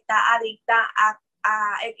X está adicta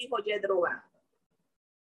a X o Y droga.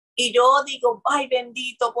 Y yo digo, ay,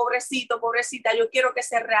 bendito, pobrecito, pobrecita, yo quiero que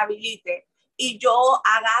se rehabilite. Y yo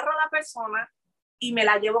agarro a la persona y me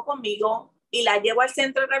la llevo conmigo y la llevo al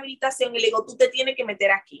centro de rehabilitación y le digo, tú te tienes que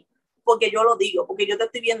meter aquí, porque yo lo digo, porque yo te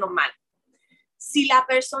estoy viendo mal. Si la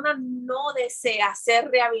persona no desea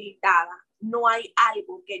ser rehabilitada, no hay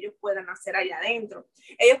algo que ellos puedan hacer allá adentro.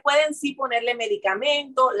 Ellos pueden sí ponerle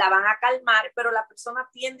medicamento, la van a calmar, pero la persona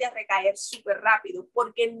tiende a recaer súper rápido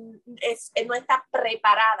porque no está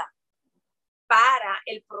preparada para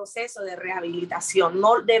el proceso de rehabilitación.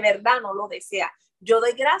 No, de verdad no lo desea. Yo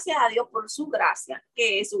doy gracias a Dios por su gracia,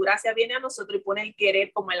 que su gracia viene a nosotros y pone el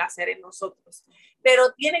querer como el hacer en nosotros.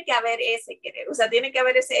 Pero tiene que haber ese querer, o sea, tiene que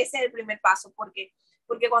haber ese es el primer paso, porque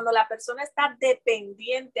cuando la persona está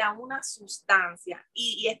dependiente a una sustancia,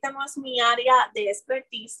 y esta no es mi área de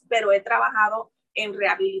expertise, pero he trabajado en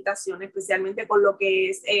rehabilitación, especialmente con lo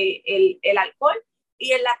que es el alcohol,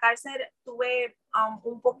 y en la cárcel tuve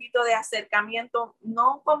un poquito de acercamiento,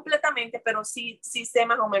 no completamente, pero sí sé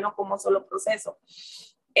más o menos cómo son los procesos.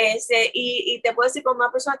 Y te puedo decir, cuando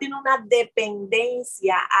una persona tiene una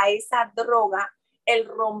dependencia a esa droga, el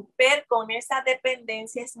romper con esa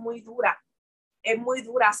dependencia es muy dura,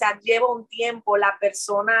 o sea, lleva un tiempo, la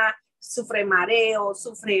persona sufre mareo,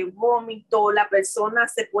 sufre vómito, la persona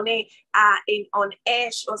se pone on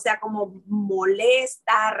edge, o sea, como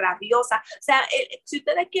molesta, rabiosa. O sea, si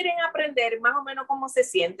ustedes quieren aprender más o menos cómo se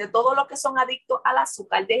siente, todos los que son adictos al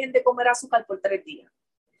azúcar, dejen de comer azúcar por 3 días.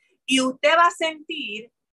 Y usted va a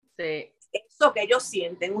sentir eso que ellos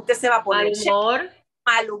sienten. Usted se va a poner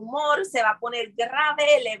mal humor, se va a poner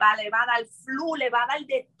grave, le va a dar flu, le va a dar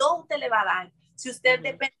de todo, usted le va a dar. Si usted es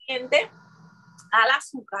dependiente al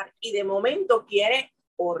azúcar y de momento quiere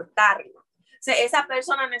cortarlo, o sea, esa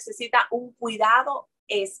persona necesita un cuidado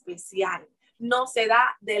especial. No se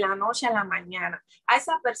da de la noche a la mañana. A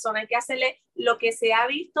esa persona hay que hacerle lo que se ha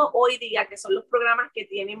visto hoy día, que son los programas que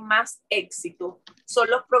tienen más éxito. Son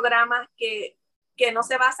los programas que no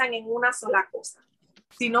se basan en una sola cosa,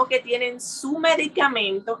 sino que tienen su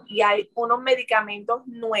medicamento, y hay unos medicamentos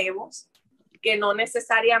nuevos que no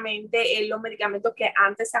necesariamente en los medicamentos que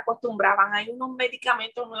antes se acostumbraban. Hay unos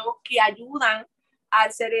medicamentos nuevos que ayudan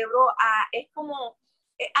al cerebro es como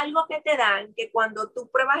algo que te dan, que cuando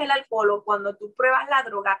tú pruebas el alcohol o cuando tú pruebas la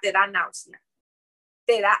droga, te da náusea,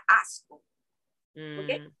 te da asco.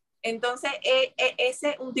 ¿Okay? Entonces,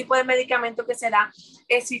 ese es un tipo de medicamento que se da.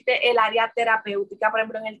 Existe el área terapéutica, por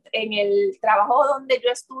ejemplo, en el trabajo donde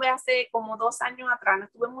yo estuve hace como 2 años atrás, no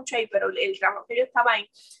estuve mucho ahí, pero el trabajo que yo estaba ahí,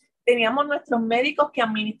 teníamos nuestros médicos que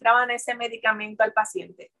administraban ese medicamento al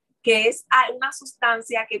paciente, que es una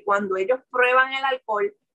sustancia que cuando ellos prueban el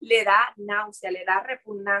alcohol le da náusea, le da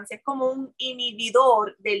repugnancia, es como un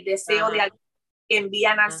inhibidor del deseo de alcohol que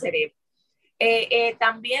envían al cerebro.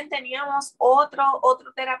 También teníamos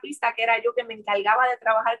otro terapista que era yo, que me encargaba de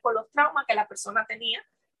trabajar con los traumas que la persona tenía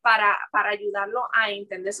para ayudarlo a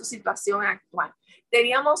entender su situación actual.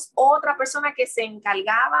 Teníamos otra persona que se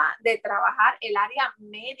encargaba de trabajar el área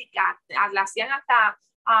médica, la hacían hasta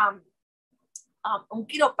un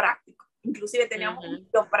quiropráctico. Inclusive teníamos un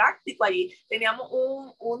quiropráctico allí, teníamos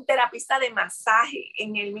un terapista de masaje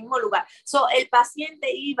en el mismo lugar. El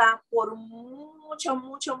paciente iba por mucha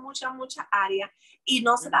área y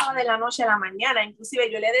no se daba de la noche a la mañana.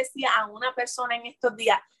 Inclusive yo le decía a una persona en estos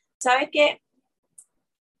días, ¿sabes qué?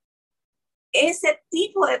 Ese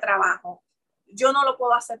tipo de trabajo yo no lo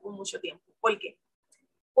puedo hacer por mucho tiempo. ¿Por qué?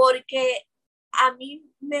 Porque a mí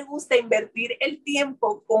me gusta invertir el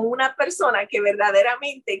tiempo con una persona que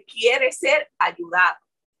verdaderamente quiere ser ayudada.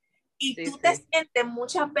 Y tú te sientes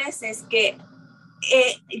muchas veces que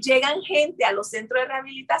llegan gente a los centros de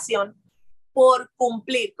rehabilitación por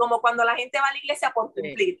cumplir, como cuando la gente va a la iglesia por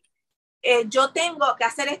cumplir. Yo tengo que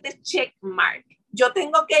hacer este check mark. Yo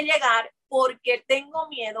tengo que llegar porque tengo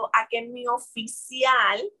miedo a que mi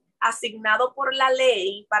oficial asignado por la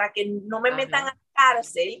ley para que no me metan a la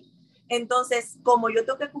cárcel, entonces como yo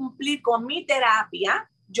tengo que cumplir con mi terapia,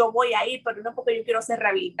 yo voy a ir, pero no porque yo quiero ser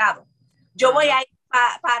rehabilitado. Yo voy a ir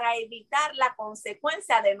para evitar la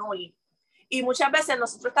consecuencia de no ir. Y muchas veces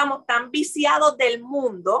nosotros estamos tan viciados del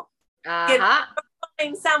mundo que nosotros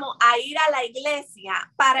pensamos a ir a la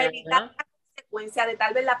iglesia para evitar la consecuencia de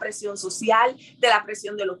tal vez la presión social, de la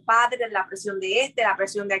presión de los padres, de la presión de la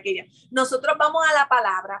presión de aquella. Nosotros vamos a la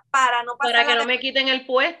palabra para no pasar. Para que no me quiten el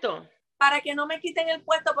puesto. Para que no me quiten el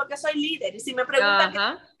puesto porque soy líder. Y si me preguntan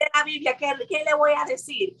de la Biblia, ¿qué le voy a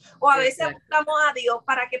decir? O a veces buscamos a Dios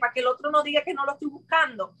para que el otro no diga que no lo estoy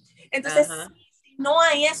buscando. Entonces, si no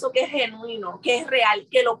hay eso que es genuino, que es real,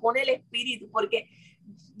 que lo pone el Espíritu, porque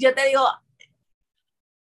yo te digo,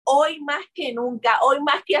 hoy más que nunca, hoy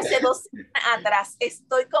más que hace 2 semanas atrás,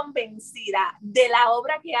 estoy convencida de la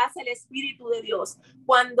obra que hace el Espíritu de Dios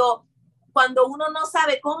cuando uno no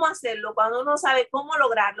sabe cómo hacerlo, cuando uno no sabe cómo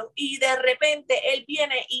lograrlo y de repente Él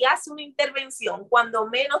viene y hace una intervención cuando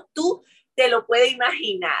menos tú te lo puedes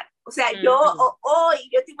imaginar. O sea, yo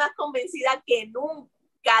estoy más convencida que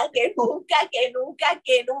nunca de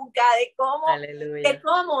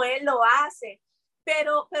cómo Él lo hace.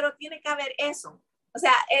 Pero tiene que haber eso. O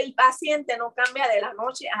sea, el paciente no cambia de la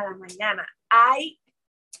noche a la mañana. Hay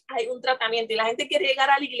un tratamiento y la gente quiere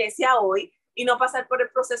llegar a la iglesia hoy y no pasar por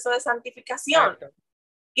el proceso de santificación. Exacto.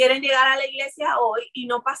 Quieren llegar a la iglesia hoy y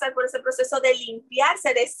no pasar por ese proceso de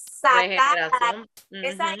limpiarse, de sacar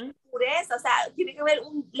esa impureza. O sea, tiene que haber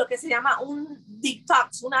lo que se llama un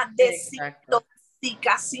detox, una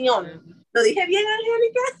desintoxicación. ¿Lo dije bien,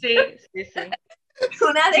 Angelica? Sí.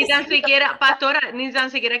 Ni tan siquiera, pastora, ni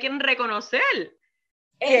tan siquiera quieren reconocer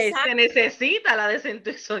que se necesita la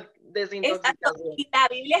desintoxicación. Exacto. Y la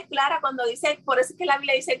Biblia es clara cuando dice, por eso es que la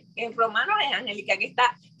Biblia dice en Romanos, Angelica, que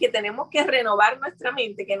tenemos que renovar nuestra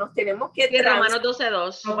mente, que nos tenemos que Romanos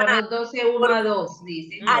 12:2. Romanos 12:1-2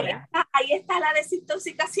 dice. Ahí está la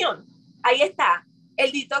desintoxicación. Ahí está.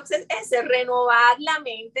 El detox es ese, renovar la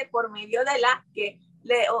mente por medio de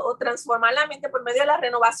o transformar la mente por medio de la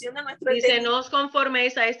renovación de nuestro entendimiento. Dice, no os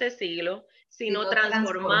conforméis a este siglo, sino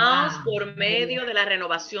transformaos por medio de la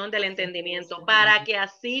renovación del entendimiento, para que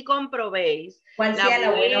así comprobéis la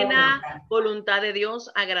buena voluntad de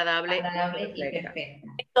Dios, agradable y perfecta.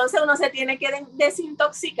 Entonces uno se tiene que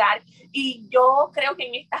desintoxicar, y yo creo que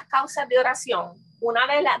en estas causas de oración, una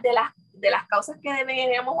de las causas que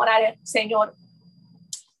deberíamos orar es: Señor,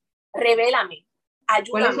 revélame, ayúdame.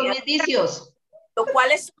 ¿Cuáles son mis vicios?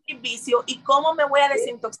 ¿Cuáles son mis vicios y cómo me voy a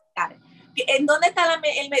desintoxicar? ¿En dónde está el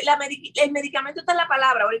medicamento? Está en la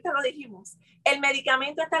palabra, ahorita lo dijimos. El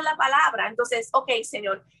medicamento está en la palabra. Entonces,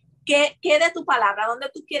 Señor, ¿qué de tu palabra?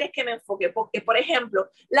 ¿Dónde tú quieres que me enfoque? Porque, por ejemplo,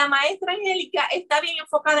 la maestra Angelica está bien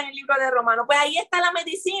enfocada en el libro de Romanos. Pues ahí está la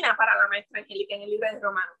medicina para la maestra Angelica en el libro de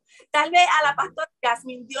Romanos. Tal vez a la pastora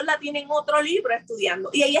Jasmine, Dios la tiene en otro libro estudiando.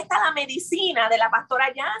 Y ahí está la medicina de la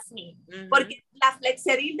pastora Jasmine. Porque la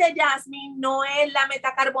flexeril de Jasmine no es la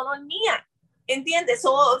metacarbolol mía. ¿Entiendes?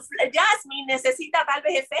 Jasmine necesita tal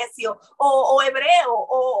vez Efesio o Hebreo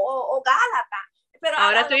o Gálata. Pero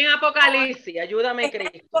ahora estoy en Apocalipsis, ayúdame,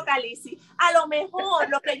 Cristo. Apocalipsis. A lo mejor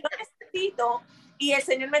lo que yo necesito y el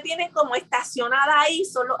Señor me tiene como estacionada ahí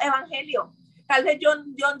son los evangelios. Tal vez yo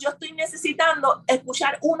estoy necesitando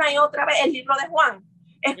escuchar una y otra vez el libro de Juan,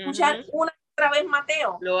 escuchar una y otra vez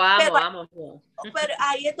Mateo. Lo amo. Pero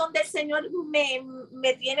ahí es donde el Señor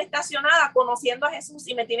me tiene estacionada conociendo a Jesús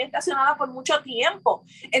y me tiene estacionada por mucho tiempo.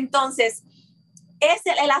 Entonces, es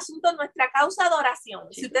el asunto de nuestra causa de oración.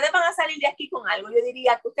 Si ustedes van a salir de aquí con algo, yo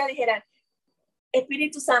diría que ustedes dijeran: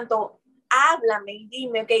 Espíritu Santo, háblame y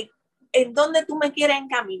dime en dónde tú me quieres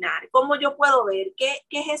encaminar, cómo yo puedo ver, qué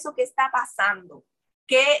es eso que está pasando,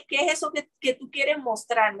 qué es eso que tú quieres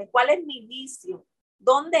mostrarme, cuál es mi vicio,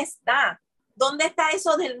 dónde está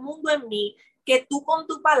eso del mundo en mí, que tú con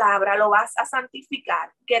tu palabra lo vas a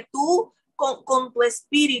santificar, que tú con tu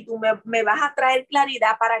espíritu me vas a traer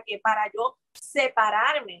claridad para yo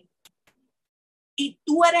separarme. Y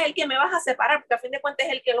tú eres el que me vas a separar, porque a fin de cuentas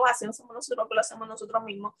es el que lo hace, no somos nosotros que lo hacemos nosotros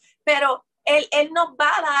mismos, pero él nos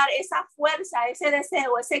va a dar esa fuerza, ese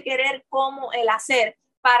deseo, ese querer como el hacer,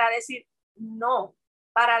 para decir no,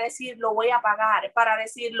 para decir lo voy a pagar, para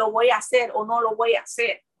decir lo voy a hacer o no lo voy a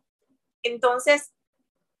hacer. Entonces,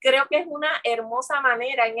 creo que es una hermosa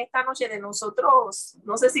manera en esta noche de nosotros,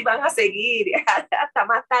 no sé si van a seguir hasta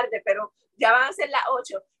más tarde, pero ya van a ser las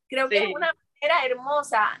 8. Creo que es una manera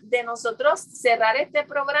hermosa de nosotros cerrar este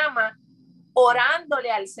programa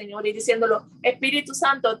orándole al Señor y diciéndolo, Espíritu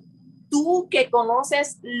Santo, tú que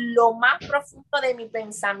conoces lo más profundo de mi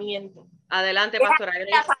pensamiento. Adelante, Pastora.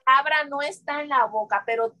 La palabra no está en la boca,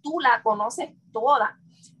 pero tú la conoces toda.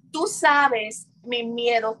 Tú sabes mis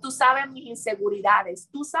miedos, tú sabes mis inseguridades,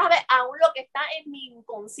 tú sabes aún lo que está en mi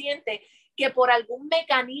inconsciente, que por algún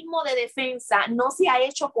mecanismo de defensa no se ha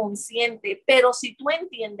hecho consciente, pero si tú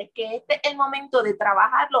entiendes que este es el momento de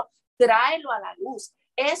trabajarlo, tráelo a la luz.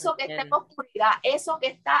 Eso que está en oscuridad, eso que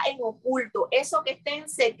está en oculto, eso que está en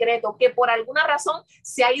secreto, que por alguna razón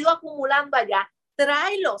se ha ido acumulando allá,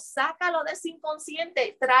 tráelo, sácalo de ese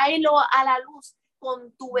inconsciente, tráelo a la luz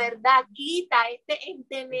con tu verdad, quita este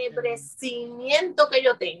entenebrecimiento que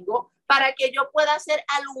yo tengo para que yo pueda ser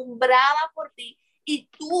alumbrada por ti y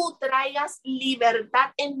tú traigas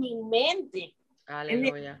libertad en mi mente.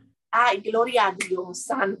 Aleluya. Ay, gloria a Dios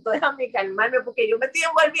santo, déjame calmarme porque yo me estoy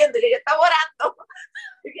envolviendo y yo estaba orando.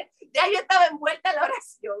 Ya yo estaba envuelta en la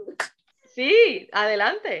oración. Sí,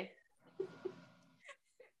 adelante.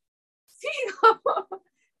 Sí,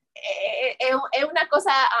 es una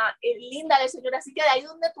cosa linda del Señor, así que de ahí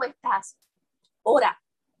donde tú estás, ora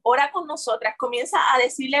con nosotras, comienza a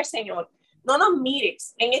decirle al Señor, no nos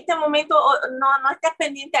mires, en este momento no estés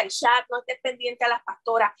pendiente al chat, no estés pendiente a las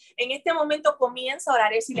pastoras, en este momento comienza a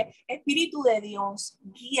orar, decirle, Espíritu de Dios,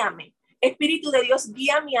 guíame. Espíritu de Dios,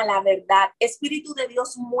 guíame a la verdad. Espíritu de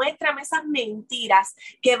Dios, muéstrame esas mentiras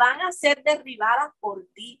que van a ser derribadas por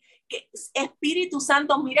ti. Que, Espíritu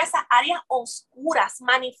Santo, mira esas áreas oscuras,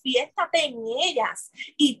 manifiéstate en ellas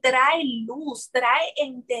y trae luz, trae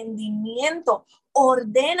entendimiento.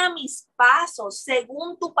 Ordena mis pasos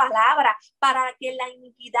según tu palabra para que la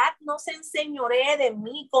iniquidad no se enseñoree de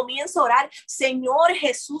mí. Comienzo a orar, Señor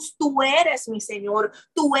Jesús, tú eres mi Señor,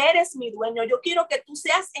 tú eres mi dueño. Yo quiero que tú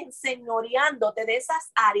seas enseñoreándote de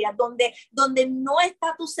esas áreas donde no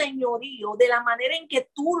está tu señorío, de la manera en que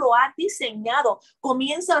tú lo has diseñado.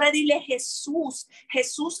 Comienza a orar, dile, Jesús,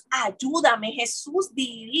 ayúdame, Jesús,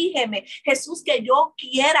 dirígeme, Jesús, que yo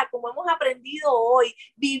quiera, como hemos aprendido hoy,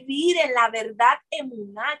 vivir en la verdad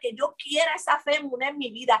emuná, que yo quiera esa fe emuná en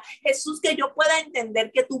mi vida. Jesús, que yo pueda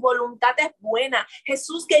entender que tu voluntad es buena.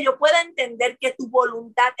 Jesús, que yo pueda entender que tu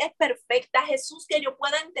voluntad es perfecta. Jesús, que yo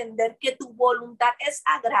pueda entender que tu voluntad es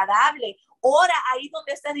agradable. Ora ahí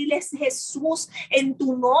donde está, diles, Jesús, en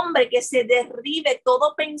tu nombre, que se derribe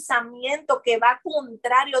todo pensamiento que va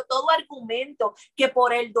contrario, todo argumento que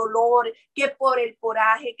por el dolor, que por el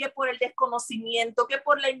coraje, que por el desconocimiento, que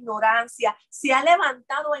por la ignorancia se ha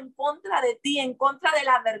levantado en contra de ti, en contra de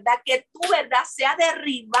la verdad, que tu verdad sea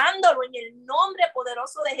derribándolo en el nombre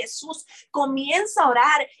poderoso de Jesús. Comienza a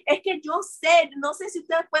orar. Es que yo sé, no sé si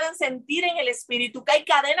ustedes pueden sentir en el espíritu que hay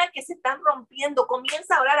cadenas que se están rompiendo.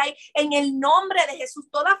 Comienza a orar ahí en el nombre de Jesús.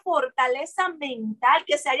 Toda fortaleza mental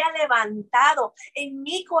que se haya levantado en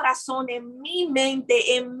mi corazón, en mi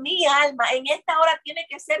mente, en mi alma, en esta hora tiene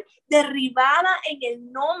que ser derribada en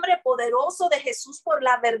el nombre poderoso de Jesús por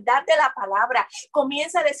la verdad de la palabra.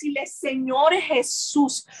 Comienza a decirle, Señor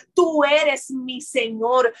Jesús, tú eres mi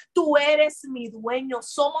Señor, tú eres mi dueño,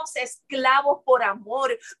 somos esclavos por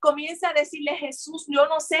amor. Comienza a decirle, Jesús, yo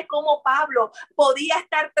no sé cómo Pablo podía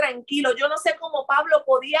estar tranquilo, yo no sé cómo Pablo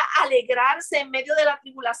podía alegrar en medio de la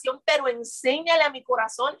tribulación, pero enséñale a mi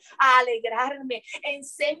corazón a alegrarme,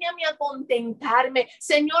 enséñame a contentarme.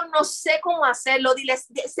 Señor, no sé cómo hacerlo. Dile,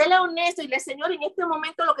 séle honesto y dile, Señor, en este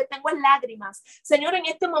momento lo que tengo es lágrimas. Señor, en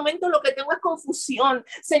este momento lo que tengo es confusión.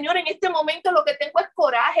 Señor, en este momento lo que tengo es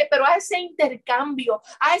coraje, pero haz ese intercambio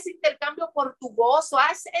por tu gozo,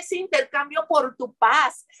 haz ese intercambio por tu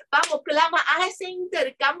paz. Vamos, clama, haz ese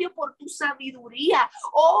intercambio por tu sabiduría.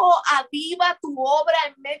 Oh, aviva tu obra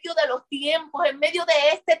en medio de los tiempos, en medio de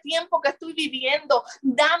este tiempo que estoy viviendo.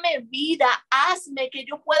 Dame vida, hazme que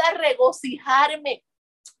yo pueda regocijarme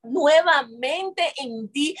nuevamente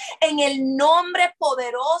en ti, en el nombre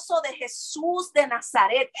poderoso de Jesús de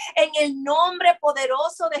Nazaret, en el nombre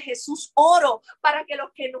poderoso de Jesús oro para que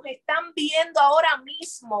los que nos están viendo ahora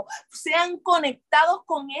mismo sean conectados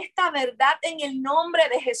con esta verdad en el nombre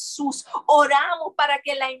de Jesús. Oramos para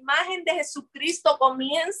que la imagen de Jesucristo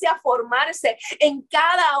comience a formarse en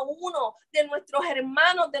cada uno de nuestros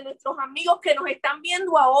hermanos, de nuestros amigos que nos están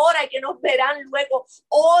viendo ahora y que nos verán luego.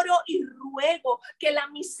 Oro y ruego que la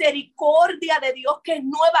misericordia misericordia de Dios, que es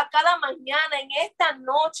nueva cada mañana, en esta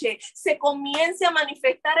noche, se comience a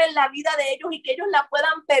manifestar en la vida de ellos y que ellos la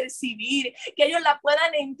puedan percibir, que ellos la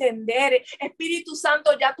puedan entender. Espíritu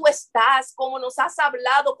Santo, ya tú estás, como nos has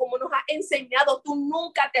hablado, como nos has enseñado, tú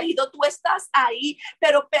nunca te has ido, tú estás ahí,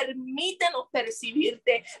 pero permítenos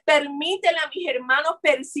percibirte, permítele a mis hermanos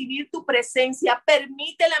percibir tu presencia,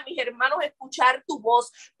 permítele a mis hermanos escuchar tu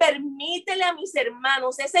voz, permítele a mis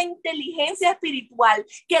hermanos esa inteligencia espiritual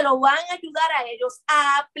que lo van a ayudar a ellos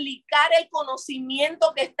a aplicar el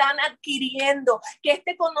conocimiento que están adquiriendo, que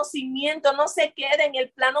este conocimiento no se quede en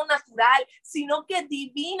el plano natural, sino que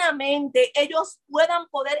divinamente ellos puedan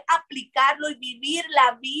poder aplicarlo y vivir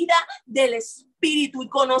la vida del Espíritu, y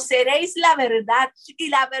conoceréis la verdad, y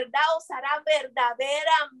la verdad os hará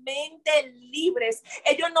verdaderamente libres.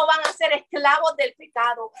 Ellos no van a ser esclavos del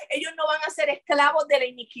pecado, ellos no van a ser esclavos de la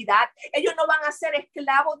iniquidad, ellos no van a ser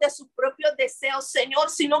esclavos de sus propios deseos, Señor,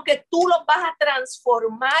 sino que tú los vas a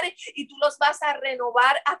transformar y tú los vas a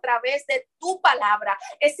renovar a través de tu palabra.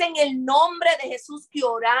 Es en el nombre de Jesús que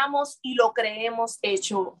oramos y lo creemos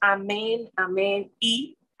hecho. Amén, amén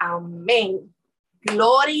y amén.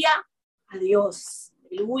 Gloria a Dios.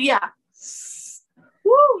 Aleluya.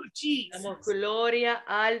 Damos gloria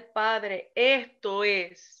al Padre. Esto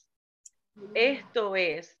es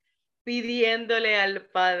pidiéndole al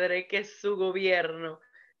Padre que su gobierno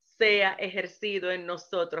sea ejercido en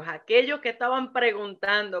nosotros. Aquellos que estaban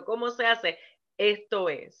preguntando cómo se hace, esto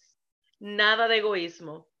es. Nada de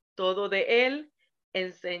egoísmo, todo de Él.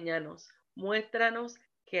 Enséñanos, muéstranos,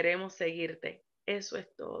 queremos seguirte. Eso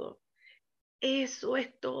es todo. Eso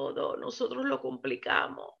es todo. Nosotros lo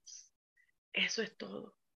complicamos. Eso es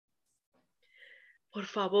todo. Por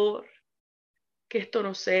favor, que esto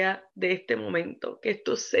no sea de este momento, que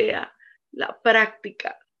esto sea la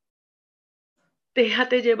práctica.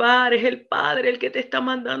 Déjate llevar, es el Padre el que te está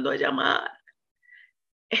mandando a llamar.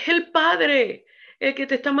 Es el Padre el que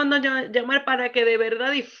te está mandando a llamar para que de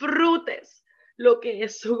verdad disfrutes lo que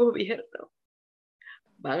es su gobierno.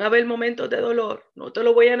 Van a haber momentos de dolor, no te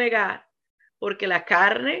lo voy a negar, porque la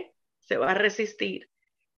carne se va a resistir,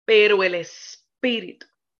 pero el Espíritu,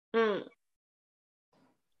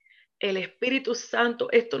 el Espíritu Santo,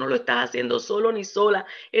 esto no lo estás haciendo solo ni sola,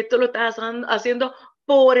 esto lo estás haciendo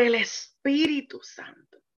por el Espíritu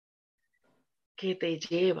Santo, que te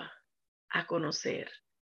lleva a conocer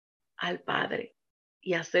al Padre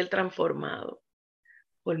y a ser transformado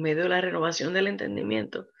por medio de la renovación del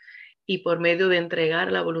entendimiento y por medio de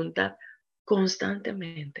entregar la voluntad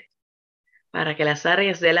constantemente para que las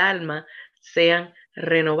áreas del alma sean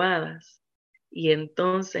renovadas y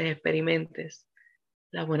entonces experimentes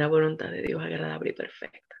la buena voluntad de Dios agradable y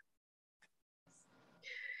perfecta.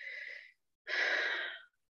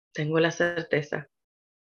 Tengo la certeza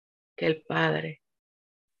que el Padre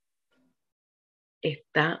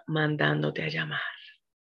está mandándote a llamar.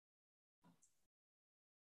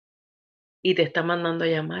 Y te está mandando a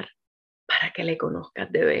llamar para que le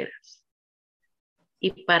conozcas de veras.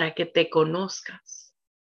 Y para que te conozcas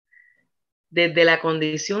desde la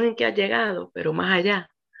condición en que has llegado, pero más allá,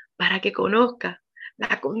 para que conozcas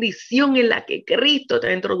la condición en la que Cristo te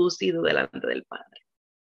ha introducido delante del Padre.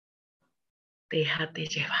 Déjate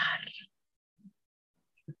llevar.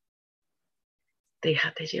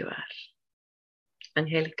 Déjate llevar.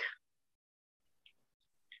 Angelica.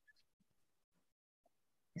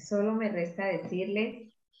 Solo me resta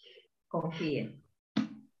decirle, confíen,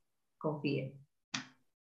 confíen.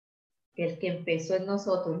 El que empezó en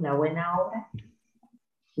nosotros la buena obra,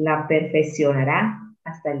 la perfeccionará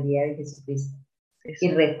hasta el día de Jesucristo.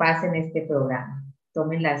 Y repasen este programa,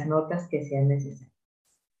 tomen las notas que sean necesarias.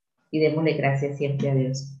 Y démosle gracias siempre a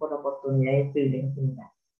Dios por la oportunidad y el privilegio que nos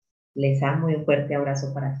da. Les amo y un fuerte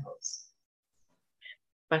abrazo para todos.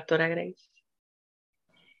 Pastora Grace.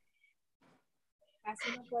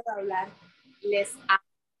 Casi no puedo hablar. Les amo.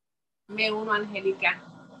 Me uno a Angelica.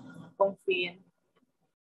 Confíen.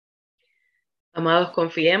 Amados,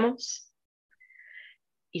 confiemos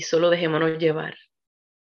y solo dejémonos llevar.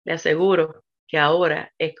 Le aseguro que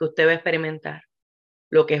ahora es que usted va a experimentar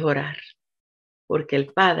lo que es orar, porque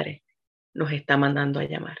el Padre nos está mandando a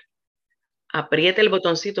llamar. Apriete el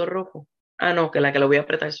botoncito rojo. Ah, no, que la que lo voy a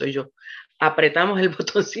apretar soy yo. Apretamos el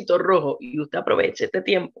botoncito rojo y usted aproveche este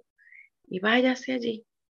tiempo y váyase allí,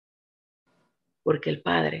 porque el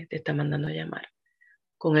Padre te está mandando a llamar.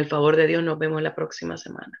 Con el favor de Dios nos vemos la próxima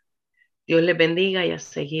semana. Dios les bendiga y a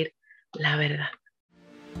seguir la verdad.